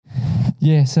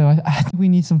Yeah, so I think we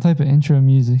need some type of intro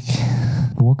music.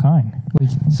 What kind? Like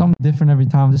something different every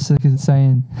time, just like it's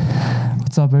saying,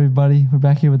 "What's up, everybody? We're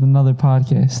back here with another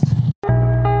podcast."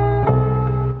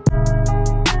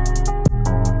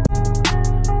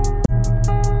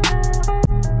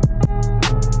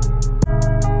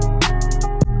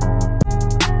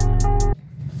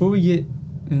 Before we get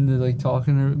into like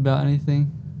talking about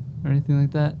anything or anything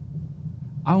like that,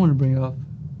 I want to bring up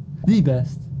the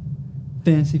best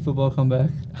fantasy football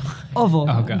comeback of all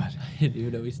time. Oh God. I didn't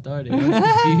even know we started. I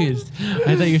was confused.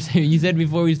 I thought you said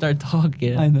before we start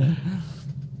talking. I know.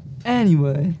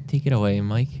 Anyway, Take it away,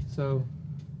 Mike. so,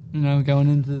 going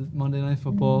into Monday Night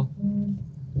Football,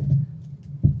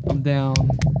 I'm down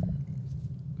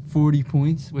 40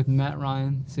 points with Matt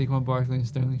Ryan, Saquon Barkley, and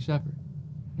Sterling Shepard.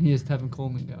 And he has Tevin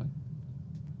Coleman going.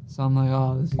 So I'm like,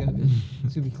 oh, this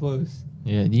is gonna be close.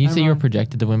 Yeah. Did you say you were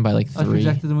projected to win by like 3? I was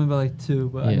projected to win by like 2,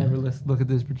 but I Yeah. never look at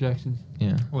those projections.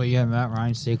 Yeah. Well, you have Matt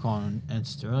Ryan, Saquon, and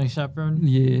Sterling Shepard?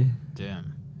 Yeah.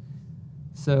 Damn.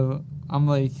 So I'm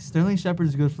like, Sterling Shepard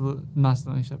is good for not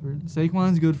Sterling Shepard.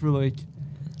 Saquon's good for like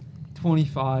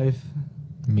 25.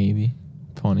 Maybe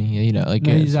 20. Yeah, like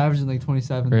No, he's averaging like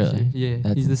 27. this Really? year. Yeah,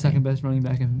 That's he's the insane. second best running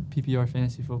back in PPR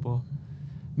fantasy football.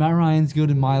 Matt Ryan's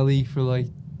good in my league for like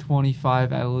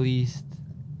 25 at least.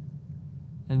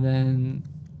 And then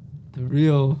the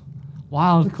real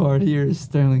wild card here is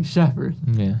Sterling Shepard,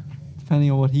 Yeah. depending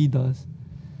on what he does.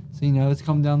 So, it's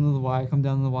come down to the wire,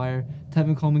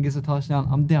 Tevin Coleman gets a touchdown.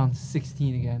 I'm down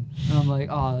 16 again. And I'm like,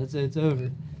 oh, it's over.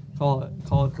 Call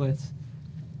it quits.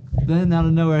 Then out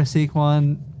of nowhere,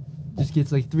 Saquon just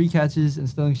gets like 3 catches, and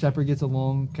Sterling Shepard gets a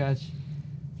long catch.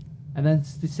 And then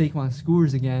Saquon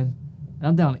scores again, and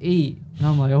I'm down 8. And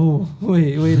I'm like, oh,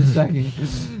 wait a second.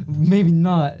 Maybe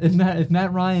not. If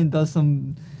Matt Ryan does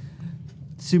some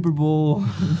Super Bowl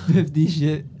 50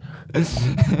 shit and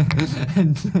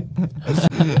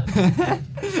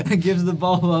gives the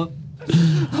ball up,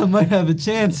 I might have a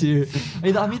chance here.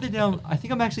 I'm either down. I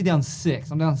think I'm actually down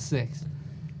 6. I'm down 6.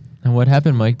 And what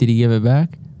happened, Mike? Did he give it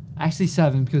back? Actually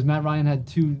 7, because Matt Ryan had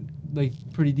 2 like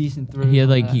pretty decent throws. He had, on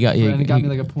like, that, he got- yeah, and it got he- me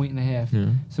like a point and a half. Yeah.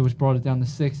 So which brought it down to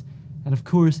 6. And of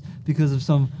course, because of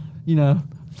some,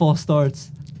 false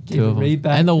starts, gave 2 it of them. right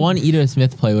back. And the one Ito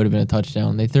Smith play would have been a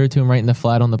touchdown. They threw it to him right in the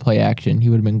flat on the play action. He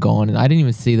would have been gone. And I didn't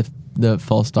even see the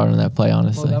false start on that play, Well,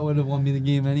 honestly. that would have won me the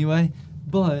game anyway.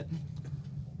 But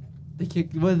they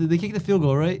kicked the field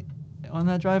goal, right? On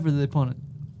that drive, or did they punt it?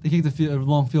 They kicked a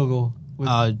long field goal.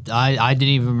 I didn't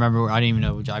even remember. I didn't even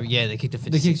know which. Yeah, they kicked a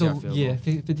 56-yard field goal.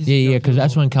 56 yeah, because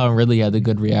that's when Calvin Ridley had the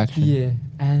good reaction. Yeah,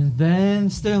 and then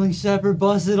Sterling Shepard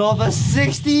busted off a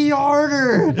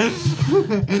 60-yarder in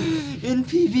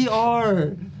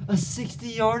PPR. A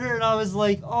 60-yarder, and I was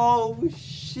like, oh,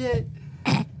 shit.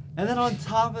 And then on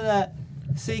top of that,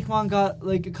 Saquon got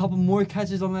like a couple more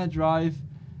catches on that drive.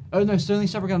 Oh, no, Sterling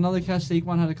Shepard got another catch.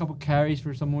 Saquon had a couple carries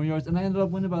for some more yards, and I ended up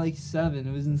winning by like 7. It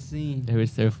was insane. It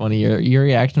was so funny. Your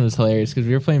reaction was hilarious because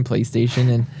we were playing PlayStation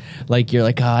and like you're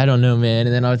like, oh, I don't know, man.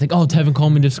 And then I was like, oh, Tevin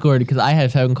Coleman just scored because I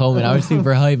have Tevin Coleman. I was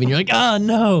super hype, and you're like, oh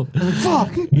no,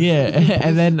 Fuck. yeah.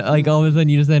 And then like all of a sudden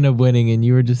you just end up winning, and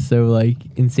you were just so like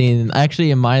insane. And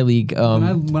actually in my league,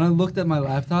 When I looked at my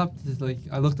laptop, just like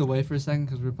I looked away for a second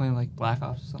because we were playing like Black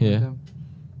Ops or something Yeah. like that.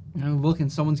 And I look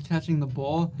and someone's catching the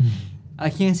ball. I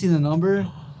can't see the number,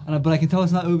 but I can tell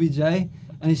it's not OBJ. And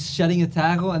he's shedding a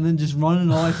tackle and then just running.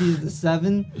 And all I see is the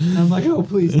 7. And I'm like, oh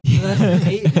please. And that's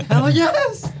 8. And I'm like,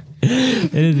 yes.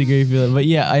 it is a great feeling. But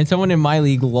yeah, and someone in my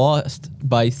league lost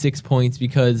by 6 points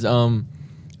because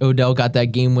Odell got that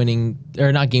game-winning,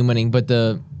 or not game-winning, but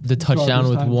the touchdown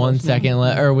with 1 second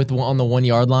left, or with on the 1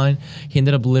 yard line. He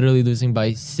ended up literally losing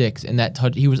by 6, and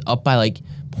he was up by like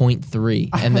 0.3,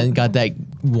 and then got that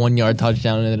 1 yard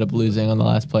touchdown and ended up losing on the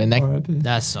last play. And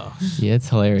That sucks. yeah, it's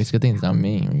hilarious. Good thing it's not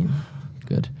me. I mean,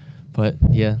 good, but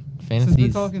yeah, Since fantasy we're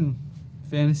is talking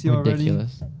fantasy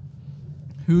ridiculous. already,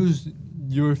 who's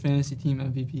your fantasy team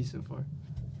MVP so far?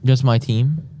 Just my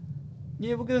team.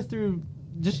 Yeah, we'll go through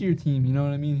just your team. You know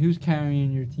what I mean? Who's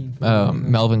carrying your team? For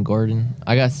Melvin Gordon.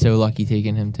 I got so lucky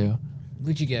taking him too.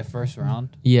 Who'd you get first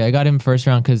round? Yeah, I got him first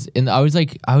round because I was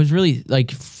really like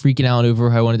freaking out over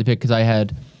who I wanted to pick because I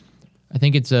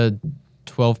think it's a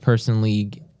 12-person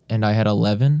league and I had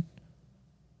 11,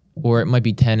 or it might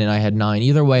be 10 and I had 9.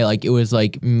 Either way, like it was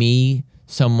like me,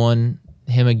 someone,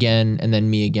 him again, and then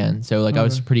me again. So like I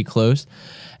was pretty close,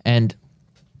 and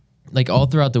like all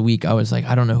throughout the week, I was like,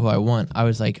 I don't know who I want. I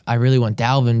was like, I really want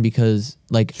Dalvin because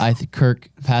like Kirk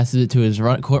passes it to his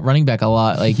running back a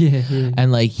lot, like, Yeah.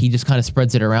 and like he just kind of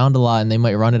spreads it around a lot, and they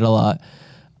might run it a lot.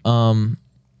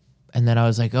 And then I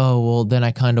was like, oh, well, then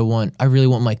I really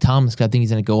want Mike Thomas because I think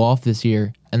he's going to go off this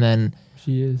year. And then.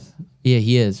 She is. Yeah,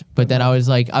 he is. But then I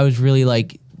was really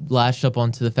like lashed up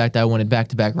onto the fact that I wanted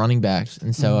back-to-back running backs.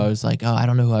 And so I was like, oh, I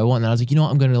don't know who I want. And I was like, you know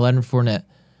what? I'm going to Leonard Fournette.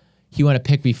 He went a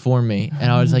pick before me.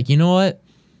 And I was like, you know what?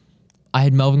 I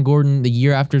had Melvin Gordon the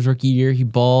year after his rookie year. He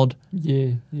balled.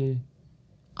 Yeah.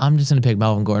 I'm just going to pick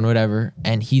Melvin Gordon, whatever.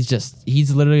 And he's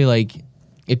literally like,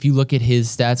 if you look at his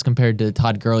stats compared to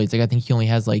Todd Gurley, it's like I think he only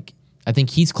has like, I think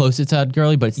he's close to Todd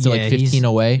Gurley, but it's still like 15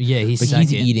 away. Yeah, he's But second.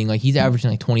 he's eating. Like, he's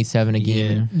averaging like 27 a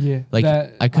game. Yeah. Like,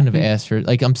 I couldn't have asked for.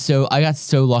 Like, I got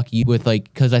so lucky with like,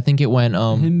 because I think it went.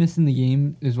 Him missing the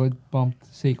game is what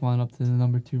bumped Saquon up to the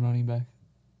number 2 running back.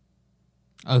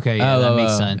 Okay, yeah, that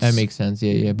makes sense. That makes sense.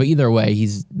 Yeah. But either way,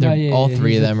 all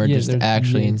three of them are just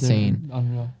actually insane.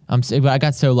 Unreal. But I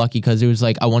got so lucky because it was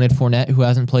like I wanted Fournette, who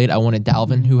hasn't played. I wanted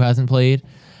Dalvin, who hasn't played.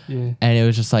 Yeah. And it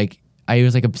was just like. It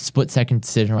was like a split-second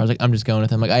decision where I was like, I'm just going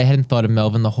with him. Like, I hadn't thought of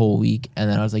Melvin the whole week. And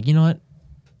then I was like, you know what?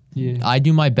 Yeah. I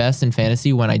do my best in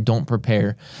fantasy when I don't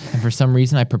prepare. And for some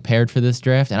reason, I prepared for this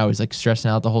draft, and I was, like,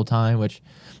 stressing out the whole time, which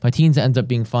my teams ends up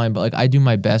being fine. But, like, I do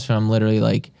my best when I'm literally,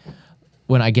 like,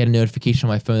 when I get a notification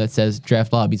on my phone that says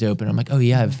draft lobby's open. I'm like, oh,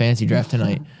 yeah, I have a fantasy draft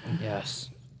tonight. Yes.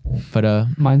 But,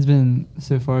 Mine's been,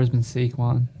 so far, has been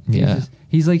Saquon. Yeah.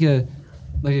 He's like a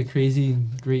crazy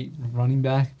great running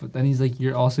back, but then he's like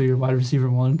your wide receiver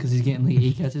 1 because he's getting like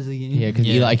 8 catches a game. Yeah, because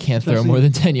Eli can't throw more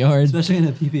than 10 yards. Especially in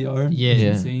a PPR. Yeah.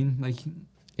 It's insane. Like,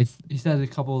 he's had a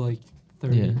couple like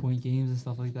 30-point games and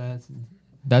stuff like that.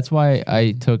 That's why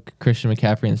I took Christian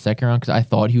McCaffrey in the second round because I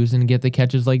thought he was going to get the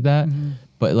catches like that. Mm-hmm.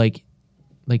 But like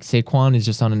Saquon is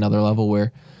just on another level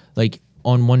where like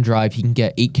on one drive he can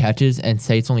get 8 catches and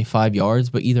say it's only 5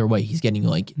 yards, but either way he's getting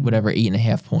like whatever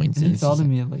 8.5 points. And he fell to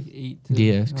me at like 8. Too.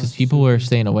 Yeah, because people were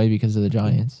staying away because of the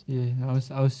Giants. Yeah,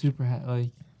 I was super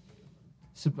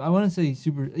I want to say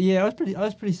super. Yeah, I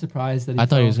was pretty surprised that I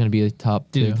thought he was going to be the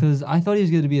top 2 because I thought he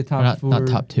was going to be a top 4. Not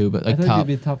top 2, but like I thought top. he was going to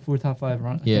be a top 4, top 5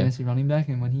 fantasy running back,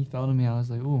 and when he fell to me, I was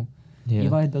like, oh. Yeah.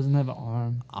 Eli doesn't have an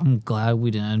arm. I'm glad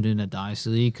we didn't end in a dynasty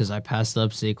league because I passed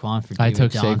up Saquon for David I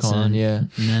took Johnson. Saquon, yeah.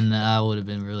 And then that would have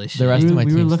been really shitty. The rest of my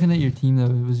We were teams- looking at your team though.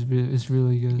 It's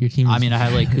really good. Your team. I mean, I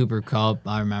had like Cooper Kupp,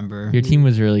 I remember. Your team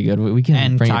was really good. We can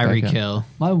And bring it Tyreek back up. Hill.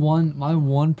 My one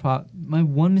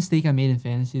mistake I made in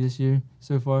fantasy this year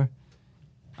so far.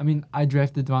 I mean, I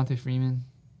drafted Devontae Freeman.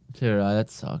 So that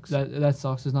sucks. That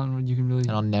sucks. There's nothing you can really.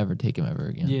 And I'll never take him ever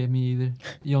again. Yeah, me either.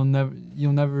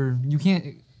 You can't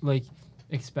like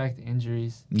expect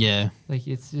injuries. Yeah. Like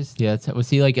it's just Yeah, was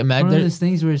he like one imagine? of those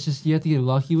things where it's just you have to get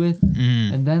lucky with,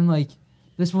 Mm. and then like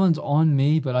this one's on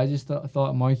me, but I just thought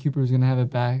Amari Cooper was gonna have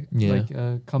it back, Yeah. like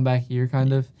a comeback year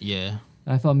kind of. Yeah.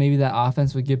 And I thought maybe that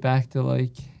offense would get back to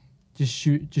like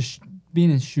just being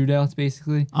in shootouts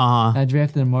basically. Uh-huh. I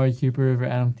drafted Amari Cooper over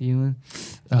Adam Thielen.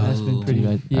 That's been Oh, pretty.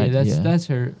 dude, That's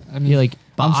hurt. I mean, Yeah, like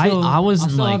But I'm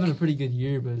wasn't still like having a pretty good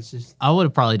year, but it's just I would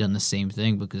have probably done the same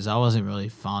thing because I wasn't really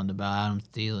fond about Adam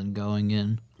Thielen going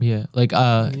in. yeah, like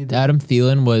neither. Adam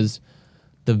Thielen was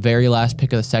the very last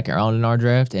pick of the second round in our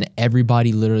draft, and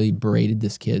everybody literally berated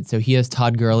this kid. So he has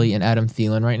Todd Gurley and Adam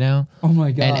Thielen right now. oh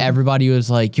my god. And everybody was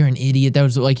like, "You're an idiot." That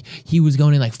was like he was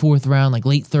going in like 4th round, like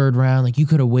late 3rd round. Like you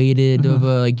could have waited, blah,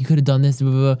 blah, like you could have done this,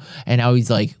 blah, blah, blah. And now he's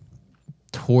like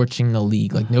torching the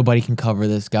league. Like nobody can cover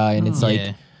this guy, and it's like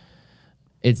Yeah.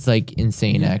 it's like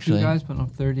insane. Yeah, Actually, two guys putting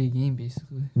up 30 a game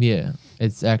basically. yeah,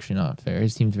 it's actually not fair.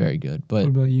 His team's very good, but What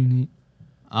about you, Nate?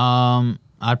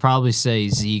 I'd probably say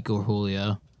Zeke or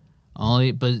Julio.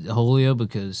 But Julio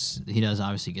because he does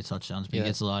obviously get touchdowns, but Yeah. he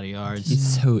gets a lot of yards.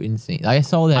 he's so insane. I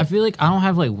saw that. I feel like I don't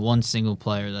have like one single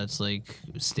player that's like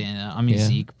standing out. I mean Yeah.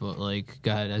 Zeke, but like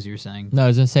go ahead as you were saying. No, I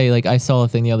was gonna say like I saw a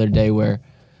thing the other day where,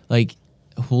 like,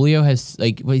 Julio has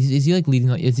like is he like leading?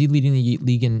 Like, is he leading the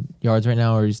league in yards right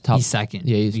now, or is top? He's second.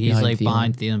 Yeah, he's behind like Thielen.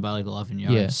 behind Thielen by like 11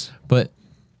 yards. But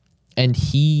and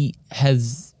he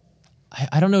has.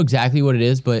 I don't know exactly what it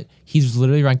is, but he's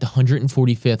literally ranked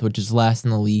 145th, which is last in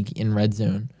the league in red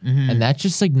zone, and that's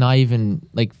just like not even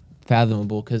like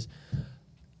fathomable because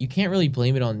you can't really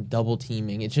blame it on double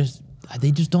teaming. It's just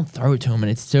they just don't throw it to him,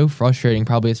 and it's so frustrating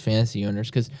probably as fantasy owners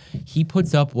because he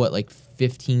puts up like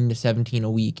 15 to 17 a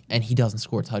week, and he doesn't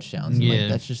score touchdowns. And, Yeah. like,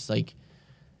 that's just like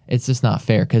it's just not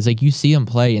fair because like you see him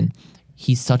play and.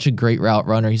 He's such a great route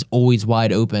runner. He's always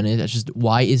wide open. And that's just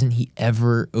why isn't he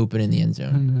ever open in the end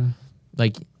zone? I know.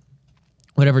 Like,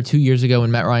 whatever, 2 years ago when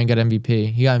Matt Ryan got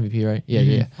MVP. He got MVP, right?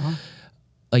 Yeah. Uh-huh.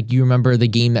 Like, you remember the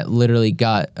game that literally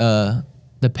got the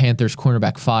Panthers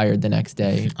cornerback fired the next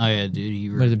day. Oh yeah,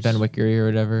 dude. Was it Ben Wickery or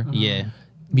whatever? Yeah.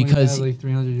 because like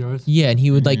 300 yards. yeah, and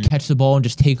he would like catch the ball and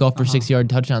just take off for Uh-huh. 6-yard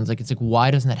touchdowns. Like it's like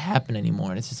why doesn't that happen anymore?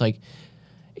 And it's just like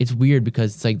it's weird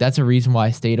because it's like that's a reason why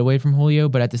I stayed away from Julio,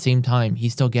 but at the same time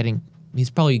he's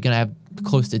probably gonna have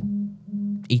close to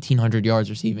 1,800 yards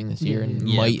receiving this year and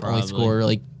Yeah, might probably. only score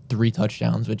like 3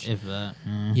 touchdowns, which If that.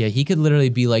 yeah, he could literally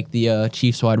be like the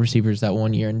Chiefs wide receivers that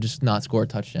one year and just not score a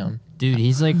touchdown. Dude,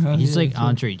 he's like Yeah, true.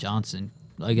 Andre Johnson.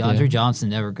 Like Andre Johnson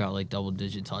never got like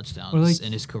double-digit touchdowns Or, like-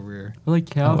 in his career. Or like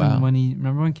Calvin wow.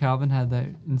 remember when Calvin had that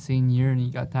insane year and he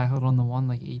got tackled on the one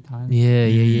like 8 times.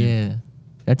 Yeah.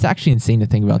 That's actually insane to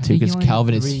think about I too, think he because only had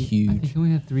Calvin is 3 I huge. think he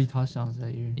only had 3 touchdowns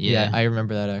that year. Yeah, I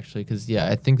remember that actually, because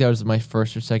I think that was my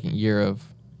first or second year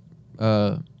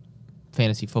of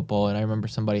fantasy football, and I remember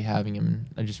somebody having him. And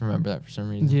I just remember that for some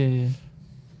reason. Yeah.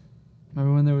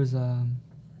 Remember when there was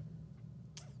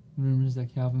rumors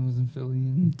that Calvin was in Philly?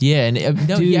 And Yeah, and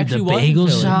no, he Dude, actually the was in bagel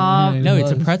Philly. shop. Yeah, No, he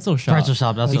it's a was. pretzel shop. Pretzel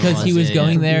shop. That's what it Because he was yeah,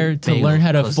 going yeah. there to Bagel, learn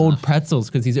how to close fold enough. pretzels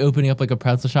because he's opening up like a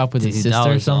pretzel shop with his Dude, that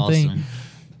sister or was something. awesome.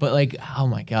 But like, oh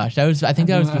my gosh, I think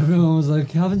that was. everyone was like,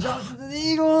 Calvin Johnson to the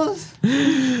Eagles. Oh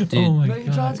my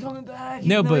Megatron's god. coming back.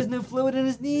 No, No, but- there's no fluid in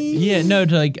his knees. Yeah, no,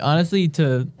 to like honestly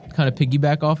to kind of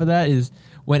piggyback off of that is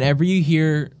whenever you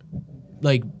hear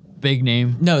like Big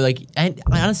name. no, like and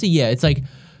honestly, yeah, it's like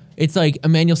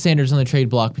Emmanuel Sanders on the trade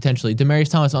block potentially, Demaryius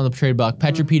Thomas on the trade block,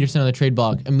 Patrick Peterson on the trade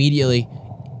block. Immediately,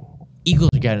 Eagles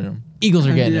are getting him. Eagles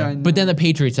are getting Yeah, I him. But then know. the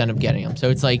Patriots end up getting him. So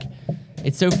it's like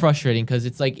it's so frustrating because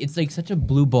it's like such a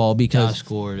blue ball because Josh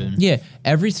Gordon. yeah,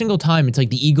 every single time it's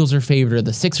like the Eagles are favored or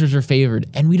the Sixers are favored,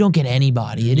 and we don't get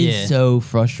anybody. It is Yeah. so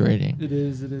frustrating. It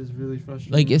is really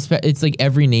frustrating. Like it's like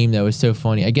every name though is so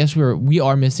funny. I guess we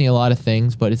are missing a lot of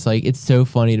things, but it's like it's so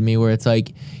funny to me where it's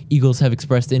like Eagles have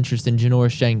expressed interest in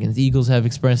Janoris Jenkins. Eagles have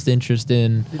expressed interest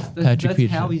in Patrick that's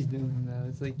how Peterson. he's doing though.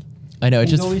 It's like I know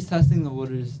it's he's just always testing the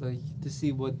waters, like to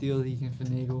see what deal he can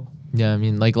finagle. yeah. I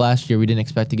mean, like last year we didn't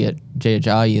expect to get Jay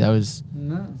Ajayi. That was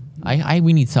No.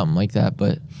 we need something like that,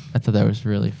 but I thought that was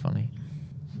really funny.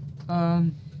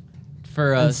 For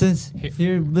And us, since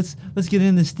here, let's get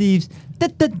into Steve's.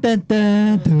 Steve's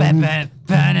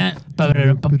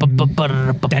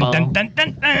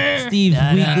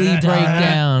weekly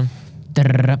breakdown.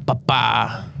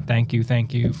 Thank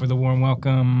you for the warm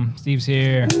welcome. Steve's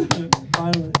here.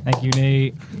 Finally. Thank you,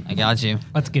 Nate. I got you.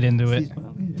 Let's get into it. Steve's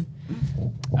finally here.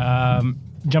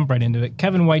 Jump right into it.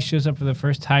 Kevin White shows up for the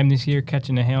first time this year,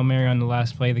 catching a Hail Mary on the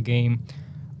last play of the game,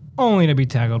 only to be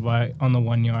tackled on the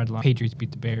 1 yard line. Patriots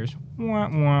beat the Bears. Wah,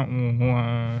 wah,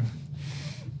 wah,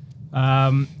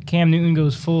 wah. Cam Newton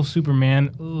goes full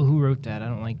Superman. Ooh, who wrote that? I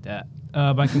don't like that.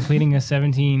 By completing a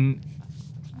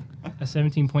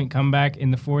 17-point comeback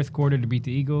in the fourth quarter to beat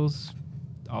the Eagles.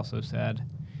 Also sad.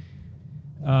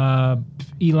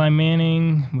 Eli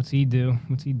Manning, what's he do?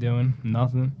 What's he doing?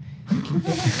 Nothing.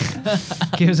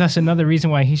 Gives us another reason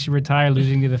why he should retire,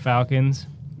 losing to the Falcons.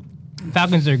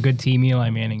 Falcons are a good team. Eli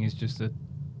Manning is just a,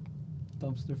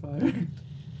 Dumpster fire.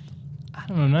 I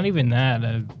don't know, not even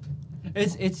that.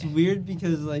 It's weird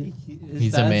because like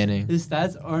He's a Manning. His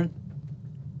stats aren't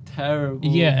terrible.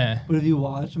 Yeah. But if you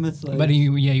watch him, it's like. But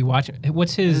you watch it.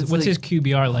 What's his It's like- his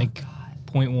QBR like?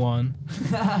 0.1.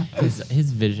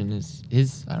 his vision is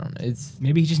I don't know. It's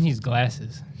Maybe he just needs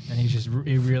glasses, and he's just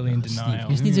really in denial.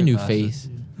 he just needs a new face.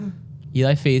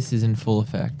 Eli face is in full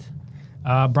effect.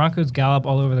 Broncos gallop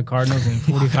all over the Cardinals in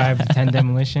 45-10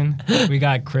 demolition. We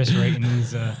got Chris right in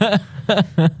these.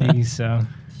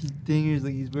 Dingers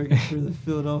like he's working for the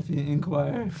Philadelphia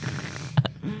Inquirer.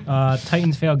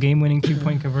 Titans fail game-winning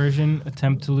 2-point conversion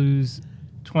attempt to lose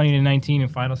 20-19 in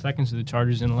final seconds to the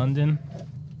Chargers in London.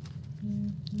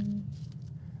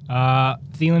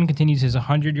 Thielen continues his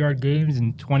 100-yard games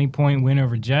and 20-point win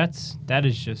over Jets.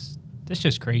 That's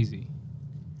just crazy.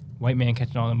 White man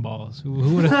catching all them balls.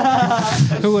 Who would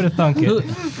have thunk it?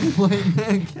 White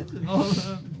man catching all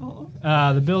that ball.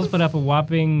 The Bills put up a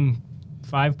whopping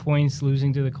 5 points,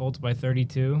 losing to the Colts by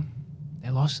 32. They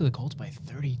lost to the Colts by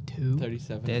 32.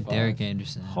 37. Dead Derek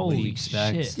Anderson. What do Holy you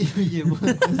expect? shit. Yeah,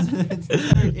 what is it? It's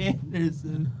Derek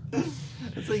Anderson.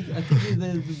 It's like I think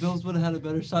the Bills would have had a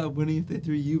better shot of winning if they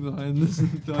threw you behind this.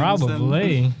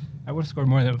 Probably. I would have scored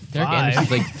more than Derek 5.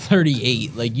 Anderson's like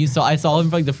 38. Like I saw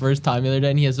him for like the first time the other day,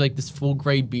 and he has like this full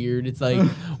gray beard. It's like,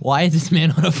 why is this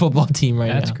man on a football team right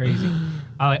now? That's crazy.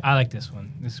 I like this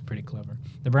one. This is pretty clever.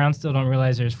 The Browns still don't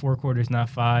realize there's 4 quarters, not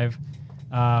 5.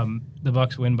 The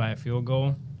Bucks win by a field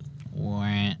goal.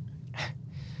 Wah.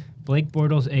 Blake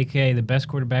Bortles, a.k.a. the best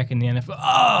quarterback in the NFL.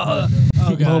 Oh,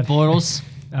 Bo God. Bortles.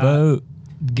 Bo.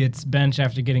 Gets benched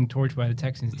after getting torched by the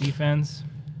Texans defense.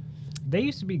 They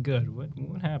used to be good. What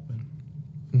happened?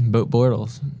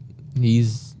 Bortles.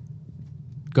 He's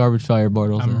garbage fire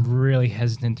Bartles. I'm really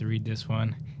hesitant to read this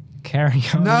one. Carry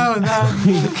on. No.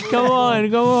 Go on,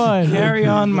 go on. Carry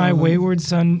on, my wayward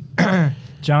son.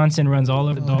 Johnson runs all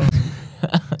over the dogs,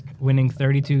 winning I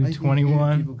can hear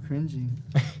 32-21. People cringing.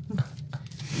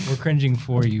 We're cringing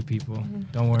for you people.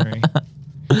 Don't worry.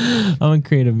 I'm a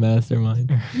creative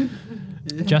mastermind.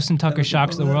 Justin Tucker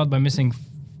shocks the world by missing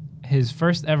his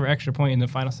first ever extra point in the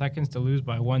final seconds to lose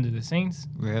by 1 to the Saints.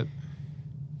 Rip.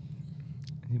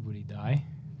 Would he die?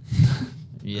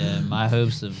 Yeah, my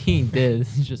hopes of He ain't dead.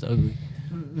 He's just ugly.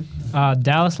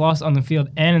 Dallas lost on the field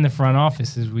and in the front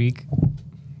office this week.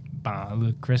 Bah,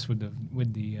 look, Chris with the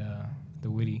witty.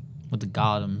 with the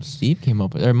Gothams. Steve came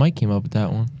up with, or Mike came up with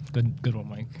that one. Good one,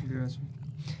 Mike.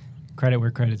 Credit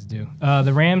where credit's due.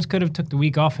 The Rams could have took the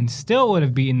week off and still would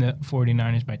have beaten the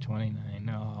 49ers by 29.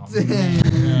 Oh,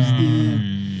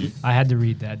 man. I had to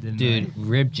read that, didn't Dude,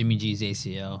 rip Jimmy G's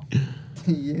ACL.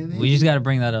 Yeah, We just got to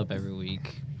bring that up every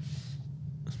week.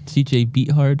 CJ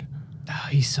beat hard. I? Oh,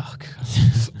 he suck.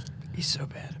 He's so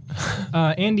bad.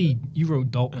 Andy, you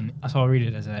wrote Dalton, so I'll read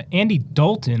it as that. Andy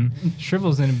Dalton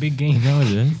shrivels in a big game. You know what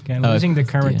it is? Again, losing to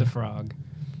Kermit yeah. the Frog.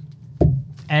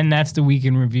 And that's the week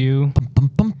in review. Bum,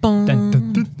 bum, bum. Dun,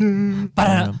 dun, dun,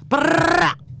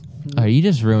 dun. Oh, you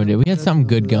just ruined it. We had something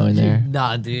good going there.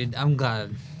 Nah, dude, I'm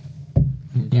glad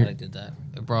I did that.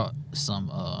 It brought some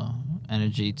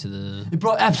energy to the. It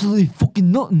brought absolutely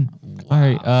fucking nothing. All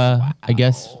right. I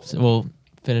guess we'll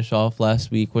finish off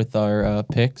last week with our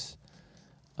picks.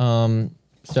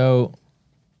 So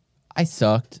I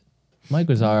sucked. Mike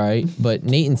was all right, but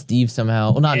Nate and Steve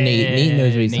somehow. Well, not Nate. Nate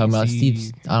knows what he's Nate, talking about. Steve.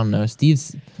 Steve's. I don't know.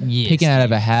 Steve's Yeah, picking out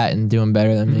of a hat and doing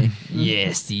better than me.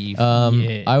 Yeah, Steve.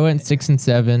 Yeah. I went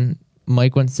 6-7.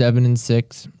 Mike went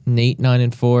 7-6. Nate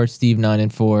 9-4. Steve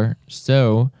 9-4.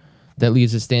 So that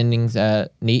leaves the standings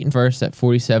at Nate in first at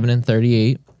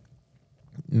 47-38.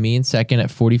 Me in second at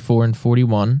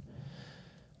 44-41.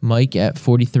 Mike at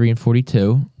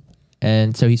 43-42.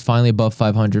 And so he's finally above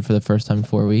 500 for the first time in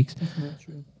 4 weeks.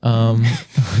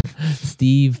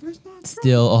 Steve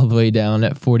still all the way down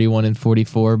at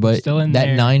 41-44, but Still in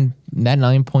that there.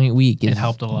 9-point week It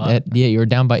helped a lot. yeah, you were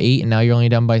down by 8 and now you're only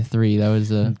down by 3. That was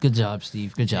Good job,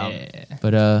 Steve. Good job. Yeah.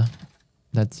 but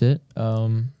that's it.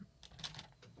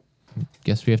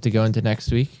 Guess we have to go into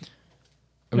next week.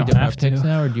 Are we don't doing our have picks to.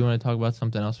 now, or do you want to talk about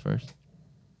something else first?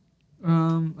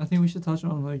 I think we should touch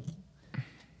on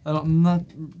I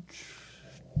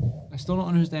still don't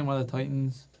understand why the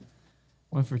Titans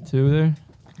went for 2 there.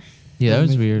 Yeah, that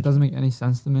was It weird. doesn't make any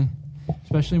sense to me,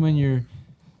 especially when you're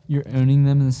owning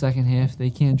them in the second half. They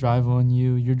can't drive on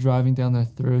you. You're driving down their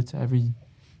throats every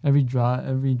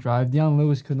drive. Deion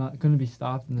Lewis couldn't be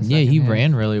stopped in the Yeah, second he half.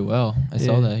 ran really well. I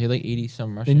saw Yeah. that. He had like 80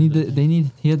 some They rushing. need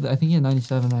I think he had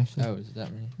 97 actually. Oh, is it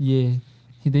that many? Yeah.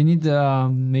 They need to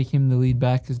make him the lead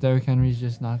back because Derrick Henry's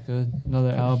just not good.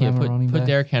 Another Alabama running put back.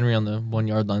 Derrick Henry on the 1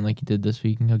 yard line like he did this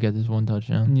week, and he'll get this 1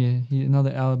 touchdown. Yeah, another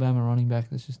Alabama running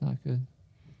back that's just not good.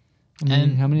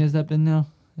 And- How many has that been now?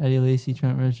 Eddie Lacy,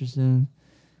 Trent Richardson.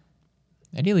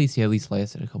 Eddie Lacy at least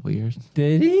lasted a couple years.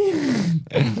 Did he?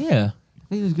 Yeah, I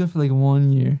think he was good for like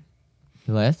 1 year.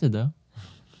 he lasted though.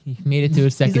 He made it to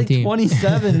his second he's like team.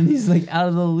 27 and he's like out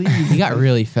of the league. He got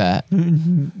really fat.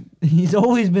 He's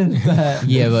always been fat.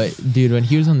 Yeah, but dude, when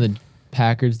he was on the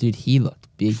Packers, dude, he looked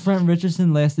big. Trent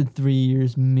Richardson lasted 3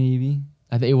 years, maybe.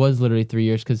 I think it was literally 3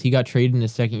 years because he got traded in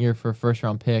his second year for a first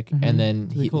round pick, Mhm. and then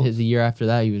To the Colts. his year after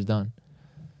that he was done.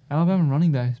 Alabama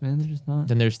running backs, man, they're just not.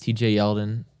 Then there's T.J.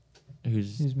 Yeldon,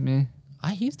 who's He's meh.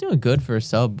 he's doing good for a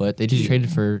sub, but they just Dude. traded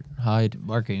for Hyde.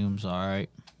 Mark Ingram's all right.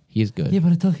 He's good. Yeah,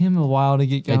 but it took him a while to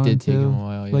get going It did take too. him a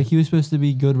while. Yeah. Like he was supposed to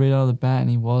be good right out of the bat, and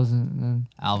he wasn't. And then,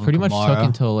 Alvin pretty much Kamara. took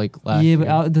until like last. yeah, year.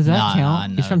 but does that Nah,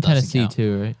 count? nah, He's no, from it doesn't Tennessee count.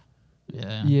 too, right?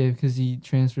 Yeah. Yeah, because he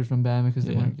transferred from Bama because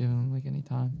they Yeah. weren't giving him like any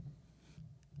time.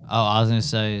 Oh, I was gonna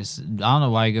say, I don't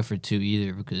know why you go for 2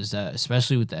 either, because that,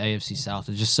 especially with the AFC South,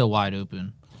 it's just so wide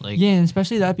open. Like, Yeah, and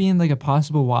especially that being like a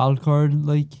possible wild card,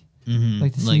 like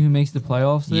mhm, to see who makes the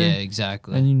playoffs there. yeah,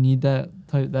 exactly. And you need that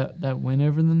type that win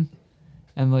over them,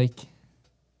 and like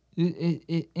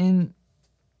and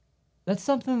that's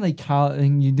something like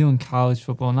you do in college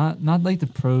football, not like the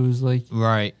pros. Like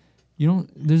Right. you don't.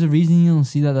 There's a reason you don't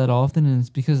see that often, and it's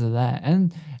because of that.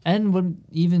 And what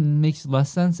even makes less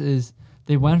sense is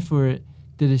they went for it,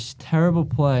 did a terrible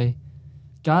play,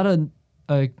 got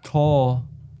a call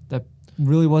that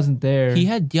really wasn't there. He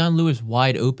had Deion Lewis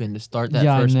wide open to start that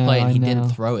Yeah, I first know, play, and I he know. didn't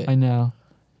throw it. I know.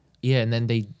 Yeah, and then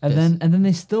they And then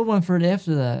they still went for it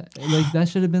after that. Like that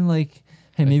should have been like,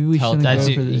 hey, maybe we Tell- shouldn't That's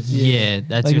go your, for this. yeah,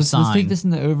 that's like your let's sign. take this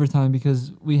into overtime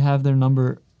because we have their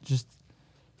number just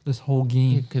this whole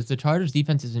game. because the Chargers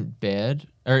defense isn't bad,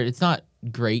 or it's not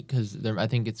great because I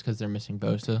think it's because they're missing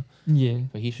Bosa, Yeah.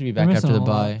 but he should be They're back missing after the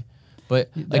a lot. bye. But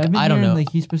I've like been I don't hearing, know.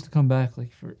 Like he's supposed to come back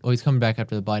like for. Oh, he's coming back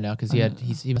after the bye now because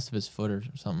he must have his foot or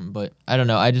something. But I don't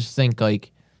know. I just think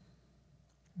like,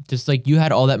 just like you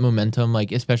had all that momentum,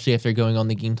 like especially after going on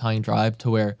the game tying drive to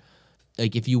where,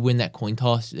 like if you win that coin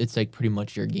toss, it's like pretty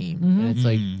much your game, and it's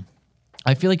like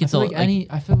I feel like I it's feel a, like like, any.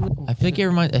 I feel like it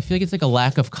reminds. I feel like it's like a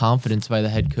lack of confidence by the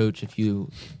head coach if you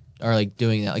are like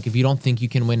doing that. Like if you don't think you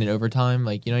can win in overtime,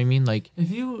 like you know what I mean, like.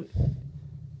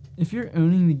 If you're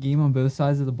owning the game on both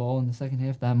sides of the ball in the second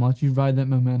half that much, you ride that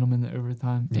momentum in the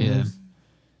overtime. And Yeah.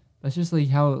 that's just like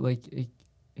how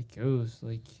it goes.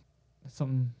 Like it's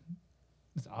something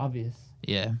it's obvious.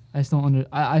 Yeah. I just don't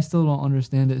I still don't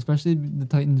understand it, especially the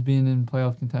Titans being in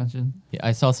playoff contention. Yeah,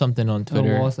 I saw something on A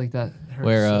Twitter loss like that hurts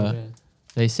where, so uh, bad.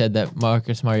 they said that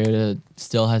Marcus Mariota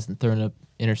still hasn't thrown an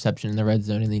interception in the red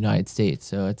zone in the United States,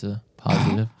 so it's a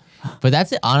positive. But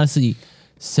that's honestly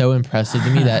so impressive to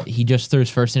me that he just threw his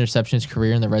first interception in his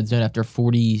career in the red zone after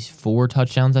 44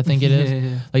 touchdowns, I think it is.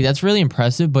 Yeah. Like that's really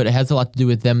impressive, but it has a lot to do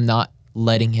with them not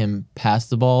letting him pass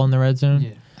the ball in the red zone.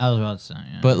 Yeah. I was about to say.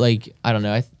 Yeah. But like I don't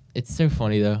know, it's so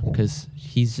funny though because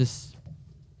he's just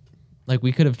like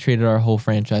we could have traded our whole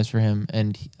franchise for him,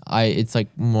 and it's like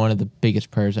one of the biggest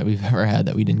prayers that we've ever had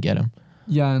that we didn't get him.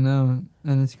 Yeah, I know,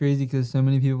 and it's crazy because so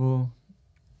many people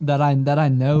that I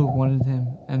know wanted him,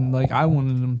 and like I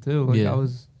wanted him too. Like Yeah. I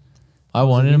was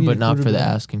wanted we him, need but a not for the quarterback.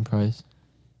 asking price.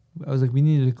 like, we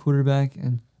needed a quarterback,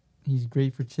 and he's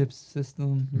great for Chip's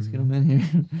system. Let's get Mhm. him in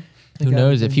here. Who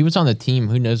knows if he was on the team?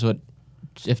 Who knows what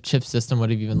if Chip's system would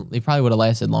have even? He probably would have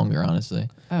lasted longer, honestly,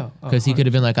 because he could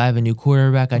have been like, I have a new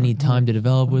quarterback. I need time to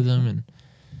develop with him, and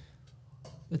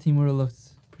The team would have looked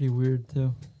pretty weird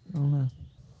too. I don't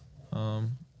know.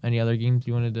 any other games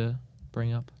you wanted to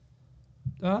bring up?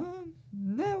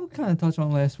 No, we'll kind of touch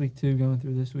on last week too, going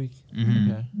through this week.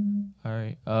 Mhm. Okay. All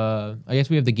right. I guess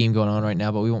we have the game going on right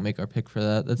now, but we won't make our pick for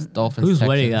that. That's Dolphins. Who's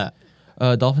winning Texans.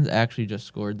 that? Dolphins actually just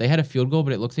scored. They had a field goal,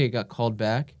 but it looks like it got called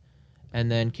back. And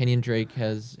then Kenyon Drake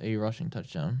has a rushing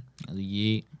touchdown.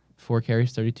 Yeet. 4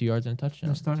 carries, 32 yards, and a touchdown.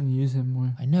 They're starting to use him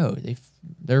more. I know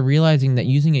they're realizing that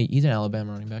he's an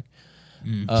Alabama running back.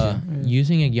 Yeah.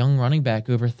 Using a young running back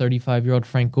over 35-year-old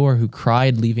Frank Gore, who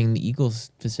cried leaving the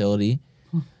Eagles facility,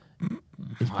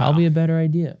 is probably a better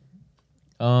idea.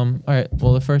 All right.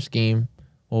 Well, the first game.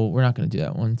 Well, we're not going to do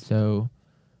that one. So,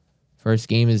 first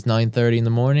game is 9:30 in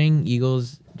the morning.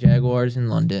 Eagles, Jaguars in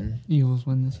London. Eagles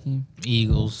win this game.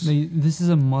 Eagles. This is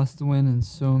a must-win in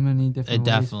so many different It ways.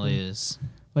 definitely is.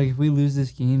 Like if we lose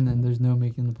this game, then there's no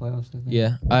making the playoffs. I think.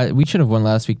 Yeah, we should have won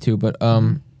last week too, but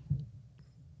I'm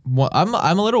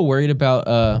a little worried about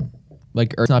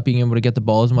like Ertz not being able to get the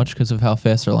ball as much because of how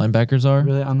fast their linebackers are.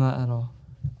 Really, I'm not at all.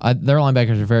 Their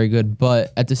linebackers are very good,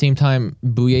 but at the same time,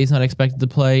 Bouye's not expected to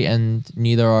play, and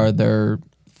neither are their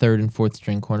third and fourth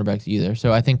string cornerbacks either.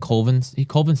 So I think Colvin's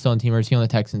still on the team, or is he on the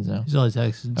Texans now? He's all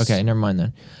Texans. Okay, never mind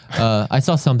then. I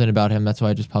saw something about him. That's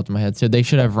why it just popped in my head. So they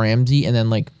should have Ramsey and then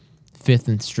like fifth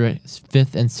and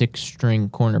sixth string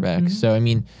cornerbacks. Mhm. So I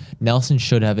mean, Nelson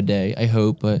should have a day. I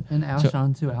hope, but And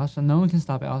Alshon too. Alshon, no one can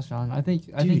stop Alshon. I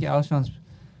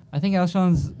think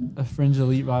Alshon's a fringe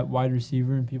elite wide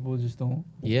receiver, and people just don't.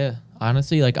 yeah,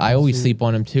 honestly, like I always See. sleep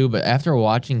on him too. But after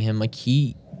watching him, like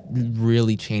he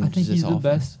really I changes think this he's the offense.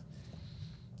 best.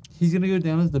 He's gonna go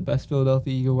down as the best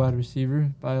Philadelphia Eagle wide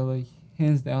receiver by like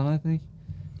hands down. I think,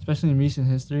 especially in recent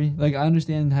history. Like I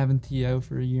understand having T.O.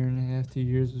 for a year and a half, 2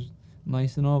 years was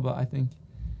nice and all, but I think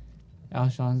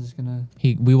Alshon's just gonna.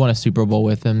 We won a Super Bowl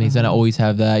with him. He's gonna Uh-huh. always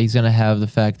have that. He's gonna have the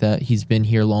fact that he's been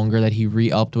here longer, that he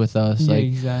re-upped with us. Yeah, Like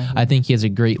exactly. I think he has a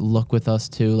great look with us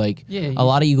too. Like Yeah, a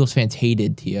lot of Eagles fans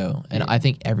hated T.O. and Yeah. I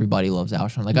think everybody loves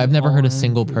Alshon. Like He's I've never heard a all in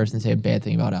single for- person say a bad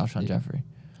thing about Alshon Yeah. Jeffrey.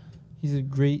 He's a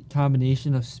great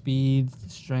combination of speed,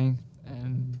 strength,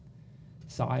 and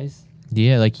size.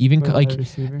 Yeah, like even for a like, wide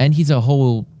receiver. and he's a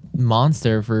whole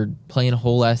monster for playing a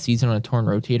whole last season on a torn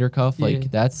rotator cuff. Yeah.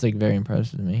 Like that's like very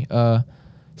impressive to me.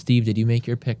 Steve, did you make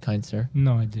your pick, kind sir?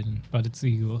 No, I didn't. But it's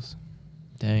Eagles.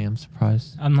 Dang, I'm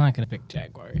surprised. I'm not gonna pick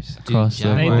Jaguars. Dude, Cross the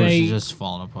Jaguars They- are just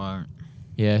falling apart.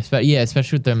 Yeah,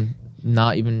 especially with them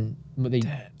not even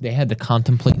they had to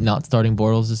contemplate not starting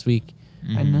Bortles this week.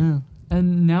 I Mhm. know.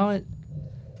 And now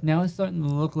it's starting to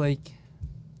look like.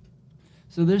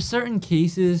 So there's certain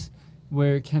cases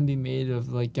where it can be made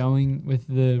of like going with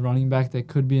the running back that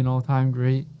could be an all-time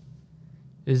great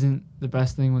isn't the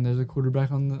best thing when there's a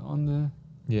quarterback on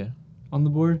Yeah. the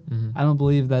board. Mhm. I don't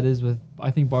believe that is with.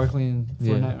 I think Barkley and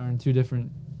Yeah. Fournette are in two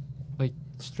different like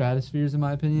stratospheres in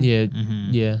my opinion. Yeah,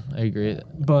 Mhm. yeah, I agree.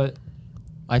 But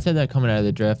I said that coming out of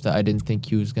the draft that I didn't think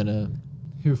he was gonna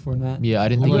Who Fournette? Yeah, I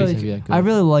didn't I think he was really, gonna be that good. I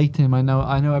really liked him. I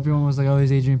know everyone was like, oh,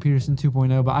 he's Adrian Peterson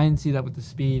 2.0, but I didn't see that with the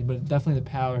speed, but definitely the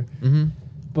power. Mm-hmm.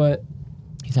 But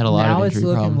He's had a lot now of it's injury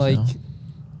looking problems like,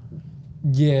 now.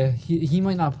 yeah, he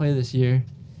might not play this year.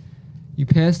 You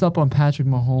passed up on Patrick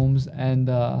Mahomes and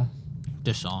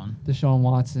Deshaun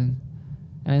Watson,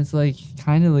 and it's like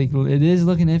kind of like it is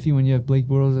looking iffy when you have Blake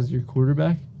Bortles as your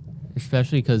quarterback.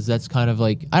 Especially because that's kind of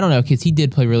like, I don't know, because he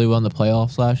did play really well in the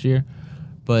playoffs last year,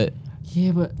 but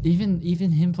Yeah, but even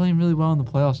him playing really well in the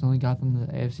playoffs only got them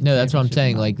the AFC. no, that's what I'm Championship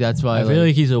saying. round. Like that's why I feel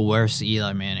like he's a worse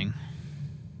Eli Manning.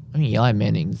 I mean Eli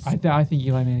Manning's. I think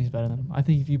Eli Manning's better than him. I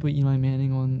think if you put Eli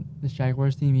Manning on this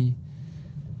Jaguars team,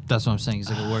 That's what I'm saying. He's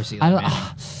like a worse Eli I don't. Manning.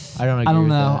 I don't agree I don't with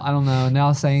know. that. I don't know.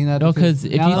 Now saying that. No, 'cause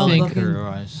if now you that I'm think- looking-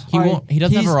 Career-wise. He Alright, won't. He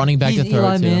doesn't have a he's- running back to he's throw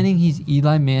Eli it to. Manning. He's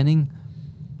Eli Manning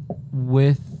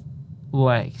with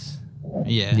legs.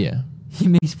 Yeah. Yeah, He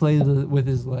makes plays with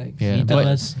his legs. yeah. He But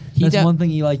does. That's de- one thing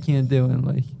Eli can't do. And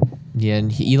like, Yeah,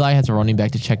 and Eli has a running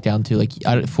back to check down too. Like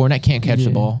Fournette can't catch the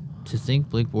Yeah. ball. To think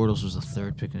Blake Bortles was the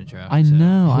third pick in the draft. I too.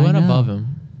 know. Who I went know. above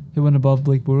him? He went above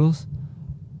Blake Bortles.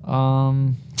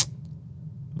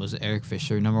 Was it Eric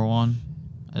Fisher number one?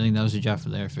 I think that was the draft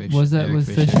for Eric Fisher. Was that Eric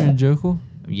with Fisher and Jokel?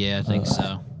 Yeah, I think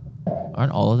so.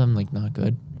 Aren't all of them like not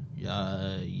good?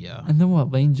 Yeah. And then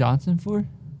what? Lane Johnson for?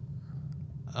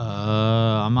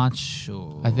 I'm not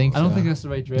sure. I think I don't so. think that's the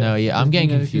right draft. No, yeah, I'm getting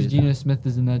confused. Because Geno Smith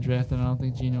is in that draft, and I don't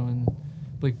think Geno and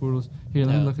Blake Bortles. Here,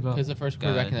 let me look it up. Because the first Go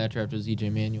quarterback in ahead. that draft was EJ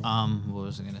Manuel. What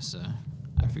was I gonna say?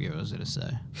 I forget what I was gonna say.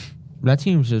 That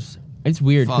team's just. It's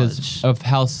weird because Fudge. of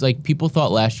how like people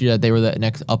thought last year that they were the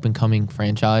next up and coming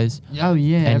franchise, Oh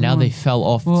yeah, and now they everyone- fell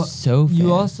off Well, so fast.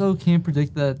 You also can't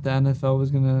predict that the NFL was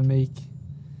gonna make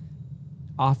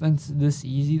offense this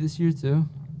easy this year too,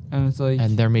 and it's like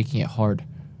and they're making it hard.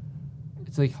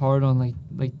 it's like hard on like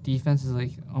defense is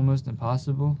like almost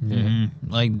impossible.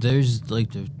 Like there's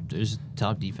there's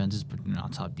top defenses, but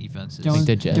not top defenses. Like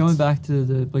the Jets. Going back to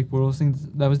the Blake Bortles thing,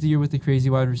 that was the year with the crazy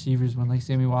wide receivers when like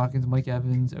Sammy Watkins, Mike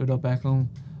Evans, Odell Beckham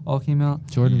all came out.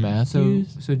 Jordan So-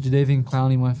 Matthews. So Jadeveon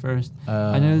Clowney went first.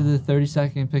 I know the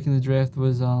 32nd pick in the draft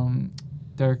was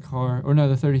Derek Carr, or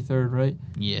no, the 33rd, right?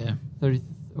 Yeah. 30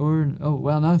 or oh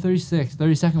well, no, 36.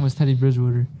 32nd was Teddy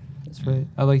Bridgewater. That's right.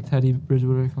 I like Teddy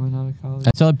Bridgewater coming out of college.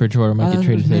 I saw Bridgewater might get that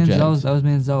traded was to the Manziel's- Jets. That was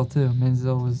Manziel too.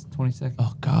 Manziel was 22nd.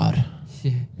 Oh God.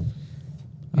 Yeah.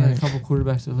 We had Alright. a couple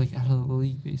quarterbacks that were like out of the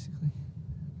league basically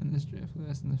in this draft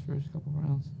class in the first couple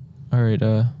rounds. All right. Do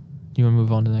you want to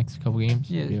move on to the next couple games?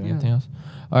 Yeah, Do you have yeah. anything else?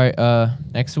 All right.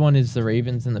 Next one is the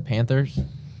Ravens and the Panthers.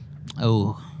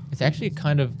 Oh, It's actually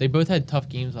kind of they both had tough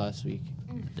games last week.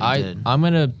 they did. I'm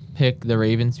gonna pick the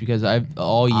Ravens because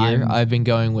all year I'm- I've been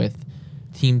going with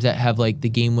teams that have like the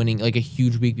game winning, like a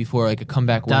huge week before, like a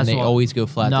comeback win. That's They what- always go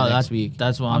flat no, the that's next week.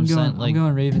 That's what I'm I'm, going. saying. Like I'm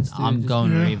going Ravens too. I'm just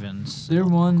going because Ravens. They're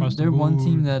Across the one board.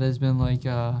 team that has been like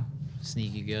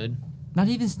Sneaky good. not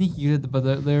even sneaky good,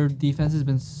 but their defense has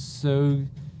been so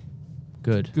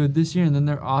Good. good this year, and then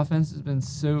their offense has been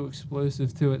so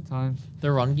explosive too at times.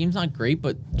 Their run game's not great,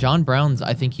 but John Brown's,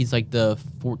 I think he's like the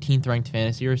 14th ranked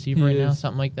fantasy receiver He right now, is.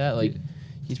 something like that. Like,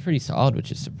 he's pretty solid,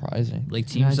 which is surprising. Like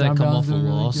Yeah, teams John that come Brown's off a doing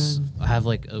really loss good. have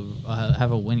like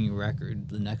have a winning record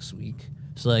the next week.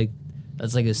 So like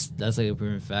that's like a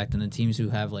proven fact. And the teams who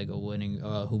have like a winning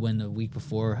who win the week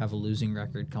before have a losing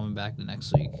record coming back the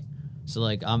next week. So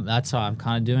like that's how I'm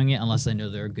kind of doing it, unless I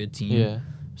know they're a good team. Yeah.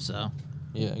 So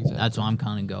Yeah, exactly. that's why I'm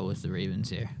kind of go with the Ravens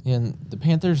here. Yeah, and the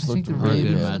Panthers I looked think the really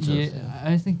good Ravens. matchup. Yeah,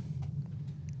 I think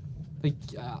like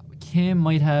Cam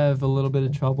might have a little bit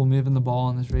of trouble moving the ball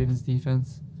on this Ravens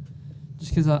defense,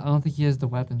 just because I don't think he has the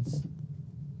weapons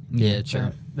Yeah,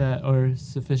 sure. that are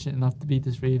sufficient enough to beat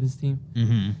this Ravens team.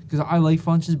 Mm-hmm. Because I like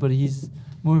Funches, but he's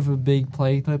more of a big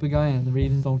play type of guy, and the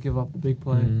Ravens don't give up the big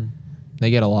play. Mhm.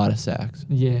 They get a lot of sacks.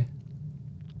 Yeah.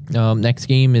 Next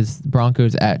game is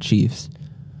Broncos at Chiefs.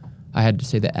 I had to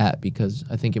say the at because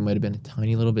I think it might have been a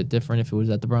tiny little bit different if it was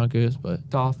at the Broncos, but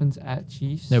Dolphins at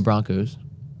Chiefs. no, Broncos.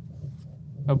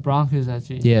 Oh, Broncos at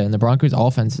Chiefs. Yeah, and the Broncos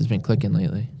offense has been clicking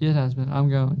lately. Yeah, it has been. I'm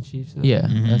going Chiefs. though. Yeah,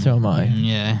 that's how am I.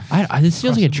 Yeah. This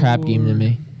feels like a Across the trap game to board.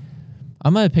 me.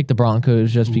 I'm gonna pick the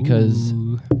Broncos just because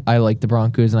Ooh. I like the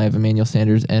Broncos and I have Emmanuel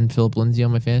Sanders and Philip Lindsay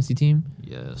on my fantasy team.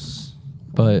 Yes.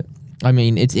 But I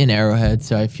mean, it's in Arrowhead,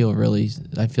 so I feel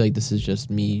like this is just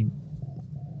me.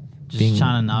 Just Being-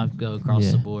 trying to not go across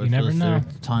Yeah. the board You for never the know.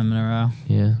 third time in a row.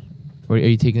 Yeah. Are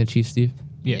you taking the Chiefs, Steve?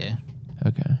 Yeah.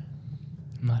 Okay.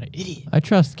 I'm not an idiot. I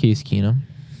trust Case Keenum.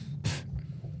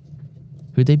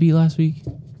 Who'd they beat last week?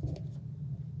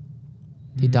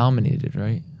 They dominated,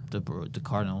 right? The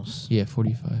Cardinals. Yeah,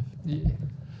 45. Yeah.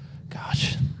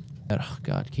 Gosh. Oh,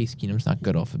 God. Case Keenum's not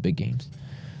good off of big games.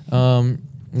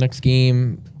 Next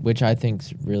game, which I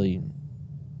think's really,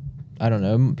 I don't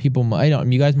know.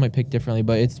 You guys might pick differently,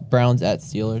 but it's Browns at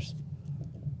Steelers.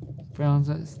 Browns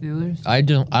at Steelers.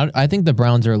 I think the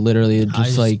Browns are literally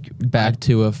just like back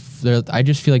to I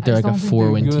just feel like they're I like a just don't think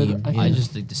 4-win they're team. good. I Yeah.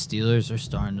 just think the Steelers are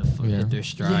starting to hit their Yeah,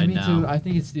 stride me now. too. I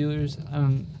think it's Steelers.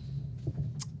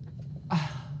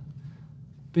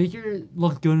 Baker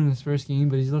looked good in his first game,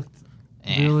 but he's looked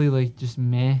really like just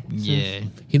meh. since. Yeah.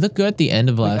 He looked good at the end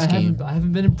of Like, last game. I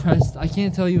haven't been impressed. I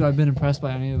can't tell you I've been impressed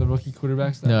by any of the rookie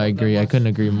quarterbacks. that No, I love that agree. I much. couldn't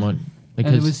agree more.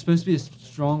 And it was supposed to be a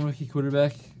strong rookie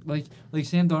quarterback. Like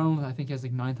Sam Darnold, I think has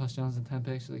like 9 touchdowns and 10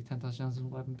 picks, or like 10 touchdowns and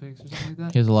 11 picks, or something like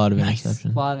that. he has a lot of Nice.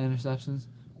 interceptions. A lot of interceptions.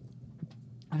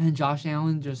 And then Josh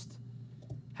Allen just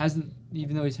hasn't,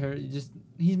 even though he's hurt,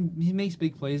 he makes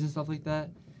big plays and stuff like that.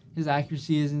 His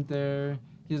accuracy isn't there.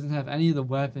 He doesn't have any of the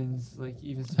weapons, like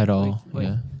even At all,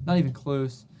 yeah. not even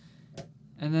close.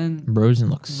 And then Rosen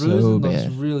looks so Rosen bad.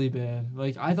 looks really bad.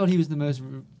 Like I thought he was the most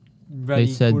ready.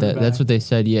 They said that. That's quarterback. what they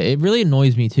said. Yeah, it really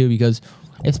annoys me too because,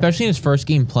 especially in his first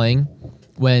game playing,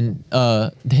 when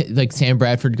like Sam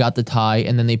Bradford got the tie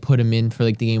and then they put him in for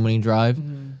like the game-winning drive,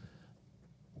 Mhm.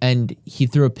 and he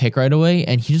threw a pick right away,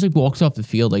 and he just like walks off the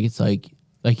field like it's like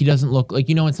he doesn't look like,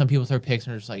 you know when some people throw picks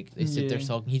and they're just like they sit there Yeah.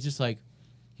 sulking. He's just like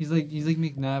He's like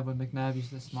McNabb when McNabb used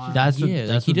to smile. That's what, Yeah, like,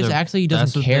 that's he what just they're- actually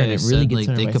that's doesn't what care, they and it really said, gets like,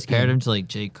 under they my compared skin. him to like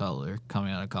Jay Cutler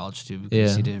coming out of college too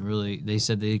because Yeah. he didn't really. They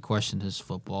said they questioned his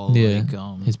football. Yeah,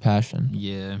 Like, his passion.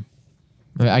 yeah.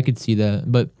 I mean, I could see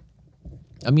that, but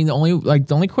I mean the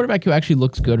only quarterback who actually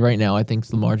looks good right now I think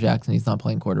is Lamar Jackson. He's not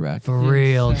playing quarterback. For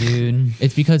real, Yeah. dude.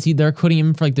 It's because they're putting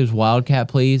him for like those wildcat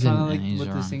plays Kind of and like he's what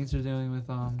the wrong. Saints are doing with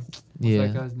what's Yeah.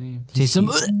 that guy's name?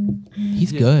 Taysom.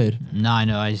 he's Yeah. good. No, I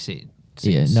know. I see.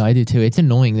 Yeah, no, I do too. It's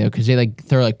annoying though because they like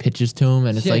throw like pitches to him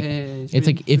and it's like it's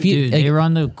like, if you- Dude, like- they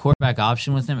run the quarterback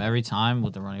option with him every time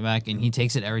with the running back, and he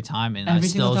takes it every time, and Every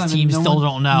single time, and teams no still one-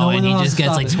 don't no know, one and he knows just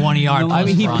how to gets stop like it. 20 yards. No one I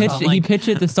mean, he knows pitched how to he pitched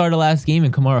at the start of last game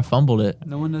and Kamara fumbled it.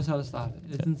 No one knows how to stop it.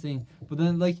 It's insane. But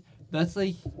then like that's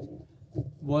like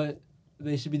what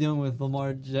they should be doing with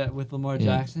Lamar Yeah.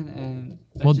 Jackson, and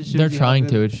that Well, just shows they're you how trying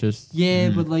good- to. It's just Yeah,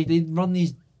 Mhm. but like they run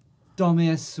these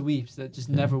dumbass sweeps that just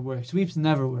never work. Sweeps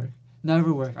never work.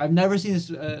 Never work. I've never seen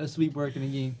a sweep work in a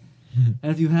game.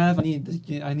 And if you have, I need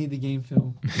the game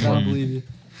film. 'Cause I don't believe you.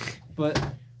 But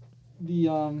the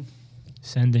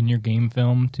Send in your game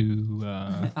film to.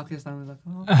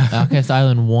 outcastisland.com.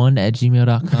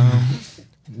 outcastisland1@gmail.com.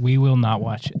 We will not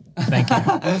watch it. Thank you.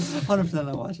 100%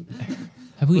 I watch it.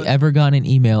 Have we But- ever gotten an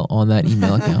email on that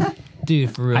email account?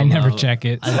 Dude, for real. I never though. check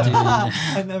it. I do.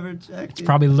 I never checked. It's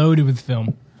probably loaded with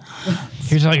film.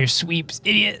 Here's all your sweeps,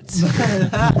 idiots.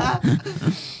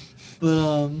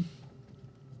 But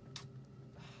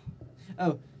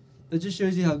oh, that just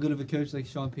shows you how good of a coach like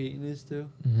Sean Payton is too.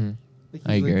 Hmm. Like,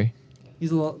 I agree.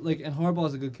 He's a lot like, and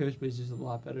Harbaugh's a good coach, but he's just a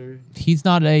lot better. He's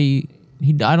not a.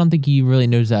 I don't think he really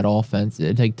knows that offense.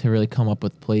 Like to really come up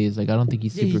with plays. Like I don't think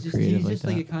he's super he's just, creative he's like just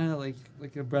that. like a kind of like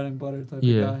a bread and butter type of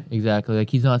Yeah, guy. exactly. Like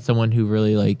he's not someone who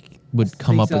really like would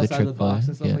come up Thinks with a outside trick the box play.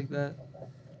 and stuff Yeah. like that.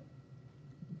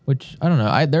 Which I don't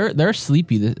know. They're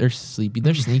sleepy. They're sleepy.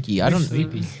 They're sneaky. I don't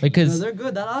Sleepy. because No, they're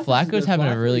good. That offense Flacco's is good. having a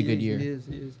Flacco, really he good is, year. He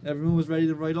is. Everyone was ready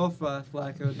to write off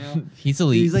Flacco now. he's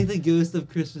elite. He's like the ghost of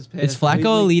Christmas past. Is bro. He's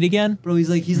Flacco like- elite again? Bro, he's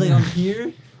like I'm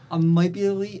here. I might be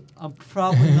elite. I'm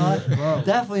probably not. Bro.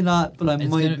 Definitely not, but I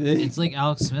might be. It's like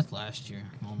Alex Smith last year,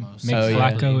 almost. Make Oh,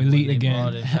 yeah. Flacco When elite they again.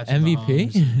 brought in Patrick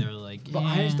MVP? Mahomes, they were like, But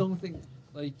I just "Yeah." don't think,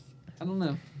 like, I don't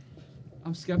know.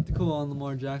 I'm skeptical on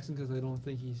Lamar Jackson because I don't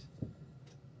think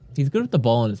He's good with the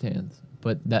ball in his hands,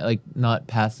 but that like not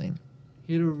passing.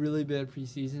 he had a really bad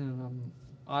preseason, and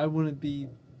I wouldn't be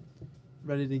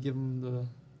ready to give him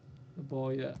the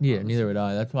ball yet. Yeah, honestly. neither would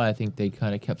I. That's why I think they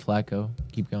kind of kept Flacco.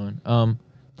 Keep going.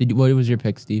 What was your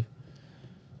pick, Steve?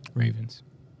 Ravens.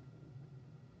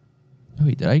 Oh,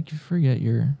 wait, did I forget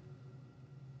your?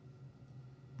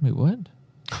 Wait, what?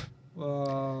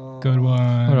 Good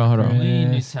one. Hold on. We need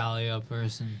Chris. Talia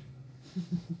person.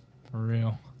 For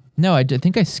real. No, I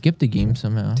think I skipped the game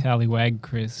somehow. Tallywag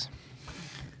Chris.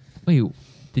 Wait,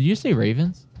 did you say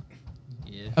Ravens?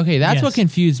 Yeah. Okay, that's Yes. what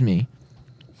confused me.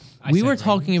 I We said were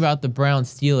talking Ravens. about the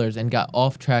Browns Steelers and got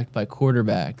off track by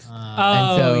quarterbacks. Oh,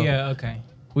 And so- yeah, okay.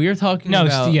 We were talking No,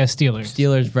 about Steelers.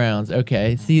 Steelers Browns.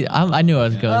 Okay, see, I knew I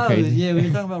was going Oh, crazy. yeah, we were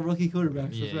talking about rookie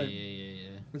quarterbacks. Yeah, That's right. yeah.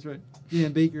 That's right. Yeah,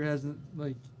 and Baker hasn't,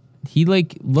 like, He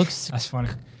like looks That's funny.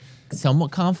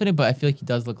 somewhat confident, but I feel like he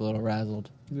does look a little razzled.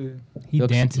 yeah. He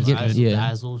Looks- dances yeah, good. yeah.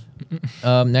 Dazzled.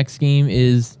 Next game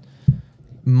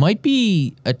might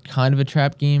be a kind of a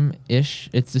trap game ish.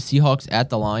 It's the Seahawks at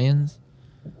the Lions,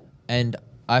 and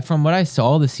from what I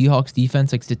saw, the Seahawks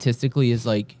defense like statistically is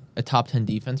like a top 10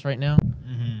 defense right now.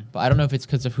 Mm-hmm. But I don't know if it's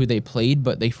because of who they played,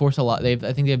 but they force a lot. I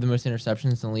think they have the most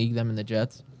interceptions in the league, them and the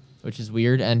Jets, which is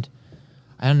weird. And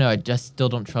I don't know. I just still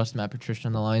don't trust Matt Patricia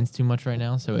and the Lions too much right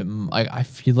now. So I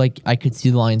feel like I could see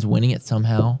the Lions winning it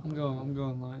somehow. I'm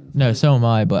going Lions. No, so am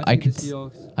I. But I think could the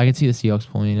Seahawks. I could see the Seahawks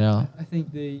pulling it out. I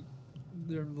think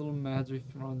their little magic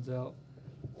runs out.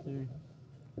 I feel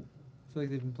like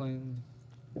they've been playing.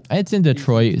 It's in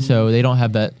Detroit, so they don't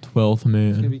have that 12th It's gonna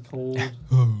moon. be cold.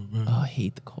 Oh, I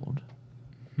hate the cold.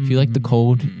 If you like the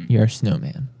cold, you're a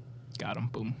snowman. Got him.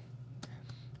 Boom.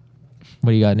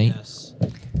 What do you got, Nate? Yes.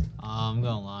 I'm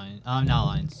going Lions. Not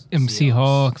Lions.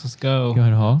 Seahawks. Let's go.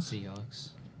 Going Hawks. Seahawks.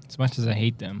 As much as I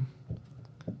hate them.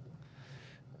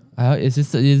 Do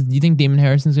you think Damon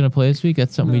Harrison's gonna play this week?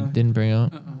 That's something we No. didn't bring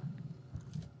up.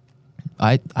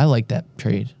 I like that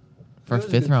trade for a That was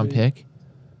a good 5th round trade. pick.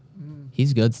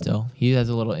 He's good still. He has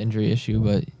a little injury issue,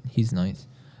 but he's nice.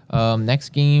 Next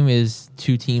game is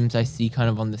two teams I see kind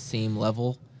of on the same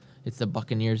level. It's the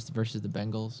Buccaneers versus the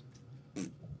Bengals.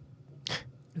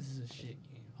 This is a shit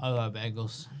game. I love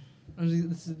Bengals.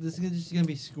 This is just gonna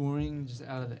be scoring just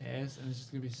out of the ass, and it's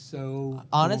just gonna be so.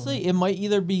 Honestly, boring. it might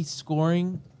either be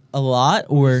scoring a lot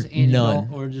or Just Andy none.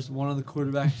 Dalton, or just one of the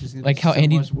quarterbacks just gonna Like be how so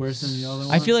Andy- much worse than the other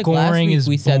one. I feel like last Scoring week is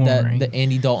we said that boring. the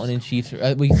Andy Dalton and Chiefs.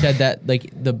 We said that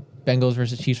like the Bengals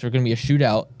versus Chiefs were going to be a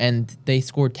shootout, and they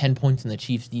scored 10 points in the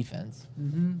Chiefs defense,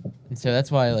 Mm-hmm. and so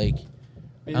that's why like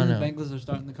Maybe don't the know. Bengals are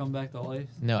starting to come back to life.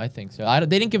 no, I think so.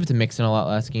 They didn't give it to Mixon a lot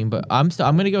last game, but I'm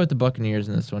going to go with the Buccaneers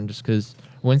in this one just because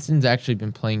Winston's actually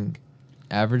been playing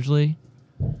averagely.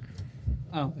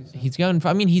 I don't think so.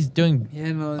 He's doing.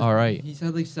 Yeah, no. All right. He's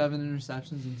had like 7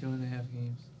 interceptions in 2.5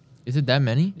 games. Is it that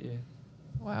many? Yeah,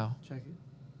 Wow, check it.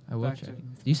 I will Fact check. checking.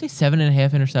 Did you say 7.5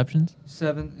 interceptions?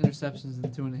 7 interceptions in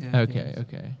 2.5 Okay, games.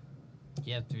 okay.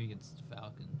 Yeah, 3 against the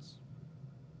Falcons.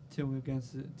 2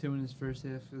 in his first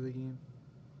half of the game,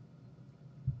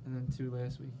 and then 2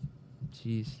 last week.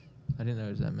 Jeez, I didn't know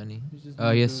there was that many. He's just Oh,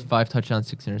 not he has good. 5 touchdowns,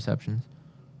 6 interceptions.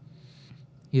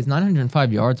 He has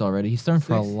 905 yards already. He's throwing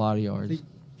for a 6? lot of I yards. think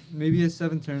maybe he has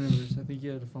 7 turnovers. I think he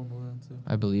had a fumble then too.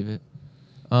 I believe it.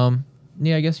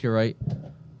 Yeah, I guess you're right.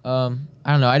 I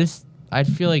don't know. I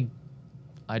feel like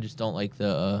I just don't like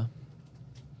the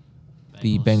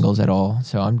Bengals at all.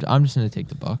 So I'm just gonna take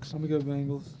the Bucks. I'm gonna go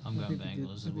Bengals. I'm I going think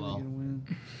Bengals as I think they're well. gonna win.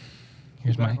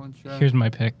 Here's Back my on track. here's my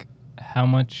pick. How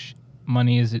much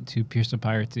money is it to pierce a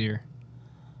pirate's ear?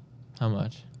 How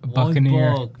much? A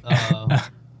Buccaneer.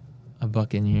 A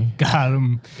Buccaneer. Got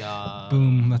him. God.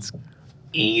 Boom. Let's.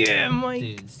 Yeah, Mike.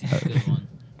 Dude, it's a good one.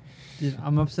 Dude,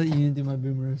 I'm upset you didn't do my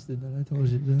boom roasted that I told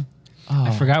you to do. Oh,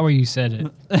 I forgot where you said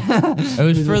it. It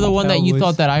was for the one that you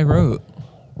thought that I wrote.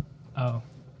 Oh.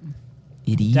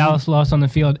 Idiot. Dallas lost on the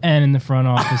field and in the front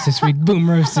office this week. Boom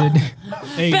roasted.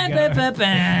 There you go.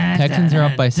 Texans are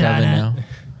up by 7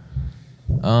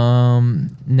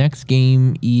 now. Next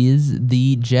game is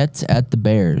the Jets at the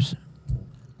Bears.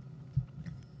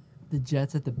 The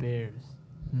Jets at the Bears.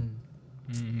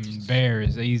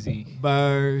 Bears easy.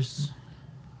 Bears.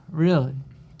 Really?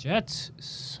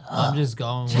 Jets. I'm just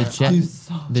going The with. Jets,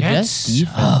 the Jets Jets?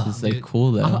 defense is like Dude.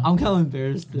 cool though. I'm going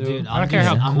Bears too. Dude, I don't care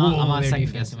how I'm cool not their second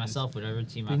defense guessing is. myself. Whatever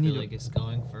team They I need feel to- like is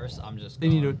going first, I'm just They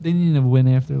going. need a win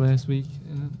after last week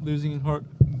and losing in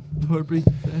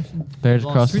heartbreaking fashion. Bears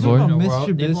Lost across the two board. in a About row.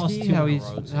 Mr. They've lost Trubisky, two how in a he's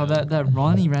row, how too. that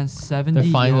run he ran 70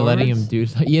 They're finally letting him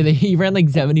yards. do. Yeah, he ran like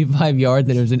 75 yards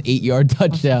and it was an 8-yard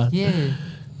touchdown. Yeah.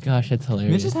 Gosh, that's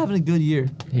hilarious. Mitch is having a good year.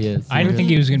 He is. I didn't think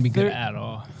he was going to be good Thir- at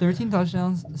all. 13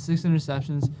 touchdowns, 6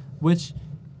 interceptions, which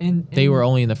They were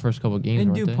only in the first couple of games, in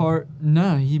weren't due they? part.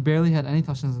 No, he barely had any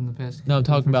touchdowns in the past. No, I'm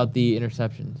talking about the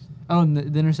interceptions. Oh, and the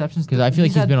interceptions. Because I feel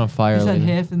like he's been on fire He's had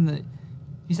lately. half in the.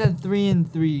 He's had 3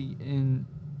 and 3 in.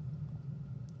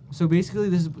 So basically,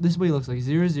 this is what he looks like: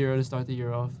 0-0 to start the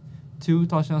year off, 2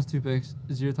 touchdowns, 2 picks,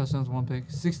 0 touchdowns, 1 pick,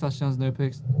 6 touchdowns, no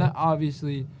picks. That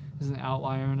obviously is an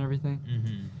outlier and everything. Mm-hmm.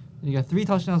 And you got 3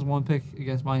 touchdowns, 1 pick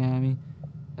against Miami,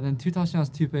 and then 2 touchdowns,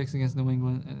 2 picks against New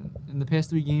England. And in the past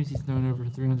 3 games, he's thrown over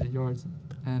 300 yards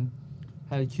and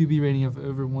had a QB rating of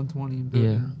over 120. In both Yeah.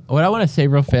 games. What I want to say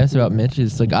real fast about Mitch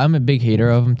is like I'm a big hater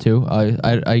of him too. But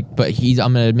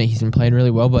I'm gonna admit he's been playing really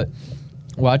well. But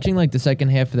watching like the second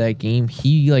half of that game,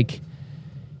 he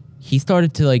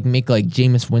started to like make like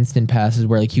Jameis Winston passes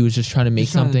where like he was just trying to make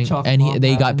Just trying to something, chalk and them up,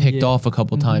 they got pass them, picked yeah. off a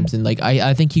couple Mhm. times, and like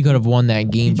I think he could have won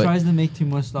that game, He but tries to make too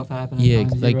much stuff happen. Yeah, at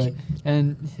times, like- you're right.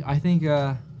 And I think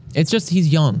it's just he's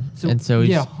young, and so he's,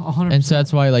 yeah, 100%. and so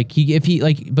that's why like if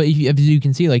you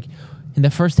can see like in the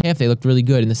first half they looked really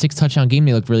good. In the 6 touchdown game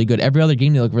they looked really good. Every other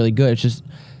game they looked really good. It's just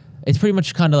it's pretty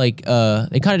much kind of like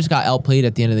they kind of just got outplayed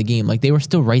at the end of the game. Like they were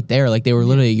still right there. Like they were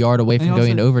literally a yard away And from he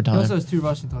going into He overtime. also has 2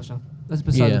 rushing touchdowns. That's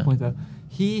beside Yeah. the point, though.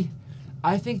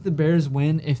 I think the Bears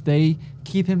win if they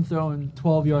keep him throwing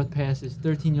 12-yard passes,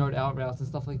 13-yard out routes, and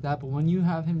stuff like that. But when you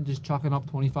have him just chucking up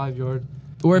 25-yard,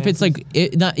 Or if it's like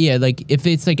like if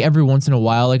it's like every once in a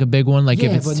while, like a big one, like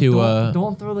if it's but to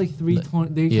don't throw like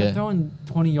 320. They yeah. kept throwing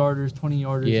 20-yarders,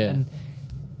 20-yarders, Yeah. and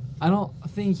I don't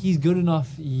think he's good enough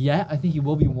yet. I think he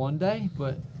will be one day,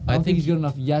 but I don't think he's good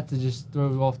enough yet to just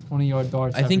throw off 20-yard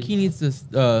darts. I think he needs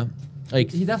to like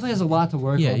He definitely has a lot to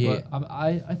work Yeah, on, yeah. but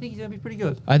I think he's gonna be pretty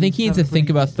good. I think he He's needs to having a think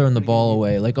pretty about good- throwing the pretty ball good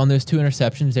away. Like on those 2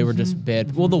 interceptions, they were just Mhm,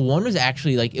 bad. Well, the one was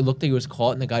actually like it looked like it was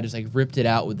caught, and the guy just like ripped it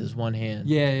out with his one hand.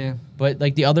 Yeah. But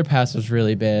like the other pass was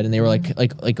really bad, and they were like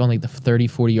on like the 30,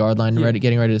 40-yard line, Yeah.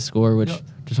 getting ready to score, which Yep.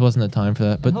 just wasn't the time for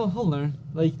that. But But he'll learn.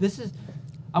 Like this is,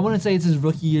 I wouldn't say it's his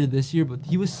rookie year this year, but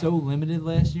he was so limited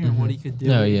last year and what he could do.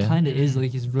 No, It yeah. kind of is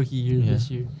like his rookie year Yeah. this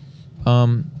year.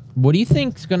 what do you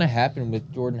think's gonna happen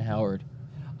with Jordan Howard?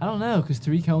 I don't know, because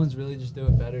Tariq Cohen's really just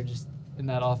doing better just in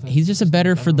that offense. He's just a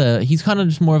better for the. He's kind of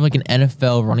just more of like an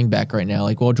NFL running back right now.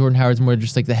 Like, while Jordan Howard's more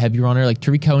just like the heavy runner. Like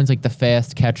Tariq Cohen's like the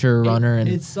fast catcher runner, and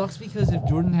it sucks because if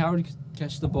Jordan Howard could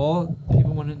catch the ball,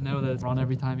 people wouldn't know that it's run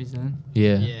every time he's in.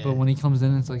 yeah. But when he comes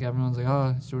in, it's like everyone's like,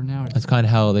 oh, it's Jordan Howard. That's kind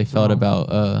of how they felt Wrong.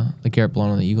 about like Garrett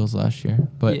Blount on the Eagles last year.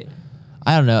 But yeah,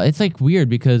 I don't know. It's like weird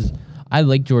because I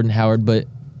like Jordan Howard, but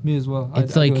me as well.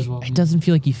 it's I do like as well. it doesn't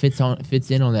feel like he fits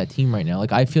in on that team right now.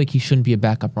 Like I feel like he shouldn't be a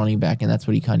backup running back, and that's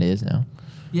what he kind of is now.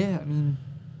 Yeah, I mean,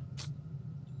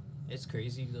 It's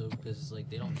crazy though because like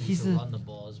they don't need He's to a- run the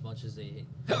ball as much as they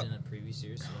did in the previous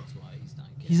years, so that's why he's not.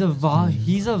 Getting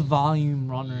he's a volume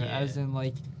runner, Yeah. as in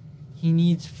like he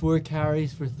needs 4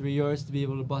 carries for 3 yards to be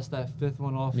able to bust that 5th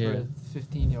one off Yeah. for a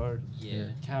 15-yard Yeah.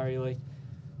 carry. Like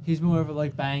he's more of a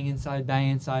like bang inside until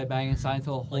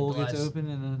a Like hole the gets last- open,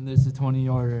 and then there's the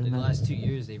 20-yarder. In And the then last 2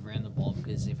 years, they've ran the ball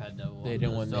because they've had no one They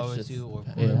didn't to want throw it Mitch to or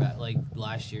yeah. quarterback. Like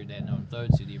last year, they had no one to throw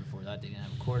it to. The year before that, they didn't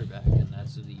have a quarterback, and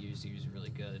that's what the years he was really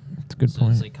good. That's a good so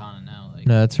point. it's like kind of now like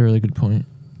No, that's a really good point.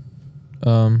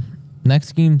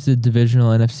 Next game's the divisional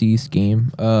NFC East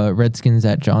game. Redskins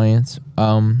at Giants.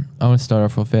 I want to start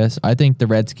off real fast. I think the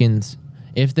Redskins,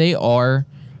 if they are,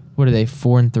 what are they,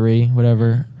 4-3,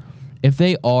 whatever. If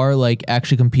they are like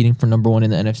actually competing for number 1 in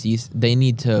the NFC East, they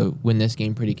need to win this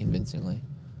game pretty convincingly,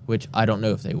 which I don't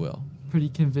know if they will. pretty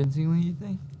convincingly, you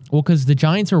think? Well, because the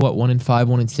Giants are what 1-5,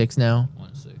 1-6 now.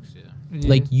 1-6, yeah. Yeah.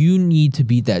 Like you need to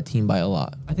beat that team by a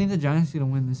lot. I think the Giants are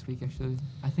gonna win this week. Actually,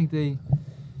 I think they.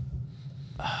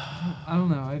 I don't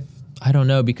know. I don't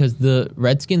know because the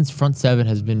Redskins front 7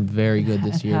 has been very good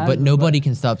this It year, has, but nobody but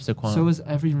can stop Saquon. So is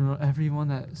everyone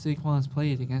that Saquon's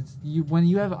played against. You when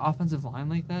you have an offensive line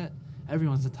like that,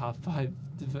 everyone's a top 5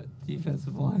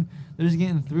 defensive line. They're just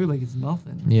getting through like it's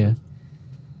nothing. Yeah.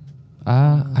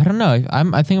 I don't know.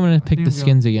 I think I'm gonna pick think the I'm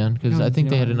Skins again because going I think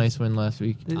they had a Giants. nice win last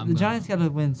week. The I'm Giants got to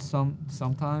win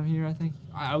sometime here. I think.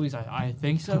 I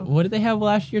think so. What did they have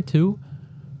last year too?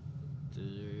 The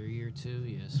year 2,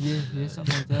 yes. Yeah,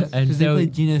 something like that. And Because they so-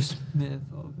 played Geno Smith.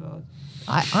 Oh god.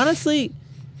 I honestly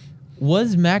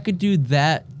was McAdoo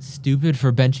that stupid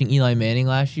for benching Eli Manning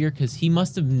last year because he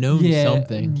must have known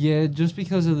something. Yeah, just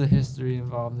because of the history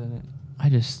involved in it.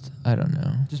 I don't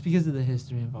know. Just because of the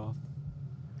history involved.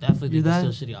 Definitely You're think he that-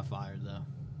 still should have got fired though.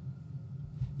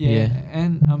 Yeah, Yeah.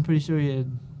 and I'm pretty sure he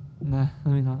had. Nah,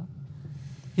 let me not.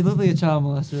 He looked like a child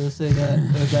molester. Let's say that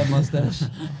with that mustache.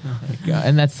 God,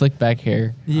 and that slick back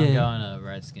hair. I'm Yeah. going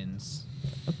Redskins.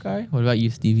 Okay. What about you,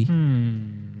 Stevie?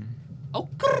 Oh,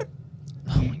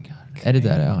 Oh my God. Edit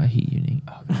that out. I hate you, Nate.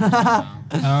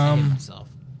 myself.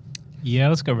 Yeah,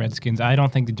 let's go Redskins. I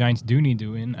don't think the Giants do need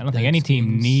to win. I don't think any team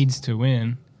Redskins. needs to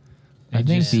win. I They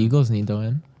think just- the Eagles need to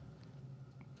win.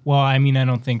 Well, I mean, I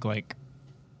don't think like,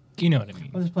 you know what I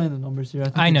mean. I'm just playing the numbers here. I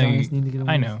think I the know Giants you- need to get a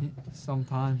I win know.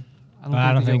 sometime. But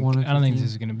I don't they get think 1 in I don't think 15.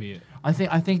 this is gonna be it. I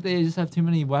think they just have too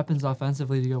many weapons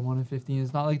offensively to go 1-15.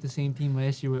 It's not like the same team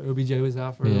last year where OBJ was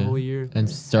out for Yeah. a whole year. And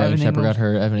Sterling Evan Shepard got Ingram's-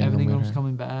 hurt. Evan Evan Ingram got Ingram's hurt.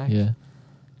 coming back. Yeah.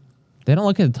 They don't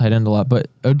look at the tight end a lot, but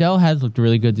Odell has looked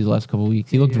really good these last couple weeks.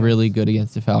 He looked Yeah. really good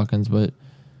against the Falcons, but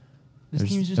This There's-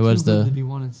 team's just it was too good the- to be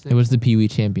 1-6. it was the Pee Wee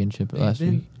Championship last been,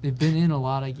 week. They've been in a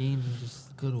lot of games and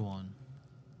just Good one.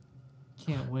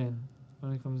 can't win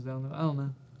when it comes down to. I don't know.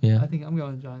 Yeah. I think I'm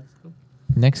going Giants.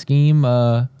 Next game,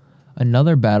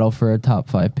 another battle for a top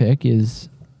 5 pick is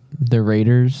the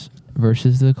Raiders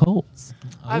versus the Colts.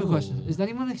 I have a question. Oh. Is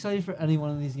anyone excited for any one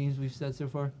of these games we've said so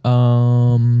far?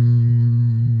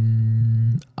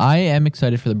 I am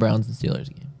excited for the Browns and Steelers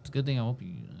game. It's a good thing I won't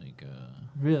be like.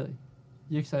 Really?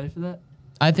 You excited for that?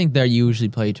 I think they usually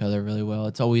play each other really well.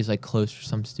 It's always like close for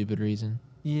some stupid reason.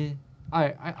 Yeah.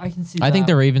 I can see. I think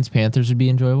the that. Ravens Panthers would be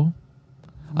enjoyable.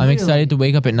 I'm Really? excited to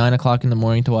wake up at 9:00 in the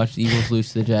morning to watch the Eagles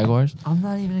lose to the Jaguars. I'm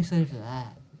not even excited for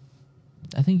that.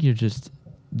 I think you're just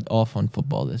off on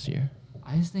football this year.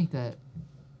 I just think that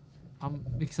I'm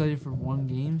excited for one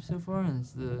game so far, and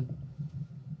it's the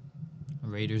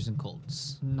Raiders and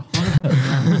Colts.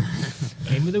 100%.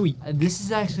 Game of the week. This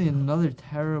is actually another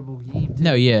terrible game. Too.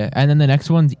 No, yeah, and then the next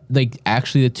one's like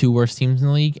actually the two worst teams in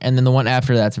the league, and then the one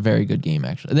after that's a very good game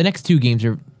actually. The next two games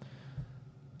are.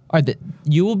 All right,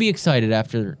 you will be excited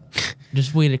after.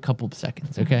 Just wait a couple of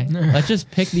seconds, okay? Let's just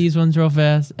pick these ones real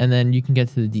fast, and then you can get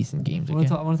to the decent games. I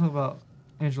Okay. want to talk about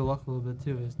Andrew Luck a little bit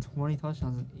too. It's 20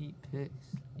 touchdowns and 8 picks.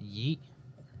 Yeet.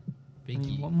 I Big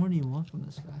mean, yeet. what more do you want from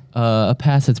this guy? A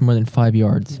pass that's more than 5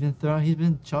 yards. He's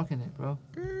been chucking it, bro.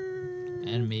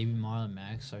 And maybe Marlon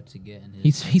Mack starts to get in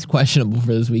his. He's questionable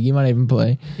for this week. He might not even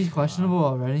play. He's questionable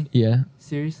already. Yeah,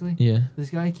 Seriously? yeah. This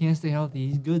guy can't stay healthy.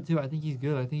 He's good too. I think he's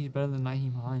good. I think he's better than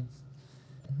Naheem Hines.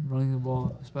 Running the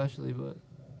ball, especially, but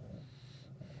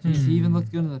he even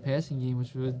looked good in the passing game,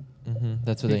 which would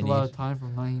That's what take they a lot need. of time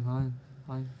from Naheem Hines.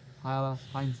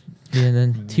 Yeah, and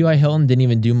then T.Y. Hilton didn't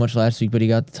even do much last week, but he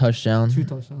got the touchdown. 2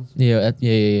 touchdowns. Yeah.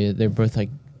 They're both like,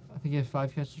 I think he had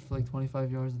 5 catches for like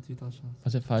 25 yards and 2 touchdowns.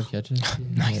 was it 5 catches?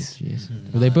 Nice. Oh,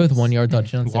 jeez. Were they both 1 yard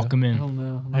touchdowns? Walk him I in. don't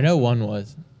know. I'm I not know sure. one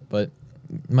was, but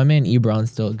my man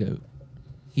Ebron's still a goat.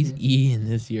 He's Yeah. eating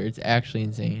this year. It's actually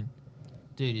insane.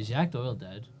 Dude, is Jack Doyle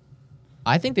dead?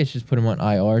 I think they should just put him on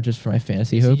IR just for my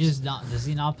fantasy Is he hopes. just not? Does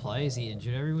he not play? Is he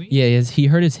injured every week? Yeah, he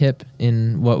hurt his hip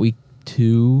in week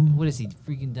 2. What is he?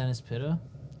 Freaking Dennis Pitta?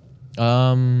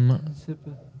 Sip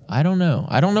it. I don't know.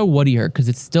 I don't know what he hurt because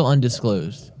it's still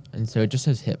undisclosed, and so it just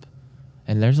says hip.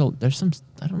 And there's some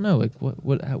I don't know like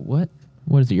what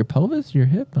is it? Your pelvis? Your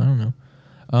hip? I don't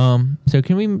know. So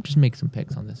can we just make some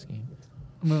picks on this game?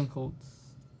 I'm going Colts.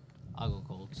 I'll go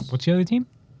Colts. What's the other team?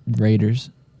 Raiders.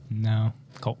 No,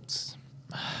 Colts.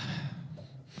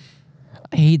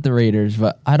 I hate the Raiders,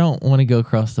 but I don't want to go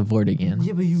across the board again.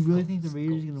 Yeah, but you really think the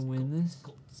Raiders are going to win this?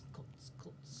 Colts.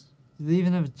 Do they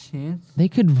even have a chance? They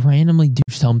could randomly do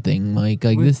something, Mike.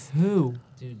 Like With this. who?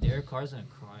 Dude, Derek Carr's gonna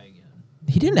cry again.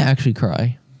 He didn't actually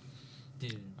cry.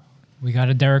 Dude. We got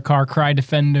a Derek Carr cry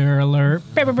defender alert.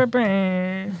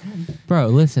 Bro,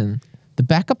 listen. The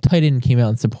backup tight end came out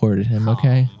and supported him,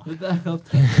 okay? The backup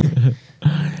team.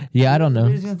 Yeah, I don't The know.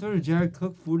 Raiders going to throw to Jared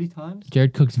Cook 40 times?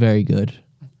 Jared Cook's very good.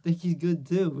 I think he's good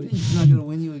too, but he's not going to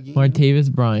win you a game.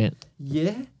 Martavis Bryant.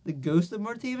 Yeah? The ghost of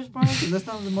Martavis Bryant? 'Cause that's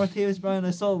not the Martavis Bryant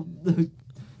I saw the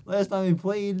last time he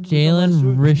played.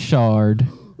 Jalen Richard.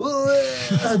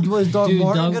 Was Doug Dude,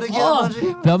 Martin Doug- going to get Oh! a bunch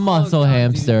of... The muscle God, dude.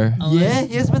 hamster. Oh, Yeah,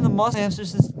 he has been the muscle hamster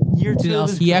since year 2 of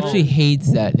his He actually career.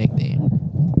 hates that nickname.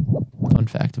 Fun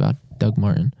fact about Doug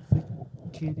Martin.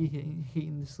 Candy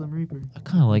hating the Slim Reaper. I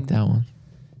kind of like that one.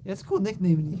 Yeah, it's a cool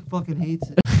nickname and he fucking hates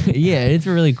it. Yeah, it's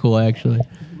really cool, actually.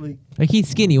 Like, he's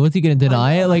skinny. What's he going to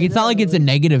deny it? Like, it's not like it's a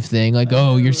negative thing. Like,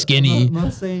 oh, you're skinny. I'm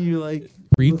not saying you're like...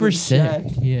 Reaper's sick.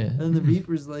 Shaq. Yeah. And the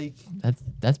Reaper's like...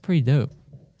 That's pretty dope.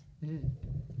 Yeah.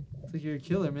 It's like you're a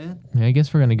killer, man. Yeah, I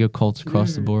guess we're going to go Colts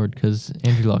across the board because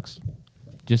Andrew Luck's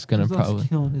just going to He's also probably...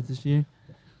 killing it this year.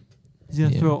 He's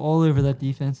going to Yeah. throw all over that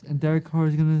defense. And Derek Carr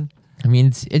is going to... I mean,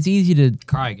 it's easy to...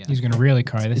 Cry again. He's gonna really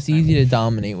cry this. It's time. easy to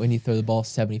dominate when you throw the ball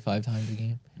 75 times a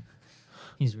game.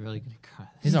 He's really gonna cry.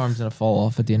 His arm's gonna fall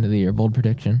off at the end of the year. Bold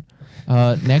prediction.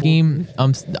 Next game.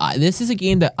 This is a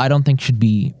game that I don't think should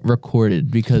be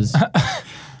recorded because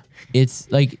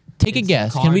it's like take a It's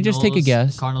guess. Can we just take a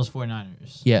guess? Cardinals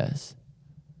 49ers. Yes.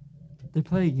 They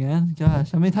play again?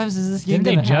 Gosh, how many times is this game Didn't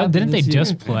they, gonna happen didn't they this year?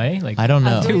 just play? Like I don't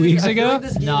know. I feel 2 like weeks I feel ago? like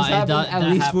this game No, has it happened does, at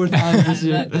least 4 times this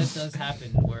year. that does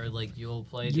happen where like you'll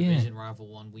play a Yeah. division rival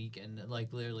one week and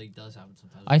like literally does happen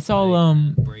sometimes. I saw, Play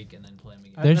and then break and then play them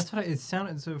again. There's- That's what it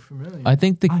sounded so familiar. I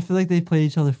think I feel like they play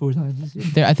each other 4 times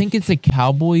this year. I think it's the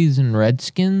Cowboys and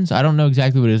Redskins. I don't know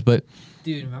exactly what it is, but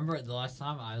Dude, remember the last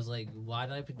time I was like, why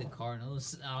did I pick the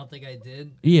Cardinals? I don't think I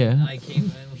did. yeah. I came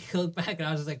and we looked back and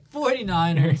I was just like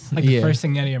 49ers. Like Yeah. the first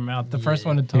thing out of your mouth, the first Yeah.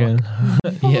 one to talk.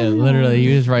 Yeah. Yeah, literally,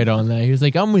 he was right on that. He was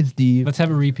like, "I'm with Steve." Let's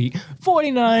have a repeat.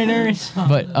 49ers.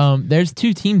 But there's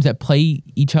 2 teams that play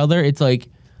each other. It's like,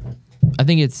 I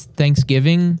think it's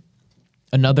Thanksgiving,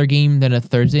 another game, then a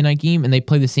Thursday night game, and they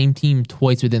play the same team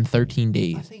twice within 13 I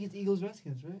days. think it's Eagles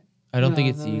Redskins, right? I don't No, think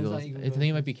it's no, the it's Eagles. not Eagles, I think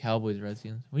it might be Cowboys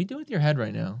Redskins. What are you doing with your head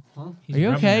right now? Huh? He's Are you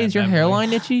rubbing okay? that Is your bad boy.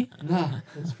 hairline itchy? Nah,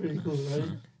 that's pretty cool, right?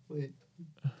 Wait.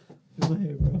 Feel my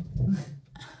hair, bro.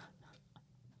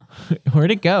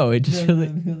 Where'd it go? It just feels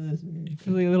like, Feel this, man. it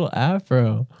feels like a little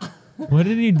afro. What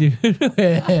did he do to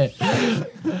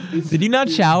it? Did you not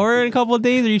shower in a couple of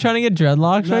days? Are you trying to get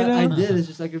dreadlocks right I now? did. It's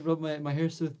just I can rub my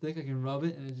hair's so thick I can rub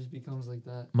it and it just becomes like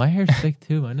that. My hair's thick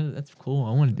too. I know that's cool.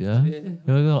 I want to do that. Yeah. You look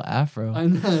a little afro. I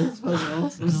know. It's fucking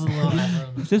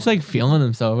awesome. He's just like feeling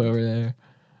himself over there.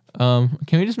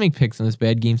 Can we just make picks on this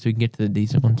bad game so we can get to the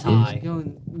decent ones? Please? Aye.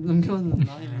 I'm going to the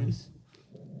Niners.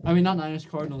 I mean, not Niners,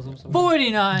 Cardinals. I'm sorry.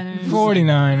 49ers.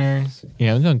 49ers.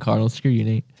 Yeah, I'm going Cardinals. Screw you,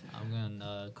 Nate. I'm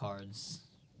going Cards.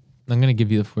 I'm gonna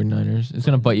give you the 49ers. It's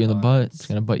gonna bite you in the butt. It's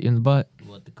gonna bite you in the butt.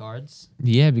 What, the Cards?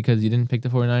 Yeah, because you didn't pick the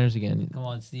 49ers again. Come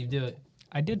on, Steve, do it.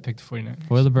 I did pick the 49ers.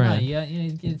 For the Nah, brand. yeah,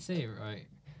 you can't say it right.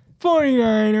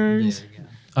 49ers. There you go.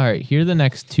 All right, here are the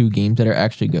next two games that are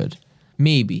actually good.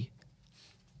 Maybe.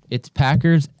 It's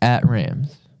Packers at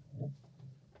Rams.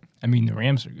 I mean, the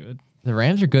Rams are good. The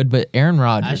Rams are good, but Aaron That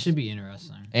Rodgers. should be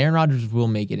interesting. Aaron Rodgers will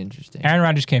make it interesting. Aaron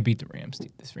Rodgers can't beat the Rams.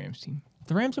 This Rams team.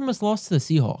 The Rams almost lost to the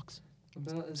Seahawks.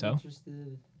 So?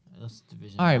 Interested. That's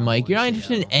division All right, rival Mike, you're not in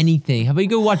interested in Seattle. anything. How about you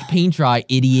go watch paint dry,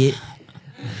 idiot?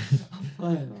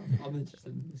 I'm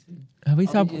interested in this game. How about you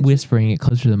I'll stop be interested. whispering it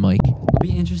closer to the mic? I'll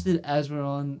be interested as we're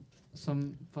on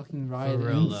some fucking ride. For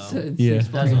real, though. Yeah.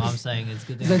 That's what I'm saying. It's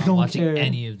good I that I'm not don't watching care.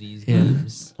 any of these Yeah.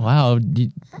 games. Wow,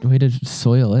 way to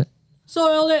soil it.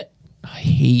 Soiled it. I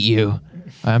hate you. All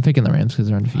right, I'm picking the Rams because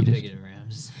they're I'm undefeated. picking the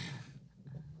Rams.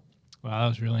 Wow, that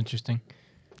was real interesting.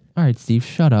 All right, Steve,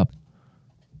 shut up.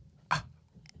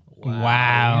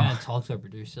 Wow. You're gonna talk to a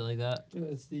producer like that?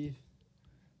 Yeah, Steve.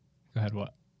 Go ahead.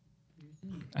 What?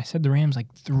 I said the Rams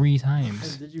like 3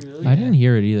 times. Did you really? I didn't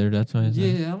hear it either. That's why I said.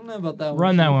 Yeah, I don't know about that one.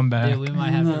 Run that one back. Yeah, we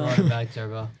might have to No. run it back,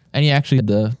 Turbo. And he actually had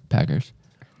the Packers.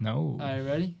 No. All right,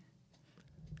 ready?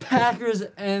 Packers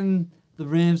and the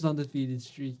Rams undefeated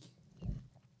streak.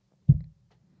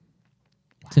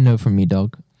 It's a no from me,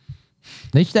 dog.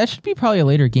 That should be probably a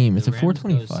later game. It's The a Rams go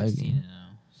 4:25 16 game. and 0.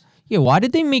 Yeah, why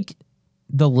did they make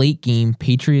the late game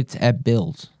Patriots at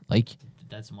Bills? Like,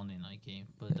 That's a Monday night game,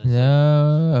 but that's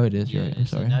no, oh, it is. yeah, You're right. I'm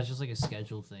it's like- sorry. that's just like a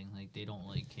schedule thing. Like they don't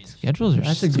like can't Schedules are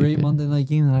That's a stupid. great Monday night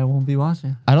game that I won't be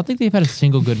watching. I don't think they've had a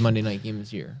single good Monday night game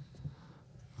this year.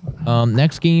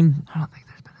 Next game. I don't think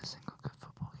there's been a single good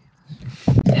football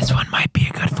game. This one might be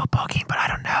a good football game, but I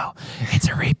don't know. It's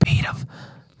a repeat of.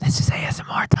 This is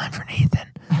ASMR time for Nathan.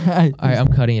 All right, I'm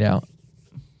cutting it out.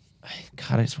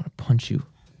 God, I just want to punch you.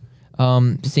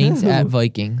 Saints at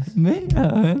Vikings.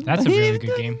 That's a really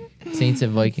good game. Saints at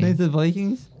Vikings. Saints and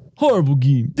Vikings. Horrible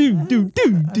game. If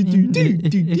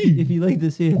you like to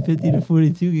see a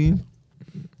 50-42 game.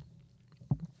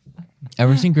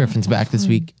 Everson Griffin's back this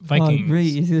week. Vikings. Oh,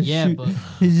 great. He's gonna Yeah, shoot. but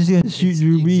He's just gonna shoot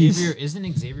Drew Xavier, Brees.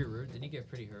 isn't Xavier Root? Didn't he get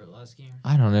pretty hurt last game?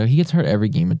 I don't know. He gets hurt every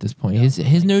game at this point. His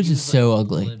Like, nose he is was, so like,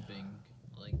 ugly. limping,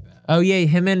 like bad. Oh yeah,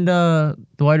 him and the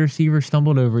wide receiver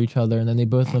stumbled over each other and then they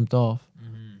both limped off.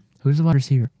 Mm-hmm. Who's the wide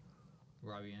receiver?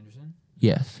 Robbie Anderson.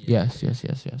 Yes. Yeah.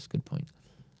 Yes. Good point.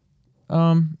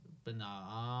 But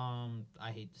nah,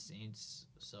 I hate the Saints,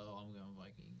 so I'm going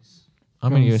Vikings.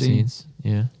 I'm gonna Going go Saints. Saints.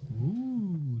 Yeah.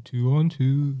 Ooh,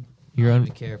 2-on-2. You're I don't on.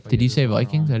 even care if I Did get you this say one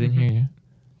Vikings? wrong. I didn't hear you.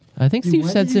 I think Dude, Steve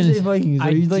when said did you say since. Vikings?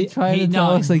 Are you like trying to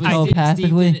tell us like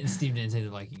telepathically? Steve didn't say the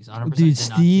Vikings. 100% Dude, did not say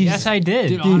Steve- that. Yes, I did.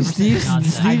 Dude, Dude, 100% Steve's not that.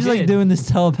 Steve's I like did. doing this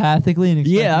telepathically and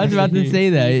Yeah, I was about to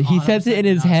say that. He says it in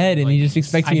his head and he just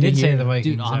expects I me to did say hear. the it.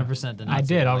 Vikings. Dude, 100% did not I say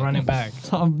did. the I'll run it Vikings.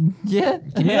 back. Yeah.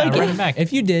 Yeah, run it back.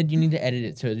 If you did, you need to edit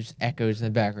it so it just echoes in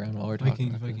the background while we're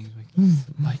talking. Vikings.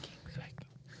 Vikings.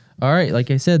 All right, like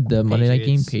I said, the Monday night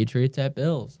game, Patriots. Patriots at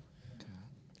Bills.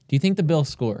 Do you think the Bills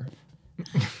score?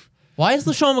 Why is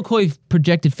LaShawn McCoy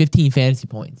projected 15 fantasy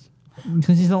points?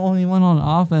 Because he's the only one on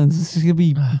offense. This is gonna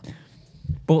be.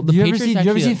 Well, Did you ever see get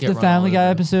the run Family all Guy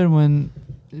over. episode when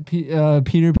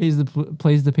Peter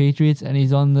plays the Patriots and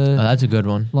he's on the Oh, that's a good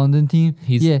one. London team?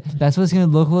 He's- Yeah, that's what it's gonna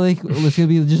look like. It's gonna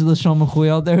be just LaShawn McCoy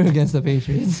out there against the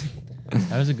Patriots.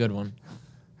 That was a good one.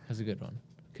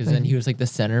 Because then he was like the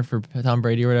center for Tom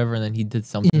Brady or whatever, and then he did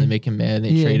something Yeah. to make him mad, and they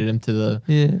Yeah. traded him to the.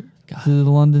 Yeah, God. to the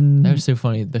London. That was so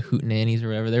funny. The Hootenannies or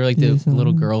whatever. They were like Yeah, the something.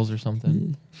 little girls or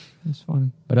something. Yeah, it's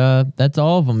funny. But that's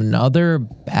all of them. Another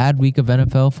bad week of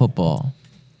NFL football.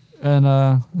 And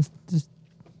let's just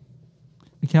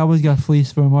the Cowboys got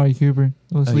fleeced for Amari Cooper.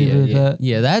 Let's leave it at that.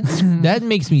 Yeah, that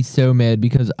makes me so mad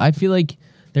because I feel like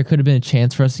there could have been a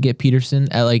chance for us to get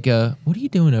Peterson at like what are you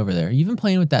doing over there? You've been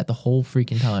playing with that the whole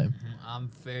freaking time. I'm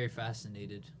very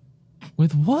fascinated.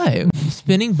 With what?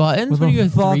 Spinning buttons? With What are you, a a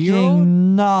 3-year-old?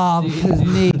 fucking knob because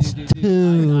Nate's I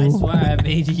two. swear I have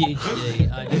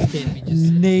ADHD. I just can't be just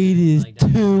sitting Nate is like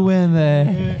that. two in the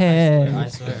I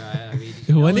head. swear I have ADHD.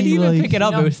 When did he even like- pick it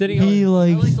up? It was sitting on. He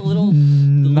like, like the little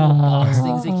nah. box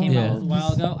things they came Yeah. out with a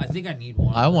while ago. I think I need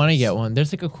one. I of want to those. get one.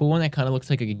 There's like a cool one that kind of looks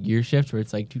like a gear shift where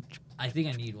it's like, I think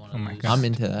I need one of Oh my those. God. I'm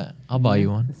into that. I'll buy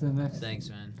you one. It's the next. Thanks,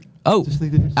 man. Oh, Just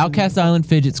like they were spinning- Outcast Island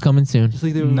fidgets coming soon. Just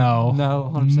like they were, No.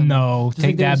 no, 100%. No, Just take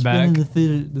like they were that spinning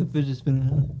back. The fidget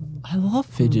spinner. I love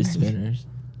fidget spinners.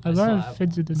 I still love have-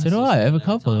 fidgeting. So do I. I have a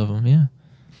couple of them. Yeah.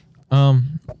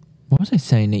 What was I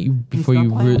saying, Nate? You before Stop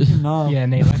you. playing with your knob. Yeah,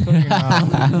 Nate, let's go to your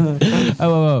knob.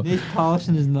 Oh. Nate's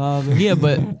polishing his knob. Yeah,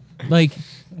 but like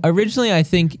originally, I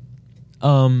think,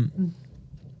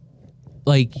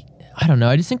 like I don't know.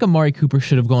 I just think Amari Cooper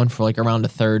should have gone for like around a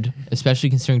third, especially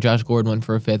considering Josh Gordon went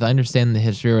for a fifth. I understand the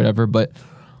history or whatever, but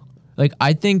like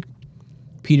I think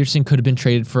Peterson could have been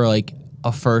traded for like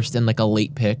a first and like a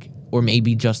late pick, or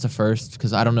maybe just a first,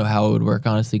 because I don't know how it would work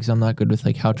honestly, because I'm not good with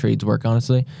like how trades work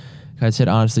honestly. I said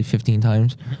honestly 15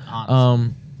 times.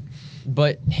 Honestly.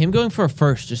 But him going for a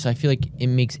first, just I feel like it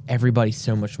makes everybody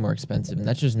so much more expensive, and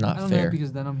that's just I not don't know, fair.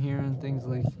 because then I'm hearing things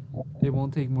like they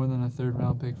won't take more than a third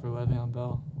round pick for Le'Veon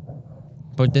Bell.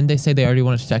 But didn't they say they already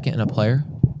want a second and a player?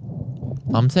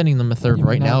 I'm sending them a third Yeah,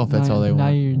 right now if that's all they now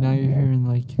want. Now you're hearing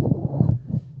like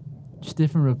just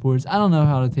different reports. I don't know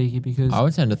how to take it because I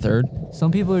would send a third.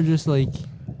 some people are just like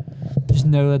just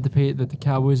know that the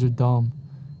Cowboys are dumb.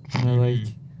 And they're like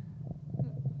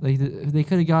they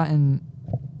could have gotten.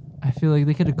 I feel like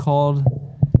they could have called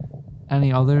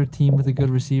any other team with a good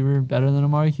receiver better than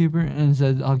Amari Cooper and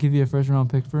said, "I'll give you a first round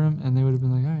pick for him," and they would have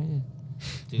been like, "All right, yeah."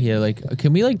 Dude. Yeah, like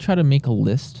can we like try to make a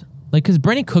list? Like, cause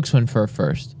Brandon Cooks went for a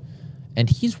first, and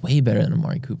he's way better than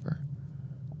Amari Cooper.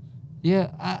 Yeah,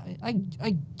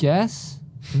 I guess.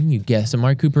 I mean, you guess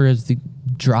Amari Cooper has the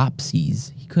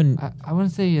dropsies. He couldn't. I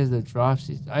wouldn't say he has the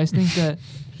dropsies. I just think that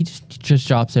He just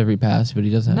drops every pass, but he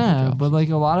doesn't have the no, drops. but like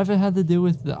a lot of it had to do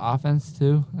with the offense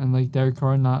too, and like Derek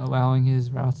Carr not allowing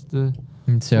his routes to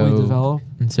and fully so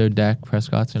develop. Dak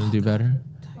Prescott's gonna do better.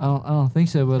 I don't think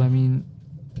so, but I mean,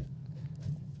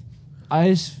 I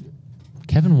just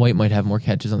Kevin White might have more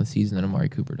catches on the season than Amari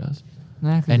Cooper does.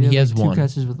 nah, 'cause And he has two one.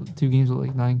 catches with 2 games with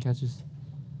like 9 catches.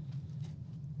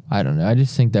 I don't know. I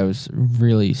just think that was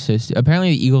really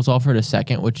apparently the Eagles offered a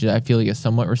second, which I feel like is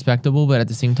somewhat respectable, but at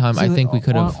the same time, So, I like, think we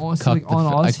could have on, so, cucked like,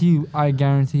 on us. I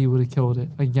guarantee he would have killed it.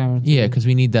 I guarantee. yeah, it. because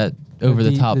we need that over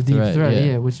the top the deep threat. threat.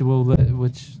 yeah. Which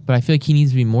But I feel like he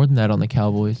needs to be more than that on the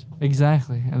Cowboys.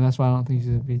 exactly, and that's why I don't think he's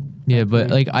gonna be. Yeah, that but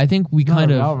great. like I think we He's not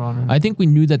kind a of. route runner. I think we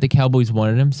knew that the Cowboys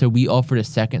wanted him, so we offered a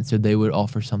second, so they would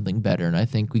offer something better, and I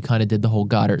think we kind of did the whole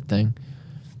Goddard thing.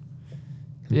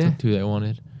 We Yeah. took who they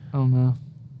wanted. I don't know.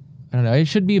 I don't know. It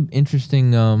should be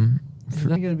interesting.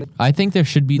 I think there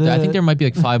should be. I think there might be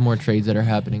like 5 more trades that are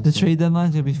happening. The soon. trade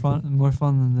deadline's gonna be more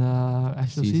fun than the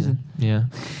actual season. Yeah.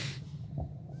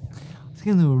 Let's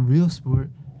get into a real sport.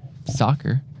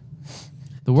 Soccer.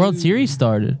 The World Dude. Series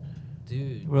started.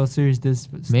 Dude. World Series did.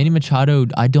 Manny Machado,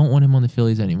 I don't want him on the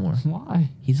Phillies anymore. Why?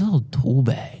 He's a little tool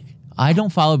bag. I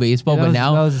don't follow baseball, Yeah, but that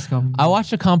now was just coming. I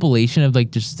watched a compilation of like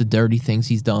just the dirty things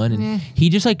he's done, and Eh. he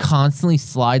just like constantly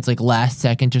slides like last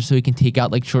second just so he can take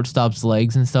out like shortstop's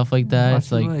legs and stuff like that. Watch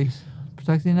It's your like, legs.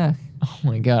 Protect your neck. oh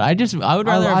my god, I would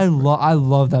rather. I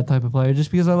love that type of player just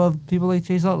because I love people like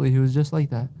Chase Utley who was just like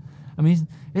that. I mean,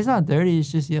 it's not dirty.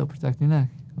 It's just protect your neck.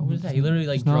 What was that? He literally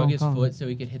like It's not drug his uncommon. foot so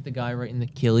he could hit the guy right in the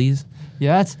Achilles.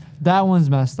 Yeah, that one's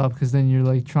messed up because then you're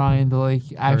like trying to like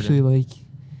actually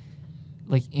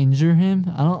like injure him.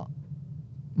 I don't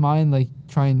mind like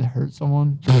trying to hurt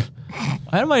someone.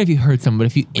 I don't mind if you hurt someone, but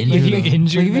if you injure If you them,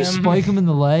 injure Like if you them, spike him in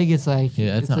the leg, it's like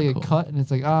Yeah, that's it's not like cool. a cut and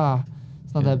it's like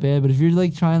it's not Yeah. that bad. But if you're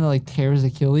like trying to like tear his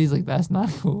Achilles, like that's not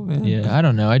cool, man. yeah, I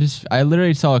don't know. I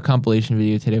literally saw a compilation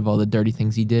video today of all the dirty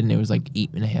things he did, and it was like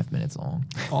 8.5 minutes long.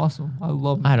 Awesome. I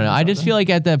love. I don't know. I just feel like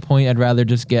at that point, I'd rather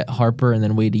just get Harper and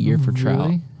then wait a year for Trout.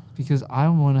 Really? Because I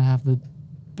want to have the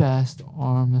best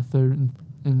arm, the third.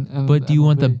 In But do you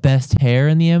want the MLB. best hair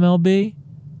in the MLB?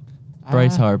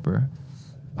 Bryce Ah, Harper.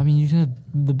 I mean, you can have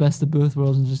the best of both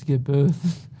worlds and just get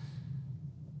both.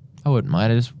 I wouldn't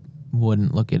mind. I just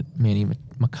wouldn't look at Manny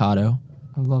Machado.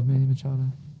 I love Manny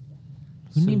Machado.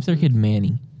 Who So names their good. kid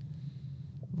Manny?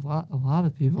 A lot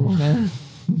of people, man.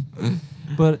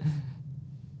 But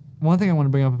one thing I want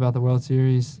to bring up about the World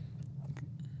Series,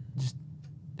 just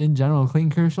in general,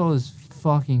 Clayton Kershaw is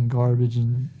fucking garbage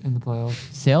in the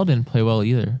playoffs. Sale didn't play well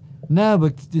either. No,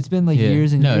 but it's been like Yeah.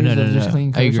 years and No, years no, of no, just no.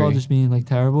 Clayton I Kershaw agree. just being like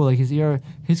terrible. Like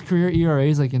his career ERA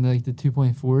is like in like the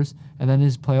 2.4s, and then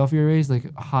his playoff ERA is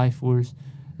like high 4s,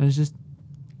 and it's just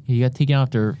He got taken out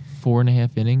after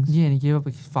 4.5 innings. yeah, and he gave up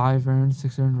like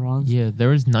 6 earned runs. Yeah, there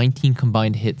was 19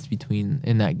 combined hits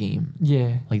in that game.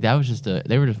 Yeah. Like that was just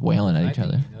they were just wailing at each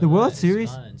other. The World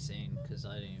Series- Kind of insane because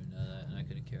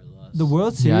The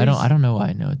World Series. Yeah, I don't know why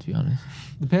I know it, to be honest.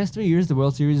 The past 3 years, the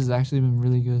World Series has actually been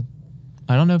really good.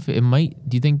 I don't know if it might.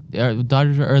 Do you think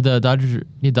Dodgers are Dodgers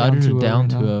are down 2-0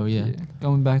 right 2-0? now. Yeah.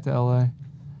 Going back to LA.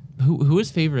 Who is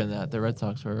favored in that? The Red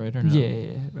Sox were, right, or no?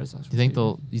 Yeah. Red Sox. Do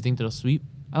you think they'll sweep?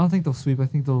 I don't think they'll sweep. I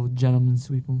think they'll gentlemen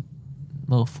sweep them.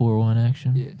 Little 4-1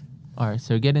 action. Yeah. All right,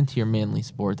 so get into your manly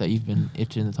sport that you've been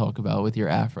itching to talk about with your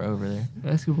afro over there.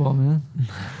 Basketball, man.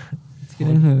 Let's get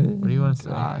into it. What do you want to say?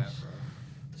 Gosh.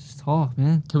 Just talk,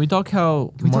 man. Can we talk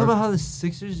how? Can we talk about how the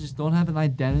Sixers just don't have an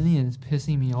identity and it's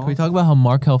pissing me off? Can we talk about how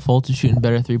Markelle Fultz is shooting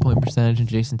better 3-point percentage than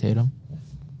Jason Tatum?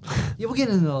 Yeah, we'll get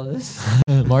into all this.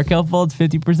 Markelle Fultz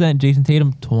 50%, Jason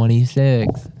Tatum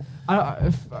 26.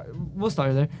 We'll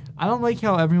start there. I don't like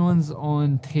how everyone's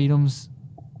on Tatum's,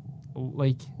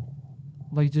 like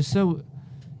just so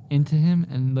into him,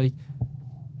 and like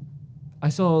I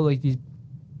saw like these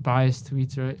biased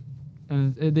tweets, right?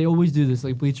 And they always do this,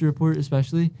 like Bleacher Report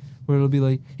especially, where it'll be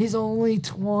like, he's only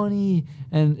 20,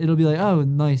 and it'll be like, oh,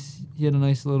 nice, he had a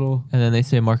nice little. And then they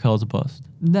say Markelle's a bust.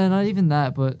 No, not even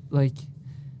that, but like,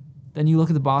 then you look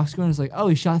at the box score and it's like, oh,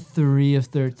 he shot 3 of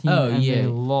 13, Oh, and yeah. they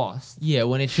lost. Yeah,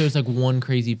 when it shows like one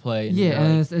crazy play. And Yeah,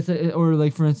 you're and like, or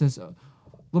like for instance,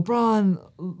 LeBron,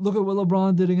 look at what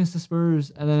LeBron did against the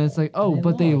Spurs, and then it's like, oh, They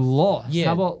but they lost. lost. Yeah,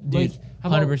 How about dude, like, how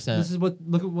about 100%. this is what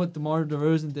look at what DeMar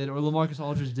DeRozan did or LaMarcus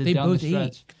Aldridge did They down the both ate.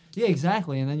 stretch. Yeah,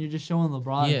 exactly, and then you're just showing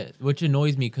LeBron. yeah, which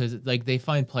annoys me because like they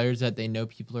find players that they know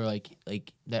people are like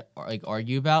that are, like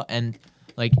argue about, and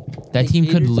like that They team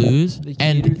could cater to- lose. they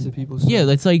And cater to people's yeah,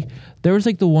 that's like there was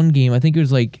like the one game, I think it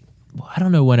was like, I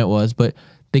don't know when it was, but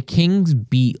the Kings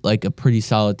beat like a pretty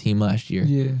solid team last year.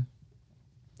 Yeah.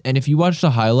 And if you watch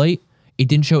the highlight, it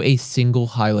didn't show a single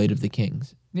highlight of the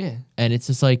Kings. Yeah. And it's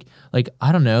just like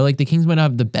I don't know, like the Kings might not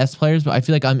have the best players, but I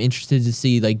feel like I'm interested to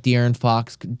see like De'Aaron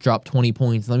Fox drop 20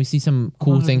 points. Let me see some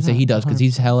cool things that he does because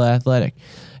he's hella athletic.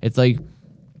 It's like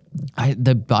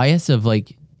the bias of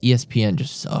like ESPN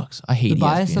just sucks. I hate The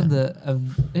bias ESPN.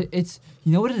 of it's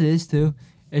you know what it is too.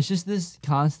 It's just this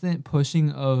constant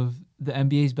pushing of the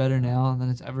NBA's better now than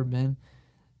it's ever been,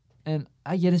 and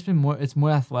I get it's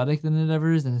more athletic than it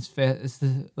ever is, and it's fast. It's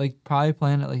like probably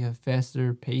playing at like a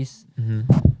faster pace, Mhm.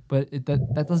 but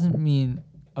that doesn't mean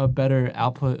a better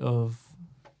output of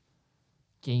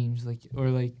games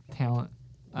or talent.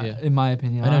 Yeah. In my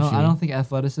opinion, I know what you I mean. don't think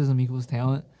athleticism equals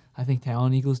talent. I think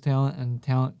talent equals talent, and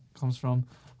talent comes from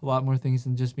a lot more things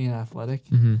than just being athletic.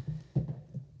 Mhm.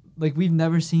 Like we've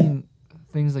never seen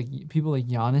things like people like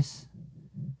Giannis,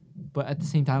 but at the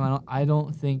same time, I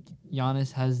don't think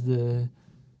Giannis has the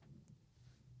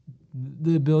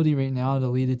ability right now to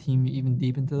lead a team even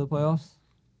deep into the playoffs.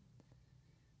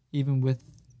 Even with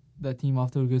that team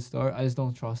off to a good start, I just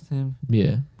don't trust him.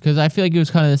 Yeah, because I feel like it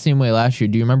was kind of the same way last year.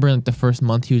 Do you remember like the first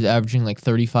month he was averaging like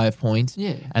 35 points?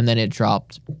 Yeah. And then it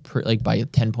dropped like by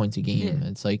 10 points a game. Yeah.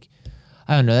 It's like,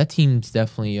 I don't know. That team's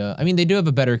definitely. I mean, they do have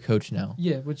a better coach now.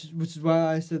 Yeah, which is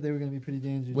why I said they were gonna be pretty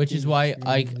dangerous. Which is why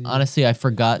honestly I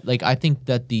forgot. Like I think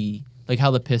that how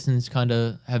the Pistons kind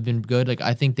of have been good. Like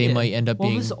I think they Yeah. might end up Well,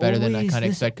 being this better than I always- kind of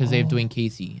this expect because they have al- Dwayne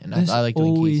Casey, and This I like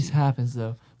Dwayne always Casey. happens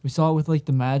though. We saw it with like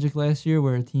the Magic last year,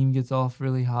 where a team gets off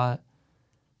really hot.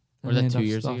 Or and they that end 2 up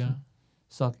years ago?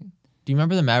 Sucking. Do you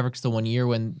remember the Mavericks the one year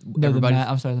when No, everybody?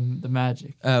 I'm sorry, the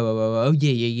Magic. Oh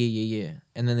yeah.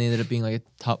 And then they ended up being like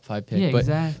a top 5 pick. Yeah, but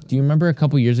exactly. do you remember a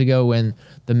couple years ago when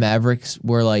the Mavericks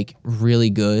were like really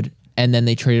good, and then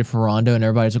they traded for Rondo, and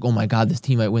everybody's like, "Oh my God, this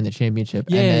team might win the championship."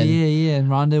 Yeah, and then, yeah. And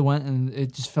Rondo went, and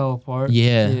it just fell apart.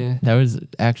 Yeah, that was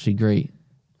actually great.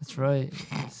 That's right.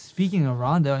 Speaking of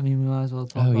Rondo, I mean, we might as well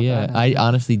talk Oh about yeah, that. I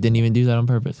honestly didn't even do that on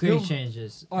purpose. Great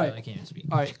changes. All right. I can't even speak.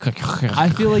 All right. I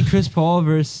feel like Chris Paul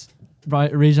versus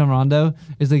Rajon Rondo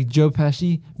is like Joe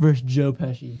Pesci versus Joe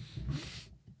Pesci.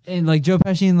 And like Joe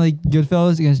Pesci and like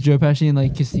Goodfellas against Joe Pesci and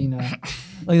like Casino.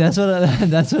 Like that's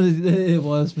what it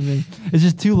was for me. It's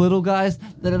just two little guys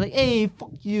that are like, "Hey, fuck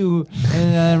you,"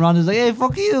 and Rondo's like, "Hey,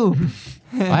 fuck you."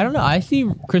 I don't know. I see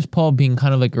Chris Paul being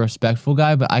kind of like a respectful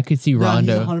guy, but I could see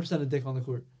Rondo. He's 100% a dick on the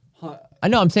court. I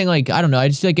know. I'm saying like I don't know. I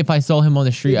just feel like if I saw him on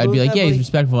the street, They I'd be both like, have, yeah, he's like-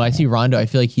 respectful. I see Rondo. I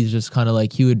feel like he's just kind of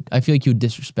like he would. I feel like he would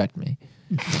disrespect me.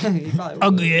 He probably would.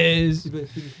 Ugly as.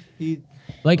 He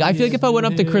Like I feel like if I went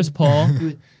up to Chris Paul,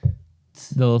 the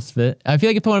little spit. I feel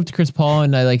like if I went up to Chris Paul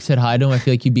and I like said hi to him, I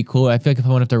feel like he'd be cool. I feel like if I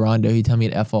went up to Rondo, he'd tell me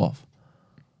to f off.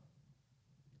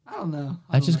 I don't know.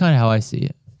 That's just kind of how I see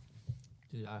it.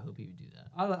 Dude, I hope he would do that.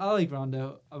 I like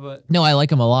Rondo, but No, I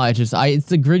like him a lot. It's just it's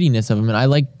the grittiness of him, and I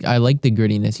like the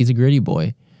grittiness. He's a gritty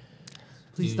boy.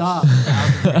 please Dude, stop.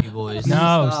 Pretty boys. Please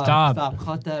No, stop. Stop.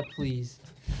 Cut that, please.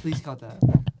 Please cut that.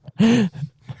 Cut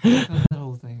that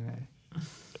whole thing there.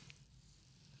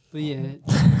 But yeah,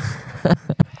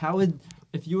 how would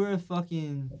if you were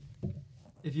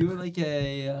like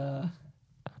a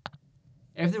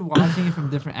after watching it from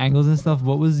different angles and stuff,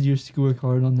 what was your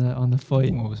scorecard on the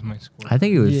fight? What was my score? I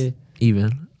think it was Yeah.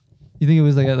 even. You think it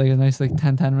was like a nice like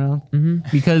 10-10 round?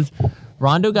 Because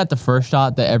Rondo got the first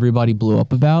shot that everybody blew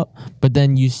up about, but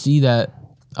then you see that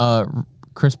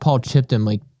Chris Paul chipped him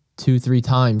like 2-3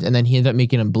 times, and then he ended up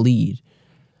making him bleed.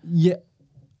 Yeah.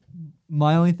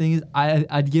 My only thing is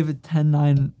I'd give it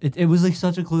 10-9. It was like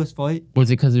such a close fight. Was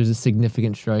it because there's a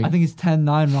significant strike? I think it's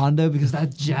 10-9 Rondo because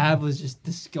that jab was just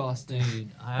disgusting. Dude,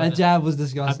 That jab was I have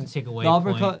disgusting. to take away The point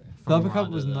uppercut, from the uppercut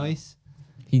Rondo, was though. nice.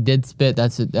 He did spit.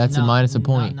 That's a minus a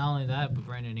point. Not only that, but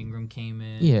Brandon Ingram came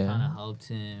in. Yeah. Kind of helped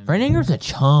him. Brandon Ingram's a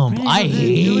chump. Brandon I Ingram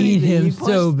didn't do hate anything. him He so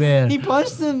punched- bad. He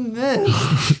punched and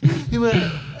missed. He went.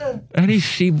 And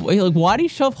like, why did he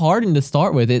shove Harden to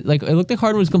start with? It like it looked like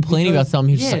Harden was complaining about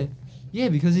something. He was just Yeah,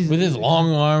 because he's like, with his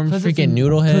long arms, 'cause it's freaking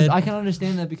noodle head. I can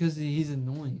understand that because he's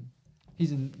annoying.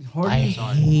 Harden. I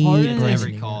hate Harden is every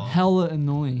Brandon call. hella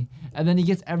annoying, and then he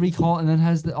gets every call, and then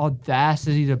has the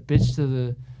audacity to bitch to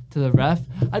the ref.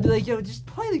 I'd be like, yo, just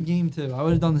play the game too. I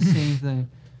would have done the same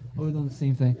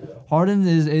thing. Harden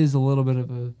is a little bit of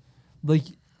a like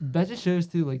that just shows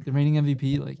too like the reigning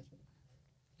MVP like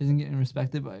isn't getting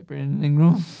respected by Brandon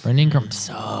Ingram. Brandon Ingram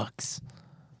sucks.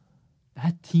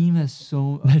 That team has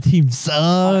so. That team All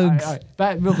sucks. right.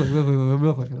 Back real quick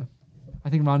though. I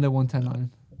think Rondo won 10-9.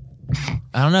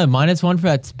 I don't know. -1 for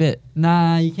that spit.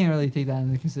 Nah, you can't really take that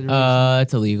into consideration.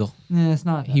 It's illegal. Nah, it's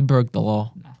not. He broke the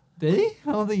law. Did he?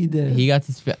 I don't think he did. He got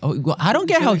suspended. Oh, well, I don't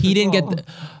get how he didn't get the,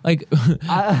 like.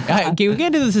 Can we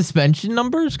get into the suspension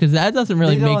numbers? Because that doesn't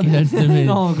really make sense to me.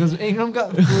 No, because Ingram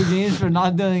got 4 games for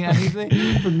not doing anything,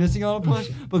 for missing on a push.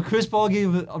 But Chris Paul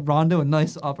gave Rondo a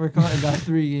nice uppercut and got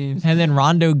 3 games. And then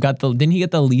Rondo got the. Didn't he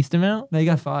get the least amount? No, he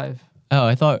got 5. Oh,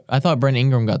 I thought Brandon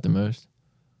Ingram got the most.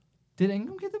 Did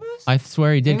Ingram get the most? I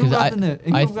swear he did Ingram because got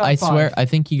Ingram got I swear 5. I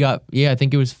think he got I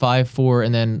think it was 5-4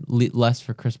 and then less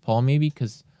for Chris Paul maybe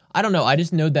because I don't know I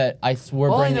just know that I swore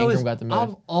All I Brandon know is Ingram got the most.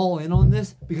 I'm all in on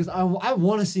this because I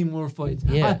want to see more fights.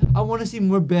 Yeah. I want to see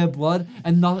more bad blood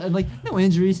and like no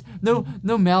injuries, no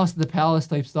Malice at the Palace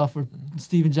type stuff where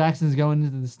Steven Jackson's going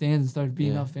into the stands and started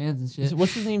beating Yeah. up fans and shit.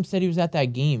 What's his name said he was at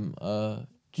that game?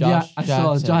 Yeah, Josh I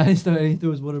saw Jackson. Giants he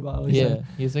threw his water bottle. He Yeah, said,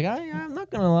 he was like, I'm not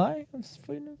gonna lie, I'm just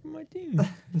fighting for my team.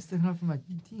 I'm sticking up for my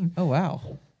team. Oh wow.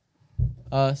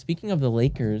 Speaking of the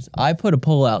Lakers, I put a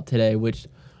poll out today, which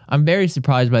I'm very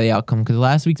surprised by the outcome because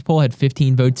last week's poll had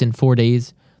 15 votes in 4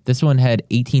 days. This one had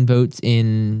 18 votes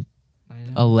in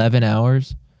 11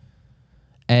 hours,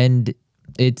 and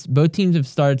it's both teams have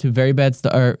started to very bad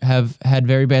or have had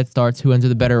very bad starts. Who ends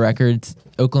with the better records?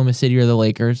 Oklahoma City or the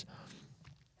Lakers?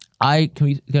 Can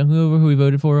we go over who we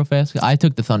voted for real fast? I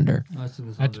took the Thunder. I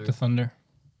took the Thunder.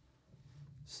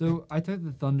 So I took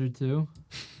the Thunder too,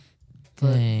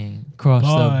 Dang, cross the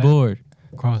Bye. board.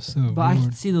 Cross the but I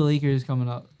can see the Lakers coming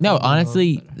up. No, Coming up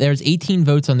honestly, better. there's 18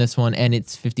 votes on this one, and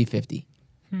it's 50-50.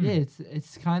 Yeah,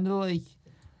 it's kind of like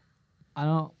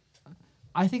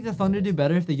I think the Thunder do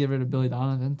better if they get rid of Billy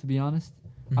Donovan. To be honest,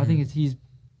 I think he's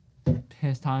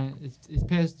past time. It's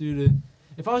past due to.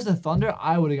 If I was the Thunder,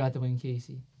 I would have got Dwayne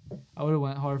Casey. I would have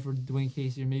went hard for Dwayne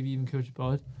Casey or maybe even Coach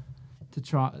Bud to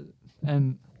try.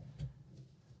 And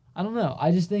I don't know.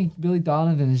 I just think Billy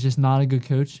Donovan is just not a good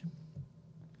coach.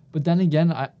 But then again,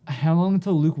 how long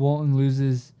until Luke Walton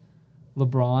loses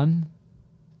LeBron's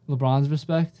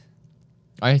respect?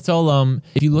 I saw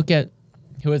if you look at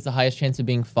who has the highest chance of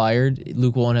being fired,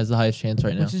 Luke Walton has the highest chance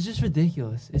right now. Which is just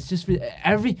ridiculous. It's just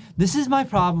this is my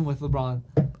problem with LeBron.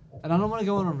 And I don't want to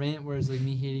go on a rant where it's like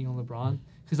me hating on LeBron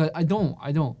because I don't.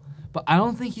 But I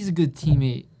don't think he's a good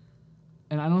teammate.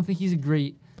 And I don't think he's a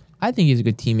great I think he's a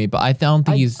good teammate, but I don't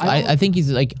think I think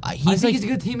he's like I think like he's a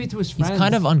good teammate to his he's friends.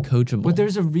 kind of uncoachable. But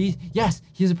there's a yes,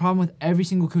 he has a problem with every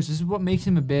single coach. This is what makes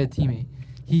him a bad teammate.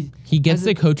 He gets has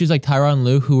the a- coaches like Tyronn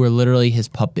Lue who are literally his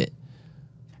puppet.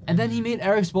 And then he made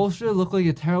Eric Spoelstra look like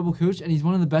a terrible coach, and he's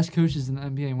one of the best coaches in the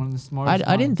NBA, one of the smartest.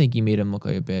 I didn't minds. think he made him look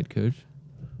like a bad coach.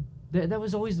 That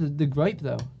was always the gripe,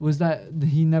 though, was that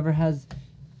he never has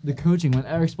the coaching when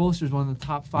Eric Spoelstra is one of the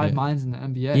top 5 Yeah. minds in the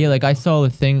NBA. Yeah, like I saw the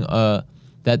thing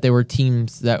that there were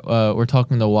teams that were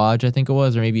talking to Waj, I think it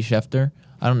was, or maybe Schefter.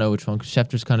 I don't know which one, because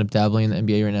Schefter's kind of dabbling in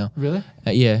the NBA right now. Really?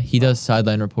 Yeah, he does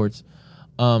sideline reports.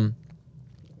 And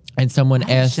someone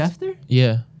Adam asked, Schefter?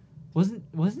 yeah, Wasn't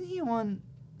he on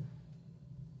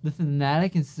the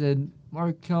Fanatic and said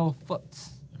Markel Fultz?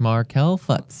 Markel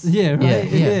Futz. Yeah, right.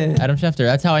 Yeah. Adam Schefter.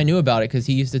 That's how I knew about it because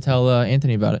he used to tell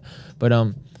Anthony about it.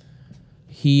 But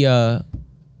he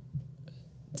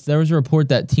there was a report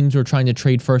that teams were trying to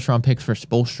trade first round picks for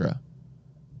Spoelstra.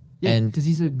 Yeah, And- because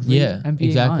he's a great yeah, NBA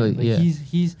exactly, mind. Like, yeah. he's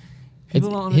people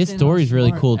It's- don't his understand story's how really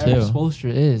smart cool, Eric too.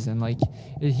 Spoelstra is, and like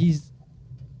he's.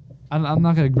 I'm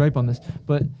not gonna gripe on this,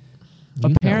 but You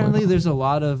apparently know. there's a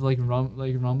lot of like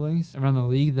rumblings around the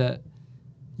league that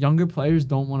younger players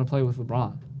don't want to play with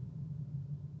LeBron.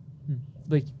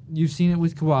 Like you've seen it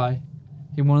with Kawhi.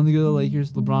 He wanted to go to the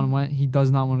Lakers. LeBron went. He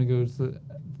does not want to go to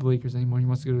the Lakers anymore. He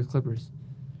wants to go to the Clippers.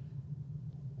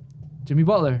 Jimmy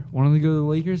Butler wanted to go to the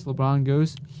Lakers. LeBron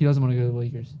goes. He doesn't want to go to the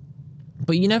Lakers.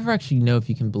 But you never actually know if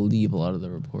you can believe a lot of the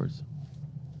reports.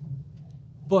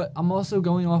 But I'm also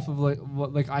going off of like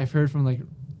what like I've heard from like,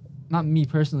 not me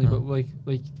personally, but like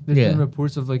there's Yeah. been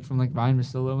reports of like from like Ryan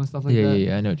Russillo and stuff like that.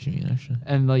 Yeah. I know what you mean, actually.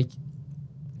 And like,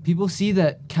 people see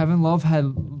that Kevin Love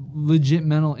had legit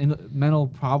mental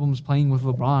problems playing with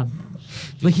LeBron.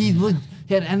 Like he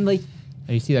had and like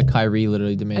And you see that Kyrie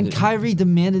literally demanded. and Kyrie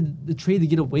demanded the trade to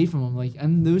get away from him. Like,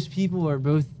 and those people are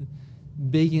both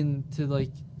big into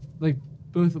like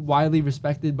both widely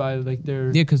respected by like their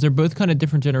Yeah, because they're both kind of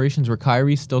different generations. Where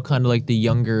Kyrie's still kind of like the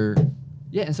younger.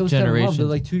 yeah. And so is Kevin Love. They're generations.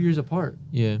 like 2 years apart.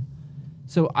 Yeah.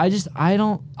 So I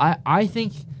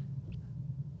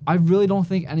really don't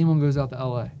think anyone goes out to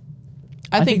LA.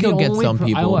 I think he'll the get only some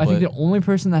people. I think but the only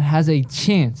person that has a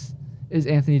chance is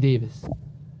Anthony Davis.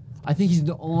 I think he's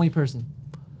the only person.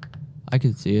 I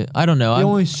could see it. I don't know. The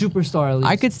only superstar at least.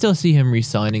 I could still see him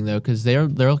re-signing though, because they're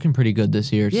looking pretty good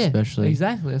this year, yeah, especially.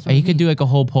 exactly. That's what And he I could do mean. like a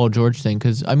whole Paul George thing,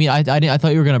 because I mean, I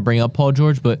thought you were gonna bring up Paul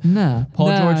George, but Nah. Paul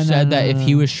Nah, George nah, said nah, that if nah,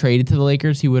 he nah. was traded to the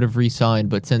Lakers, he would have re-signed.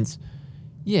 But since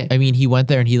yeah, I mean, he went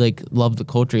there and he like loved the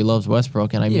culture, he loves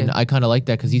Westbrook, and I mean, Yeah. I kind of like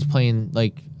that because he's playing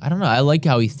like I don't know, I like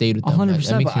how he stayed with them. 100%. That makes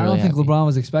But me I don't really think happy. LeBron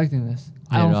was expecting this.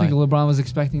 I Neither don't do think LeBron was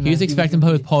expecting. He was that expecting to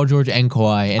play with Paul George and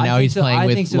Kawhi, and I now think he's so- playing I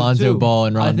with think so Lonzo too. Ball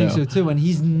and Rondo. I think so too, and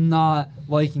he's not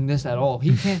liking this at all.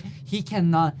 He can't. He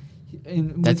cannot.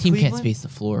 That team can't space the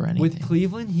floor or anything. With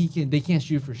Cleveland, they can't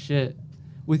shoot for shit.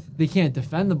 They can't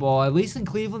defend the ball. At least in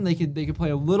Cleveland, they could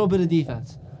play a little bit of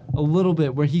defense, a little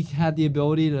bit, where he had the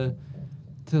ability to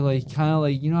like kind of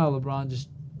like, you know how LeBron just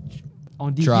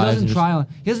on defense. Tries He and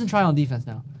doesn't try on defense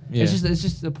now. Yeah. It's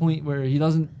just a point where he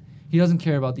doesn't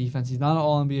care about defense. He's not an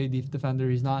All NBA defender.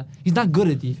 He's not good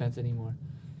at defense anymore.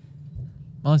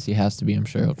 Unless he has to be, I'm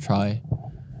sure he'll try.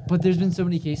 But there's been so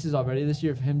many cases already this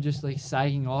year of him just like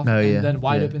sagging off Oh, and yeah, then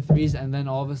wide yeah. open threes, and then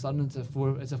all of a sudden it's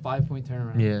a 5-point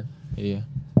turnaround. Yeah.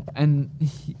 And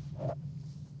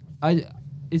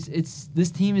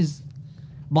this team is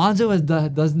Lonzo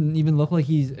doesn't even look like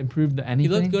he's improved He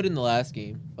anything. looked good in the last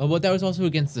game. But that was also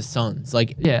against the Suns.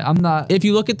 Like, Yeah, I'm not. if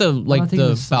you look at the not taking the the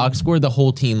box Suns. score, the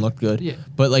whole team looked good. Yeah.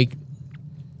 But like,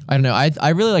 I don't know. I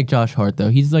really like Josh Hart though.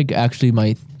 He's like actually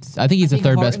I think he's the think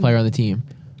third best Harden- player on the team.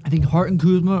 I think Hart and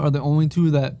Kuzma are the only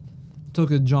two that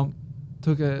took a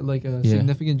Yeah.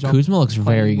 significant jump. Kuzma looks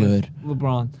very playing with good.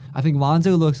 LeBron. I think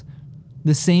Lonzo looks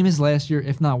the same as last year,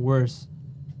 if not worse.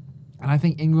 And I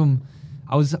think Ingram,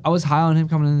 I was high on him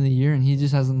coming into the year, and he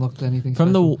just hasn't looked anything. From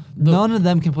special. the- None of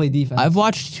them can play defense. I've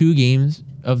watched 2 games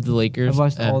of the Lakers. I've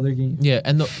watched and- all their games. Yeah,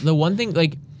 and the one thing,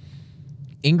 like,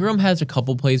 Ingram has a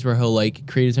couple plays where he'll like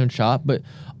create his own shot, but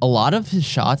a lot of his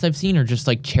shots I've seen are just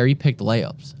like cherry picked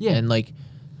layups. Yeah. And like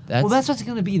that's, Well, that's what's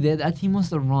gonna be. That team wants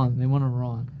to run. They want to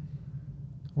run.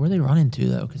 where they run into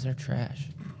though, because they're trash.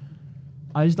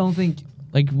 I just don't think.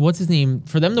 Like, what's his name?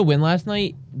 For them to win last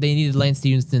night, they needed Lance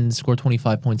Stevenson to score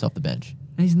 25 points off the bench.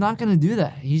 And he's not gonna do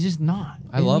that. He's just not.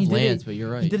 I And love he did Lance, it- but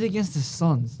you're right. He did it against the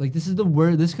Suns. Like this is the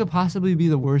worst. This could possibly be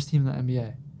the worst team in the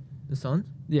NBA. The Suns?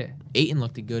 Yeah. Aiton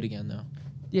looked good again though.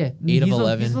 Yeah. 8 of He's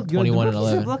 11, looked good. 21 The and rookies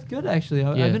 11. have looked good actually.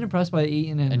 Yeah. I've been impressed by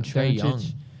Aiton and Trae Young. Young.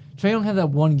 Trae Young had that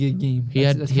one good game. He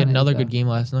had That's he had kinda another it, good though. game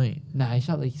last night. Nah, he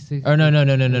shot like 6. Or no, not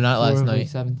four last of, like, night.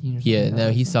 17 or something. Yeah, like no,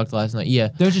 that. he sucked last night. Yeah,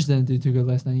 Doncic didn't do too good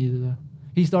last night either though.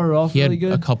 He started off he had really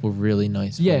good. a couple really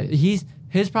nice. Yeah, plays.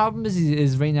 his problem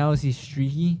is right now is he's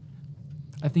streaky.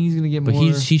 I think he's gonna get But more.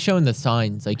 he's showing the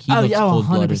signs. Like he looks 100%.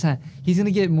 cold-blooded. He's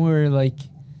gonna get more like.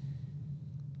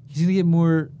 He's gonna get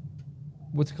more,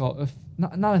 what's it called?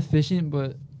 Not efficient,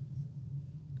 but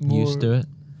more, Used to it,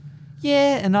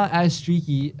 Yeah, and not as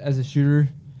streaky as a shooter.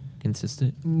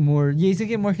 consistent. He's gonna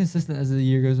get more consistent as the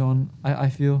year goes on. I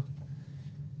feel.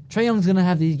 Trae Young's gonna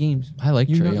have these games. I like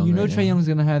You Trae know, Young. you know right Trae now. Young's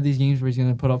gonna have these games where he's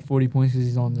gonna put up 40 points because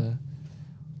he's on the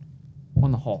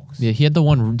Hawks. Yeah, he had the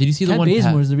one. Did you see the Ken one?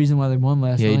 Bazemore is the reason why they won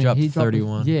last Yeah, he night. dropped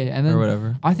 31 Yeah, and then or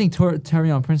whatever. I think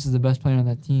Taurean Prince is the best player on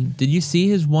that team. Did you see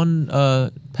his one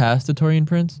pass to Torian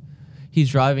Prince? He's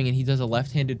driving and he does a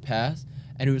left-handed pass,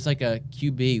 and it was like a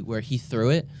QB where he threw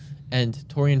it, and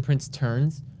Torian Prince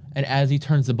turns and as he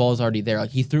turns, the ball is already there. Like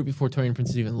he threw it before Torian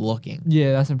Prince is even looking.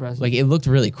 Yeah, that's impressive. Like it looked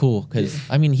really cool because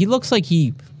I mean he looks like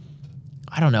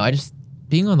I don't know. I just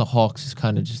being on the Hawks is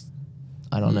kind of just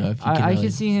I don't know if you can. I really,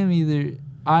 can see him either.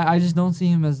 I just don't see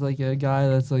him as like a guy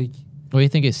that's like What do you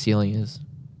think his ceiling is?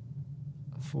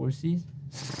 a 4 seed.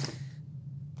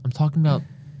 I'm talking about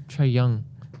Trae Young.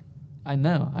 I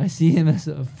know. I see him as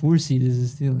a 4 seed as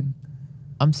his ceiling.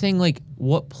 I'm saying like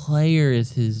what player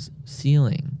is his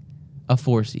ceiling? A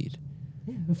 4 seed.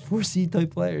 Yeah, a 4 seed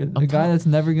type player. I'm A guy that's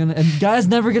never gonna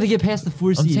get past the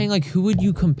 4 seed. I'm saying like who would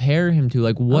you compare him to?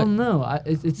 Like I what? don't know.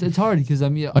 It's hard because I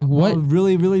mean, what? a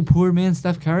really really poor man,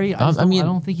 Steph Curry. I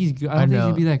don't think he's good. I don't think he's know.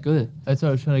 gonna be that good. That's what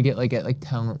I was trying to get like at like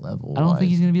talent level. I don't think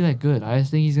he's gonna be that good. I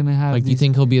just think he's gonna have. Like, do you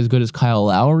think he'll be as good as Kyle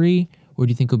Lowry, or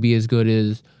do you think he'll be as good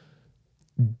as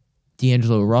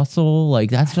D'Angelo Russell? Like,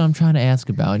 that's what I'm trying to ask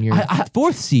about. And you're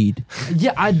 4th seed.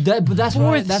 Yeah, but that's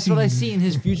Fourth what I seed. see in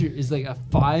his future is like a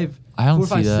 5. I don't 4,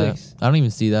 see 5, that. 6. I don't even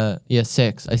see that. Yeah,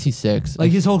 6. I see 6.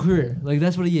 Like his whole career, like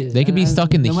that's what he is. They could be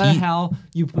stuck in the no matter Heat. how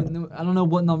you put. I don't know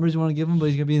what numbers you want to give him, but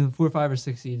he's gonna be in the 4, 5, or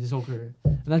 6 seed his whole career,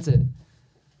 and that's it.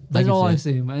 That's can all see I it.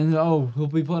 see him. And he'll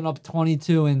be putting up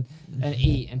 22 and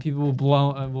 8, and people will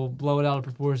blow it out of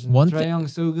proportion. Trae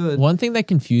Young's so good, One thing that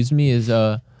confused me is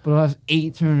but he'll have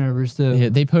 8 turnovers too. yeah,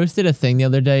 they posted a thing the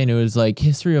other day, and it was like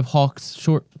history of Hawks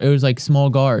short. It was like small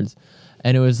guards,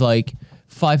 and it was like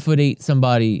 5'8"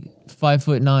 somebody,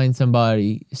 5'9"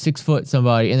 somebody, 6 foot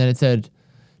somebody, and then it said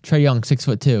Trae Young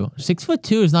 6'2".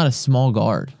 6'2" is not a small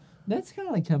guard. That's kind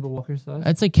of like Kemba Walker size.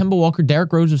 That's like Kemba Walker.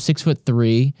 Derrick Rose was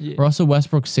 6'3". Yeah. Russell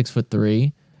Westbrook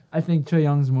 6'3". I think Trae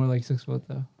Young's more like 6 foot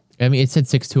though. I mean, it said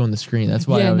 6'2" on the screen. That's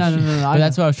why. Yeah, I was no. But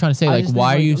that's what I was trying to say. I Like, just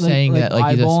why are think, you saying that? Like,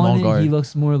 he's a small eyeballing it, guard. He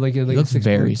looks more like a. Like looks a 6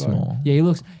 very foot guard. small. Yeah, he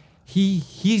looks.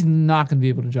 He's not gonna be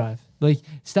able to drive. Like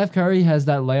Steph Curry has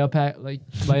that layup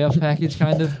package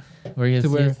kind of. Where he has, to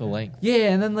he where- has the length.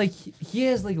 Yeah, and then like he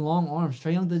has like long arms.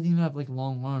 Trae Young doesn't even have like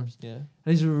long arms. Yeah. And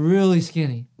he's really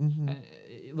skinny.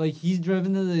 Mm-hmm. Like he's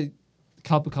driven to the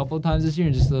cup a couple of times this year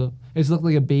and just it's looked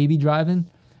like a baby driving,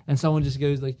 and someone just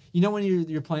goes like, you know when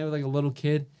you're playing with like a little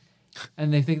kid,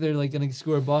 and they think they're like gonna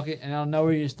score a bucket, and out of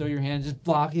nowhere you just throw your hand, just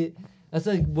block it. That's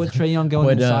like what Trae Young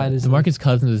going inside is. DeMarcus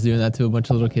Cousins was doing that to a bunch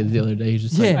of little kids the other day. He's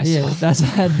just Yeah, like, yeah, that's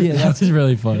that that's was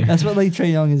really funny. that's what like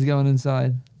Trae Young is going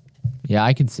inside. Yeah,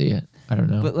 I can see it. I don't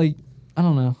know. But like, I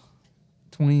don't know,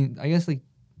 20. I guess like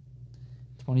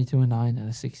 22-9 and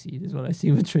a 6 seed is what I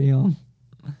see with Trae Young.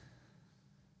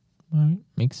 All right,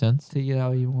 makes sense. Take it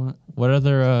how you want. What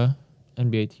other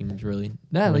NBA teams really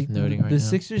Yeah, worth like noting the right now?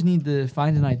 Sixers need to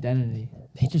find an identity.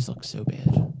 They just look so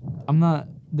bad.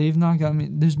 They've not got me.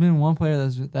 There's been one player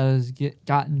that has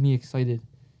gotten me excited.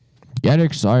 Get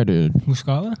excited.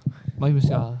 Muscala? Mike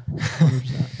Muscala.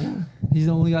 100%. He's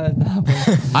the only guy that's not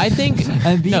playing. I think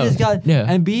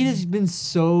Embiid has been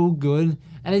so good,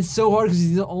 and it's so hard because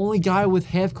he's the only guy with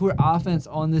half-court offense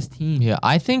on this team. Yeah,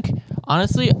 I think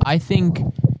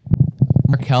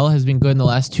Markelle has been good in the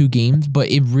last 2 games, but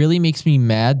it really makes me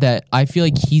mad that I feel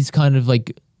like he's kind of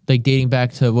like dating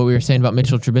back to what we were saying about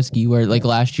Mitchell Trubisky, where like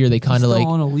last year they He's kind of still like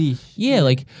on a leash. yeah,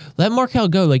 like let Markelle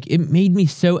go. Like it made me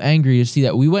so angry to see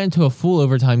that we went into a full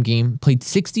overtime game, played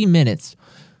 60 minutes.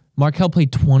 Markelle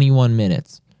played 21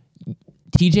 minutes.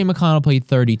 TJ McConnell played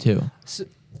 32. So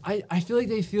I feel like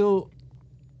they feel.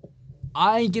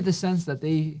 I get the sense that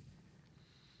they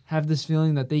have this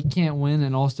feeling that they can't win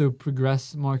and also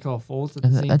progress Markelle Fultz at the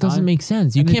And same time. that doesn't make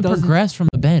sense. You And it can't doesn't- progress from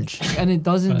the bench. And it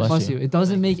doesn't Bless bless you. you. It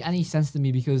doesn't make any sense to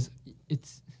me because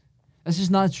that's just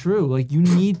not true. Like you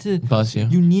need to Bless you.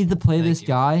 you need to play Thank this you.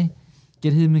 guy,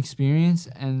 get him experience,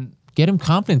 and Get him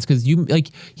confidence because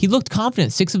he looked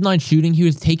confident. 6 of 9 shooting. He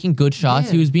was taking good shots.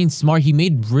 Yeah. He was being smart. He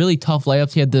made really tough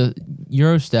layups. He had the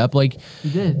Euro step. Like he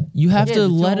did. you have Yeah, to the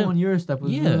let throw him. on your step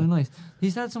was Yeah. really nice.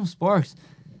 He's had some sparks,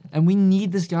 and we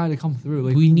need this guy to come through.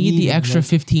 Like We need the him. extra Like,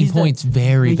 15 he's the- points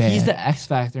very like, bad. He's the X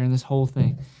factor in this whole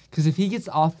thing. Because if he gets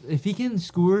off, if he can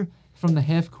score from the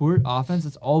half court offense,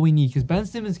 that's all we need. Because Ben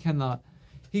Simmons cannot.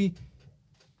 He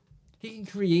can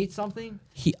create something.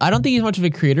 I don't think he's much of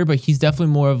a creator, but he's definitely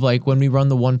more of like when we run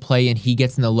the one play and he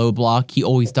gets in the low block, he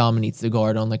always dominates the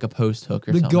guard on like a post hook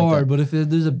or The something. guard, like but if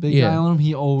there's a big Yeah. guy on him,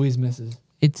 he always misses.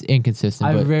 it's inconsistent.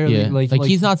 I but rarely, yeah. like-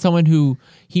 he's not someone who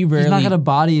he rarely. He's not gonna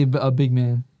body a big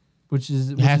man, which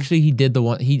is Actually, he did the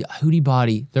one. Who'd he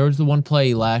body? There was the one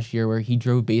play last year where he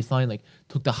drove baseline, like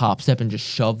took the hop step and just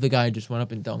shoved the guy, and just went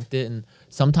up and dunked it. And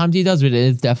sometimes he does, but it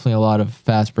is definitely a lot of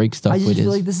fast break stuff. I just with feel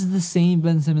his. like this is the same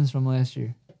Ben Simmons from last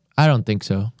year. I don't think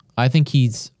so. I think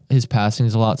his passing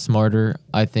is a lot smarter.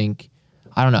 I don't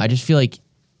know. I just feel like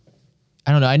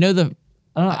I don't know. I know the.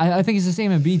 I think he's the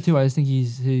same at B too. I just think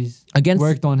he's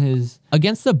worked on his.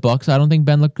 Against the Bucks, I don't think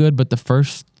Ben looked good, but the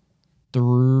first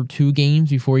two games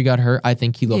before he got hurt, I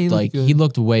think he looked good. he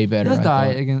looked way He better. looked I thought.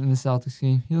 alright again in the Celtics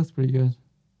game. He looked pretty good.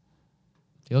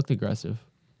 He looked aggressive.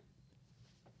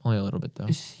 Only a little bit though.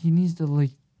 He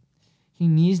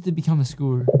needs to become a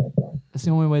scorer. That's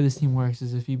the only way this team works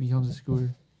is if he becomes a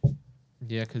scorer.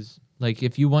 Yeah, because like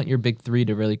if you want your big three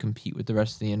to really compete with the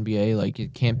rest of the NBA, like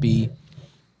it can't be.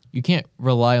 You can't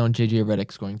rely on JJ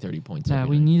Redick scoring 30 points. Nah,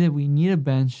 every we night. need a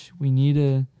bench. We need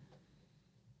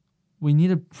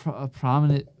a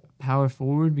prominent power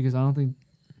forward because I think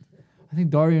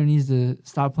Dario needs to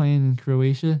stop playing in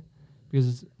Croatia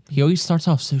because He always starts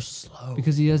off so slow.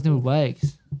 he has no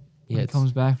legs. Yeah, When he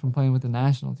comes back from playing with the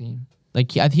national team.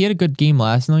 like he had a good game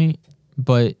last night,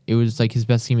 but it was like his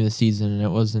best game of the season, and it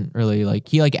wasn't really like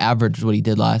he like averaged what he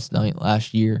did last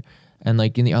year, and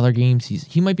like in the other games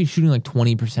he might be shooting like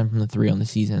 20% from the three on the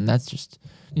season, and that's just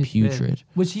It's putrid. bad.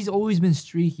 Which he's always been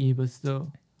streaky, but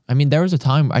still. I mean, there was a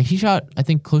time he shot I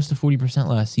think close to 40%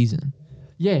 last season,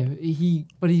 Yeah, he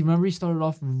remember he started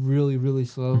off really, really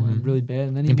slow and really bad,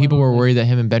 and then he and people went were on this- worried that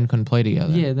him and Ben couldn't play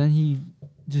together. Yeah, then he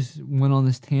just went on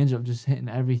this tangent of just hitting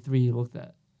every three he looked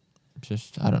at.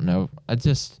 Just I don't know. I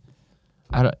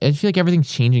feel like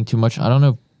everything's changing too much. I don't know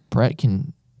if Brett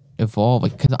can evolve,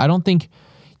 like because I don't think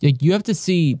like you have to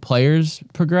see players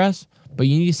progress, but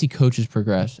you need to see coaches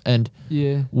progress. And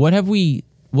Yeah.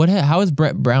 how has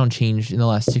Brett Brown changed in the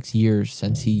last 6 years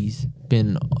since he's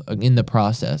been in the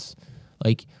process?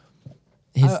 Like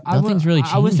nothing's really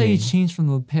changing. I would say he's changed from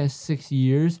the past 6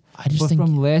 years. I just but think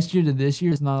from last year to this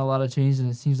year, it's not a lot of change, and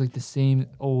it seems like the same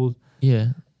old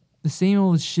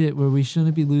shit where we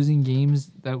shouldn't be losing games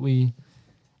that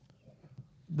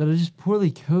are just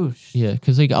poorly coached. Yeah,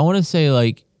 because like I want to say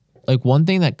like one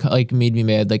thing that like made me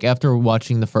mad, like after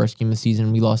watching the first game of the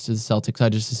season, we lost to the Celtics. I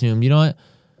just assumed, you know what,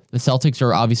 the Celtics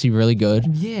are obviously really good,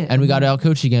 Yeah. and we got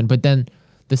outcoached again. But then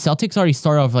the Celtics already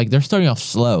started off like they're starting off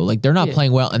slow, like they're not Yeah.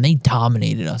 playing well, and they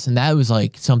dominated us, and that was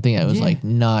like something that was Yeah. like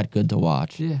not good to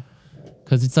watch. Yeah.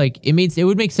 Because it's like it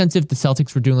would make sense if the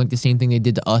Celtics were doing like the same thing they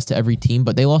did to us to every team,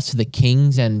 but they lost to the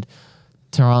Kings and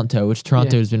Toronto, which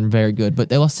Toronto has been very good, but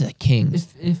they lost to the Kings.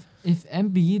 If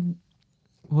Embiid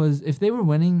if they were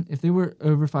winning, if they were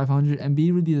over 500,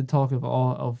 Embiid would be the talk of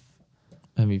all of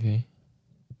MVP.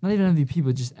 not even MVP,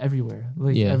 but just everywhere.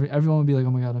 Like Yeah. everyone would be like,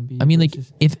 "Oh my god, Embiid." I mean, But like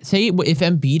it's just- if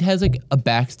Embiid has like a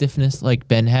back stiffness like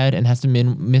Ben had and has to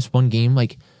miss one game,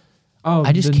 like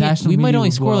I just the can't. national We might media only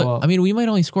would score. blow Like, up. I mean, we might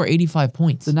only score 85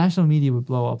 points. The national media would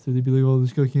blow up too. They'd be like, "Oh,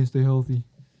 this guy can't stay healthy."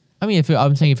 I mean,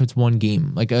 I'm saying if it's one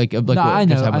game, like No, what I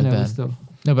know, just happened I with know. Ben. But still,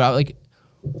 No, but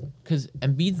because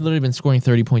Embiid's literally been scoring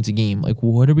 30 points a game. Like,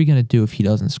 what are we gonna do if he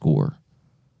doesn't score?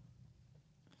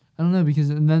 I don't know because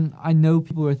and then I know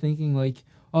people are thinking like,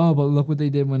 "Oh, but look what they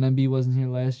did when Embiid wasn't here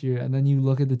last year." And then you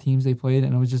look at the teams they played,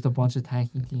 and it was just a bunch of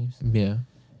tanking teams. Yeah,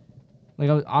 Like,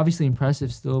 I was obviously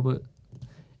impressive still, but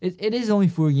it is only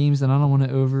 4 games, and I don't want to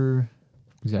over.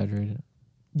 exaggerated.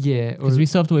 Yeah, or Because we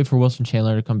still have to wait for Wilson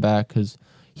Chandler to come back because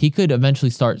he could eventually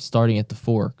start starting at the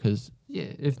 4. Because yeah,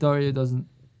 if Dario doesn't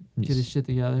get his shit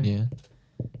together, yeah,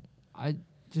 I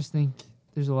just think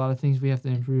there's a lot of things we have to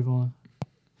improve on,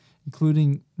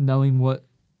 including knowing what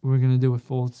we're gonna do with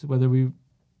Fultz, whether we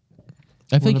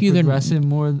I think wanna you either progress him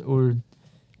more or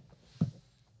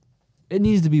it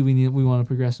needs to be we want to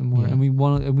progress him more, Yeah. and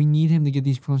we need him to get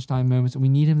these crunch time moments, and we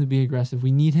need him to be aggressive.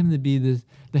 We need him to be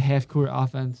the half court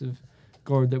offensive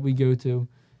guard that we go to.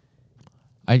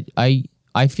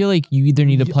 I feel like you either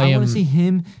need to play I him. want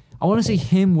to see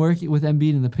him work with Embiid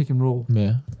in the pick and roll.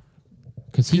 Yeah,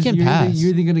 because he 'Cause can you're pass.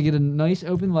 You're either gonna get a nice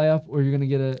open layup, or you're gonna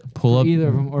get a Pull up, either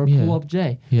of them, or a yeah. pull up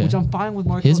J, Yeah. which I'm fine with.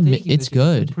 Markel His taking it's this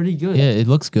year. good. Pretty good. Yeah, it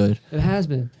looks good. It has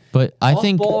been. But I Off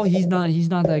think ball, he's not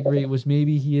that great. Which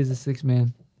maybe he is a 6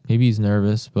 man. maybe he's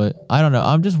nervous, but I don't know.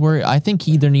 I'm just worried. I think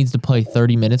he either needs to play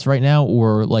 30 minutes right now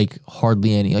or like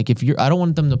hardly any. Like I don't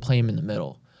want them to play him in the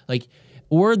middle. Like,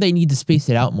 or they need to space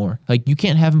it out more. Like you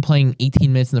can't have him playing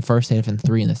 18 minutes in the first half and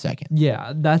 3 in the second.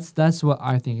 Yeah, that's what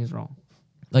I think is wrong.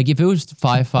 Like if it was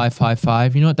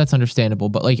 5-5-5-5, you know what? That's understandable.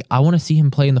 But like I want to see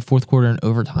him play in the fourth quarter and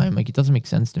overtime. Like it doesn't make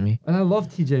sense to me. And I love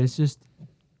TJ. It's just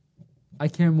I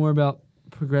care more about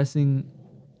progressing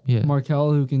Yeah.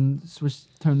 Markel, who can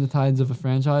turn the tides of a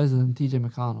franchise, than TJ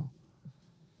McConnell.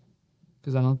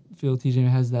 Because I don't feel TJ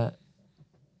has that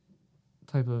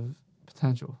type of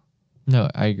potential. No,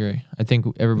 I agree. I think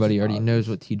everybody already knows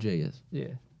what TJ is. Yeah.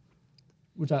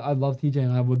 Which I love TJ,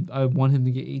 and I want him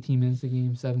to get 18 minutes a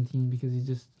game, 17,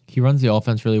 because He runs the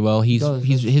offense really well. He's does,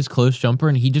 he's that's- his close jumper,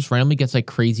 and he just randomly gets like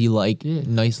crazy Yeah.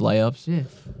 nice layups. yeah.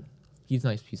 He's a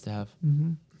nice piece to have.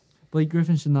 Mm-hmm. Blake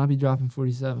Griffin should not be dropping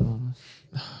 47 on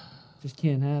us. Just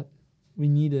can't have. We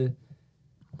need a.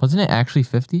 Wasn't it actually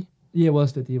 50? Yeah, it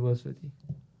was 50. It was 50.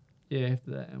 Yeah,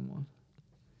 after that M1.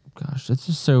 Gosh, that's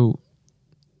just so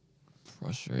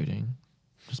frustrating.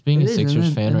 Just being It a is, and Sixers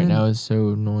then- fan and right then- now is so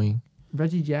annoying.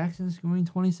 Reggie Jackson scoring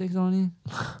 26 on you.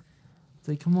 It's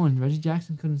like, come on, Reggie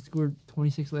Jackson couldn't score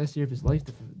 26 last year if his life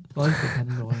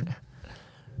depended on it.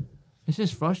 It's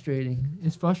just frustrating.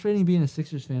 It's frustrating being a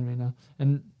Sixers fan right now.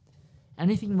 And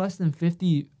anything less than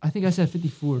 50, I think I said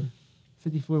 54.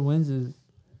 54 wins is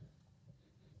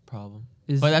Problem.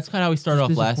 is But that's kind of how we started off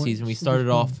Just last disappoint- season. We just started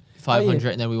off disappointing. 500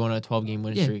 yeah. and then we won a 12-game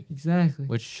win yeah, streak, exactly.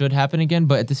 which should happen again.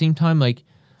 But at the same time, like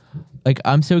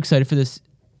I'm so excited for this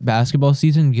basketball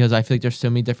season because I feel like there's so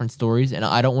many different stories, and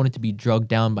I don't want it to be drugged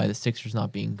down by the Sixers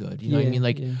not being good. You know what I Yeah, mean?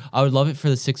 Like yeah. I would love it for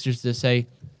the Sixers to say,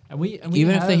 And we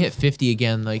even if they have- hit 50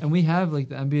 again, like and we have like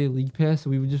the NBA League Pass, so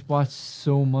we would just watch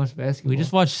so much basketball. we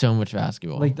just watch so much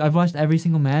basketball. Like I've watched every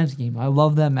single Mavs game. I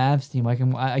love that Mavs team. I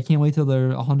can't wait till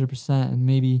they're 100% and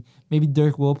maybe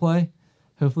Dirk will play.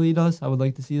 Hopefully he does. I would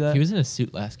like to see that. he was in a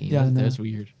suit last game. Yeah, I that know. was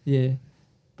weird. Yeah,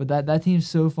 but that team's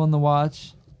so fun to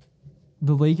watch.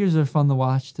 The Lakers are fun to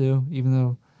watch too, even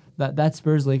though that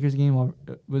Spurs Lakers game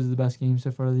was the best game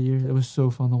so far of the year. It was so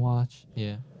fun to watch.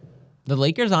 Yeah. The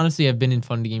Lakers honestly have been in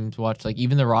fun games to watch. Like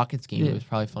even the Rockets game, Yeah. it was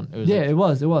probably fun. It was Yeah, like, it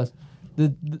was.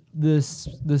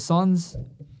 The Suns.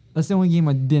 That's the only game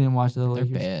I didn't watch. The they're Lakers.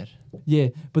 bad. Yeah,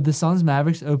 but the Suns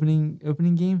Mavericks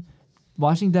opening game,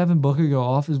 watching Devin Booker go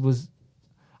off was,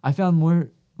 I found more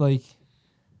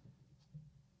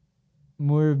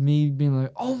of me being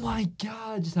like, oh my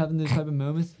god, just having those type of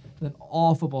moments than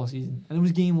all football season, and it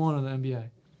was game 1 of the NBA.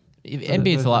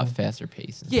 NBA's a lot faster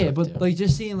paced. and Yeah, stuff, but too. like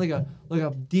just seeing like a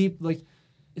deep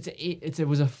it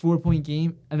was a 4-point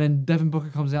game, and then Devin Booker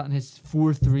comes out and hits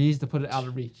 4 threes to put it out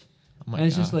of reach. Oh my And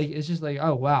it's just gosh. like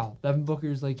oh wow, Devin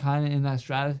Booker's like kind of in that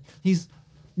strata.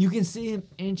 You can see him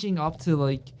inching up to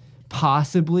like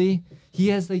possibly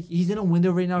he's in a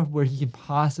window right now where he can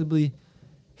possibly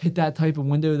hit that type of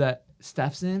window that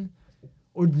Steph's in,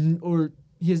 or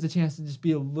he has the chance to just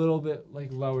be a little bit like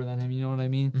lower than him. You know what I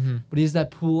mean? Mhm. But he's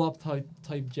that pull up type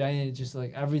J, and it's just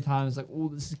like every time it's like, oh,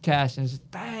 this is cash, and it's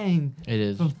just bang It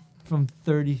is. from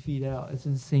 30 feet out. It's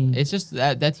insane. It's just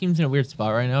that team's in a weird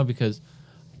spot right now because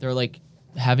they're like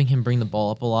having him bring the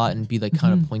ball up a lot and be like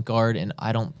kind Mhm. of point guard, and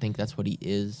I don't think that's what he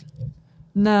is.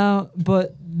 No,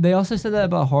 but they also said that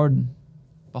about Harden.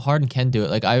 But Harden can do it.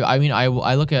 Like I mean, I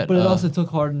look at. But it also took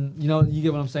Harden. You know, you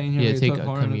get what I'm saying here. yeah, Like, it take took a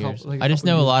Harden couple years. a I just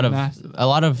couple know years to a master that.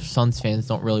 lot of Suns fans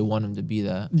don't really want him to be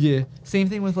that. Yeah, same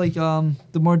thing with like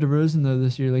DeMar DeRozan though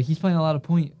this year. Like he's playing a lot of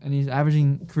point and he's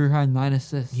averaging career high 9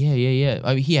 assists. Yeah.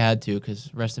 I mean, he had to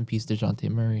because rest in peace, DeJounte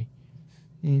Murray.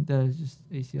 That is just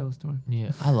ACL's torn.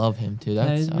 Yeah, I love him too. Yeah,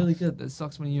 That's he's really good. That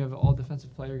sucks when you have an all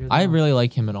defensive player. Goes I down. really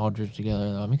like him and Aldridge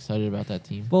together though. I'm excited about that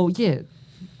team. Well, yeah,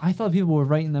 I thought people were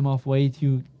writing them off way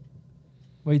too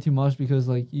much because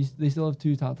like they still have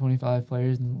 2 top 25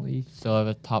 players in the league. Still have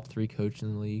a top 3 coach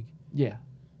in the league. Yeah,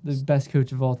 the best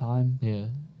coach of all time. Yeah,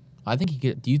 I think he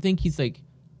could. Do you think he's like?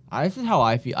 This is how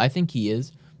I feel. I think he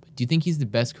is. But do you think he's the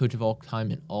best coach of all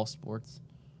time in all sports?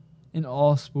 In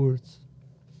all sports.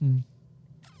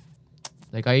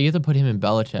 Like I have to put him and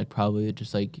Belichick probably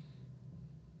just like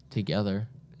together.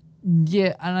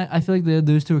 Yeah, and I feel like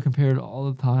those two are compared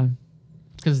all the time.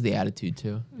 Because of the attitude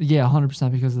too. Yeah,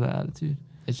 100% because of the attitude.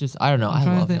 It's just I don't know. I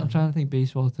love him. I'm trying to think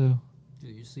baseball too.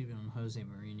 Dude, you're sleeping on Jose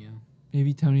Mourinho.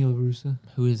 Maybe Tony La Russa.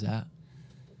 Who is that?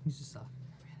 He's just a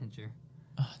manager.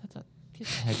 Oh, get the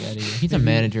heck out of here. He's a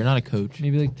manager, not a coach.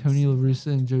 Maybe like Tony La Russa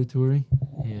and Joe Torre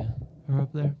Yeah. are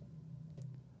up there.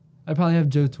 I'd probably have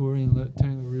Joe Torre and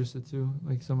Tony La Russa too,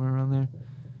 like somewhere around there.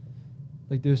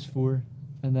 Like those 4,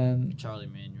 and then Charlie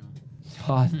Manuel.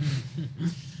 God,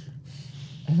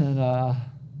 and then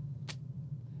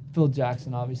Phil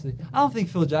Jackson. Obviously, I don't think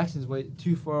Phil Jackson's way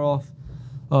too far off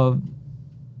of.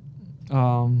 I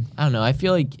don't know. I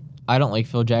feel like I don't like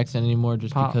Phil Jackson anymore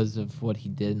just Pop. because of what he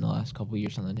did in the last couple of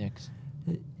years on the Knicks.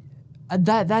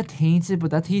 That taints it,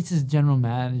 but that taints his general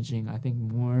managing. I think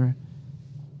more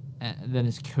than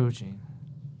his coaching.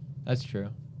 That's true.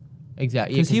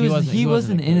 Exactly. Because he was wasn't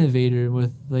an a coach. innovator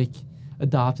with like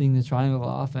adopting the triangle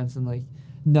offense and like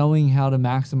knowing how to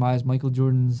maximize Michael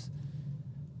Jordan's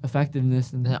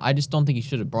effectiveness and And I just don't think he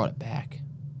should have brought it back.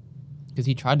 Because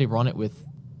he tried to run it with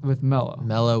with Melo.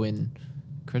 Melo and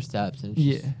Kristaps, and it's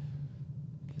Yeah. just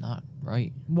not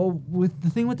right. Well, with the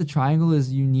thing with the triangle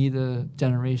is you need a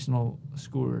generational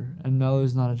scorer, and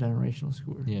Melo's not a generational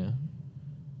scorer. Yeah.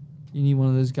 You need one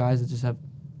of those guys that just have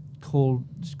cold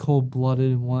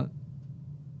blooded and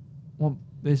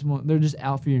they're just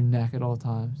out for your neck at all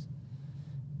times.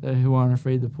 Who aren't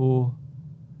afraid to pull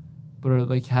but are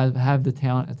like have the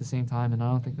talent at the same time. And I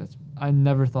don't think that's. I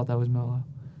never thought that was Melo.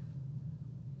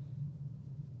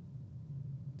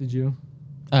 Did you?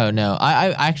 Oh no,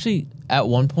 I actually at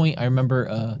one point I remember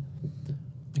a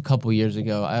couple years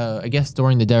ago. I guess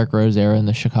during the Derrick Rose era in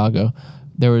the Chicago,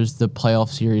 there was the playoff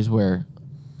series where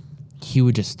he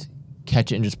would just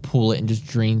catch it and just pull it and just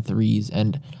drain threes.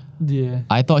 And Yeah.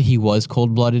 I thought he was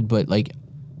cold blooded, but like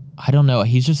I don't know.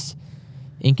 He's just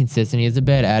inconsistent. He has a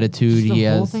bad attitude. Just He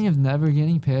the whole has thing of never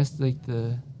getting past like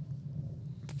the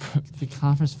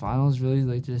conference finals really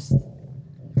like just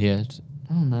yeah. It's-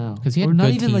 I don't know. 'Cause he had or not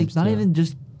good even like teams, not too. even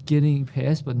just getting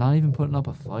past, but not even putting up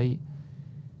a fight.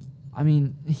 I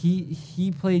mean,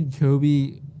 he played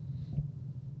Kobe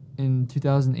in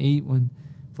 2008 when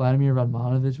Vladimir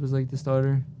Radmanovic was like the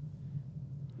starter,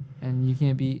 and you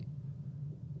can't beat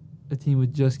a team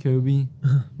with just Kobe,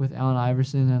 with Allen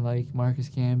Iverson and like Marcus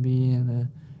Camby and a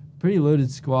pretty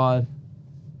loaded squad.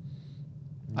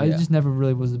 I Yeah. just never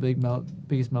really was the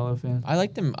biggest Melo fan. I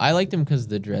liked him. I liked him because of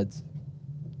the dreads,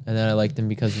 and then I liked him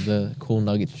because of the cool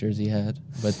Nuggets jersey he had.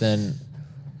 But then,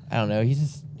 I don't know.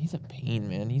 He's a pain,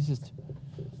 man. He's just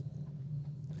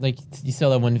like you saw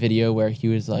that one video where he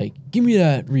was like, "Give me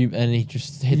that," and he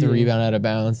just hit the Yeah. rebound out of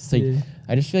bounds. It's like Yeah.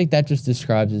 I just feel like that just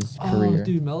describes his career. Oh,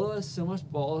 dude, Melo has so much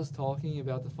balls talking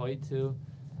about the fight too.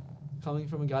 Coming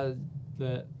from a guy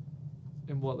that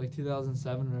in what like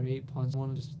 2007 or 8 punched one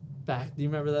and just back. Do you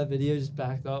remember that video? Just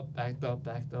backed up.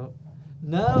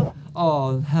 No.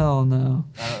 Oh hell no.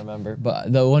 I don't remember,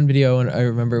 but the one video I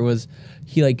remember was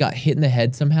he like got hit in the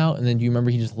head somehow, and then do you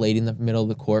remember he just laid in the middle of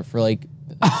the court for like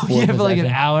Oh four yeah, for like an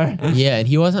possessions? hour. Yeah, and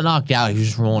he wasn't knocked out. He was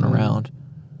just rolling Mm. around.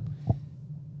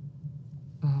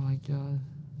 Oh my god.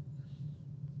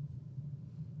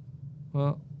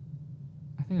 Well,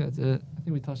 I think that's it. I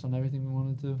think we touched on everything we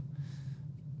wanted to.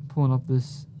 Pulling up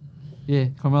this. Yeah,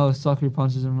 Carmelo sucker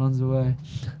punches and runs away.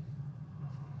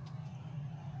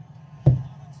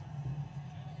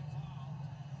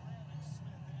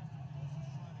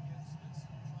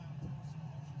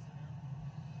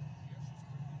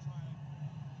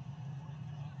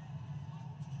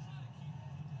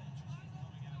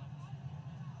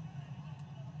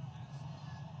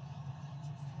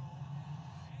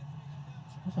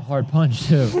 That's a hard punch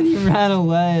too. He ran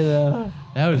away though.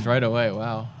 That was right away.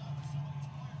 Wow.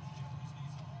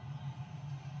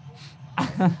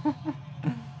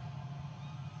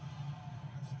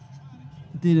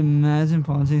 Dude, imagine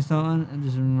punching someone and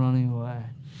just running away.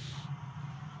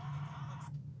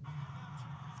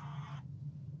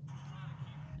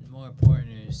 And more important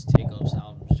is takeoffs,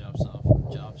 albums,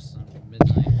 jobs on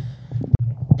midnight.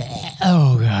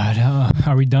 Oh God,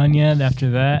 are we done yet?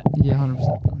 After that, Yeah,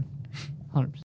 100% done. 100%.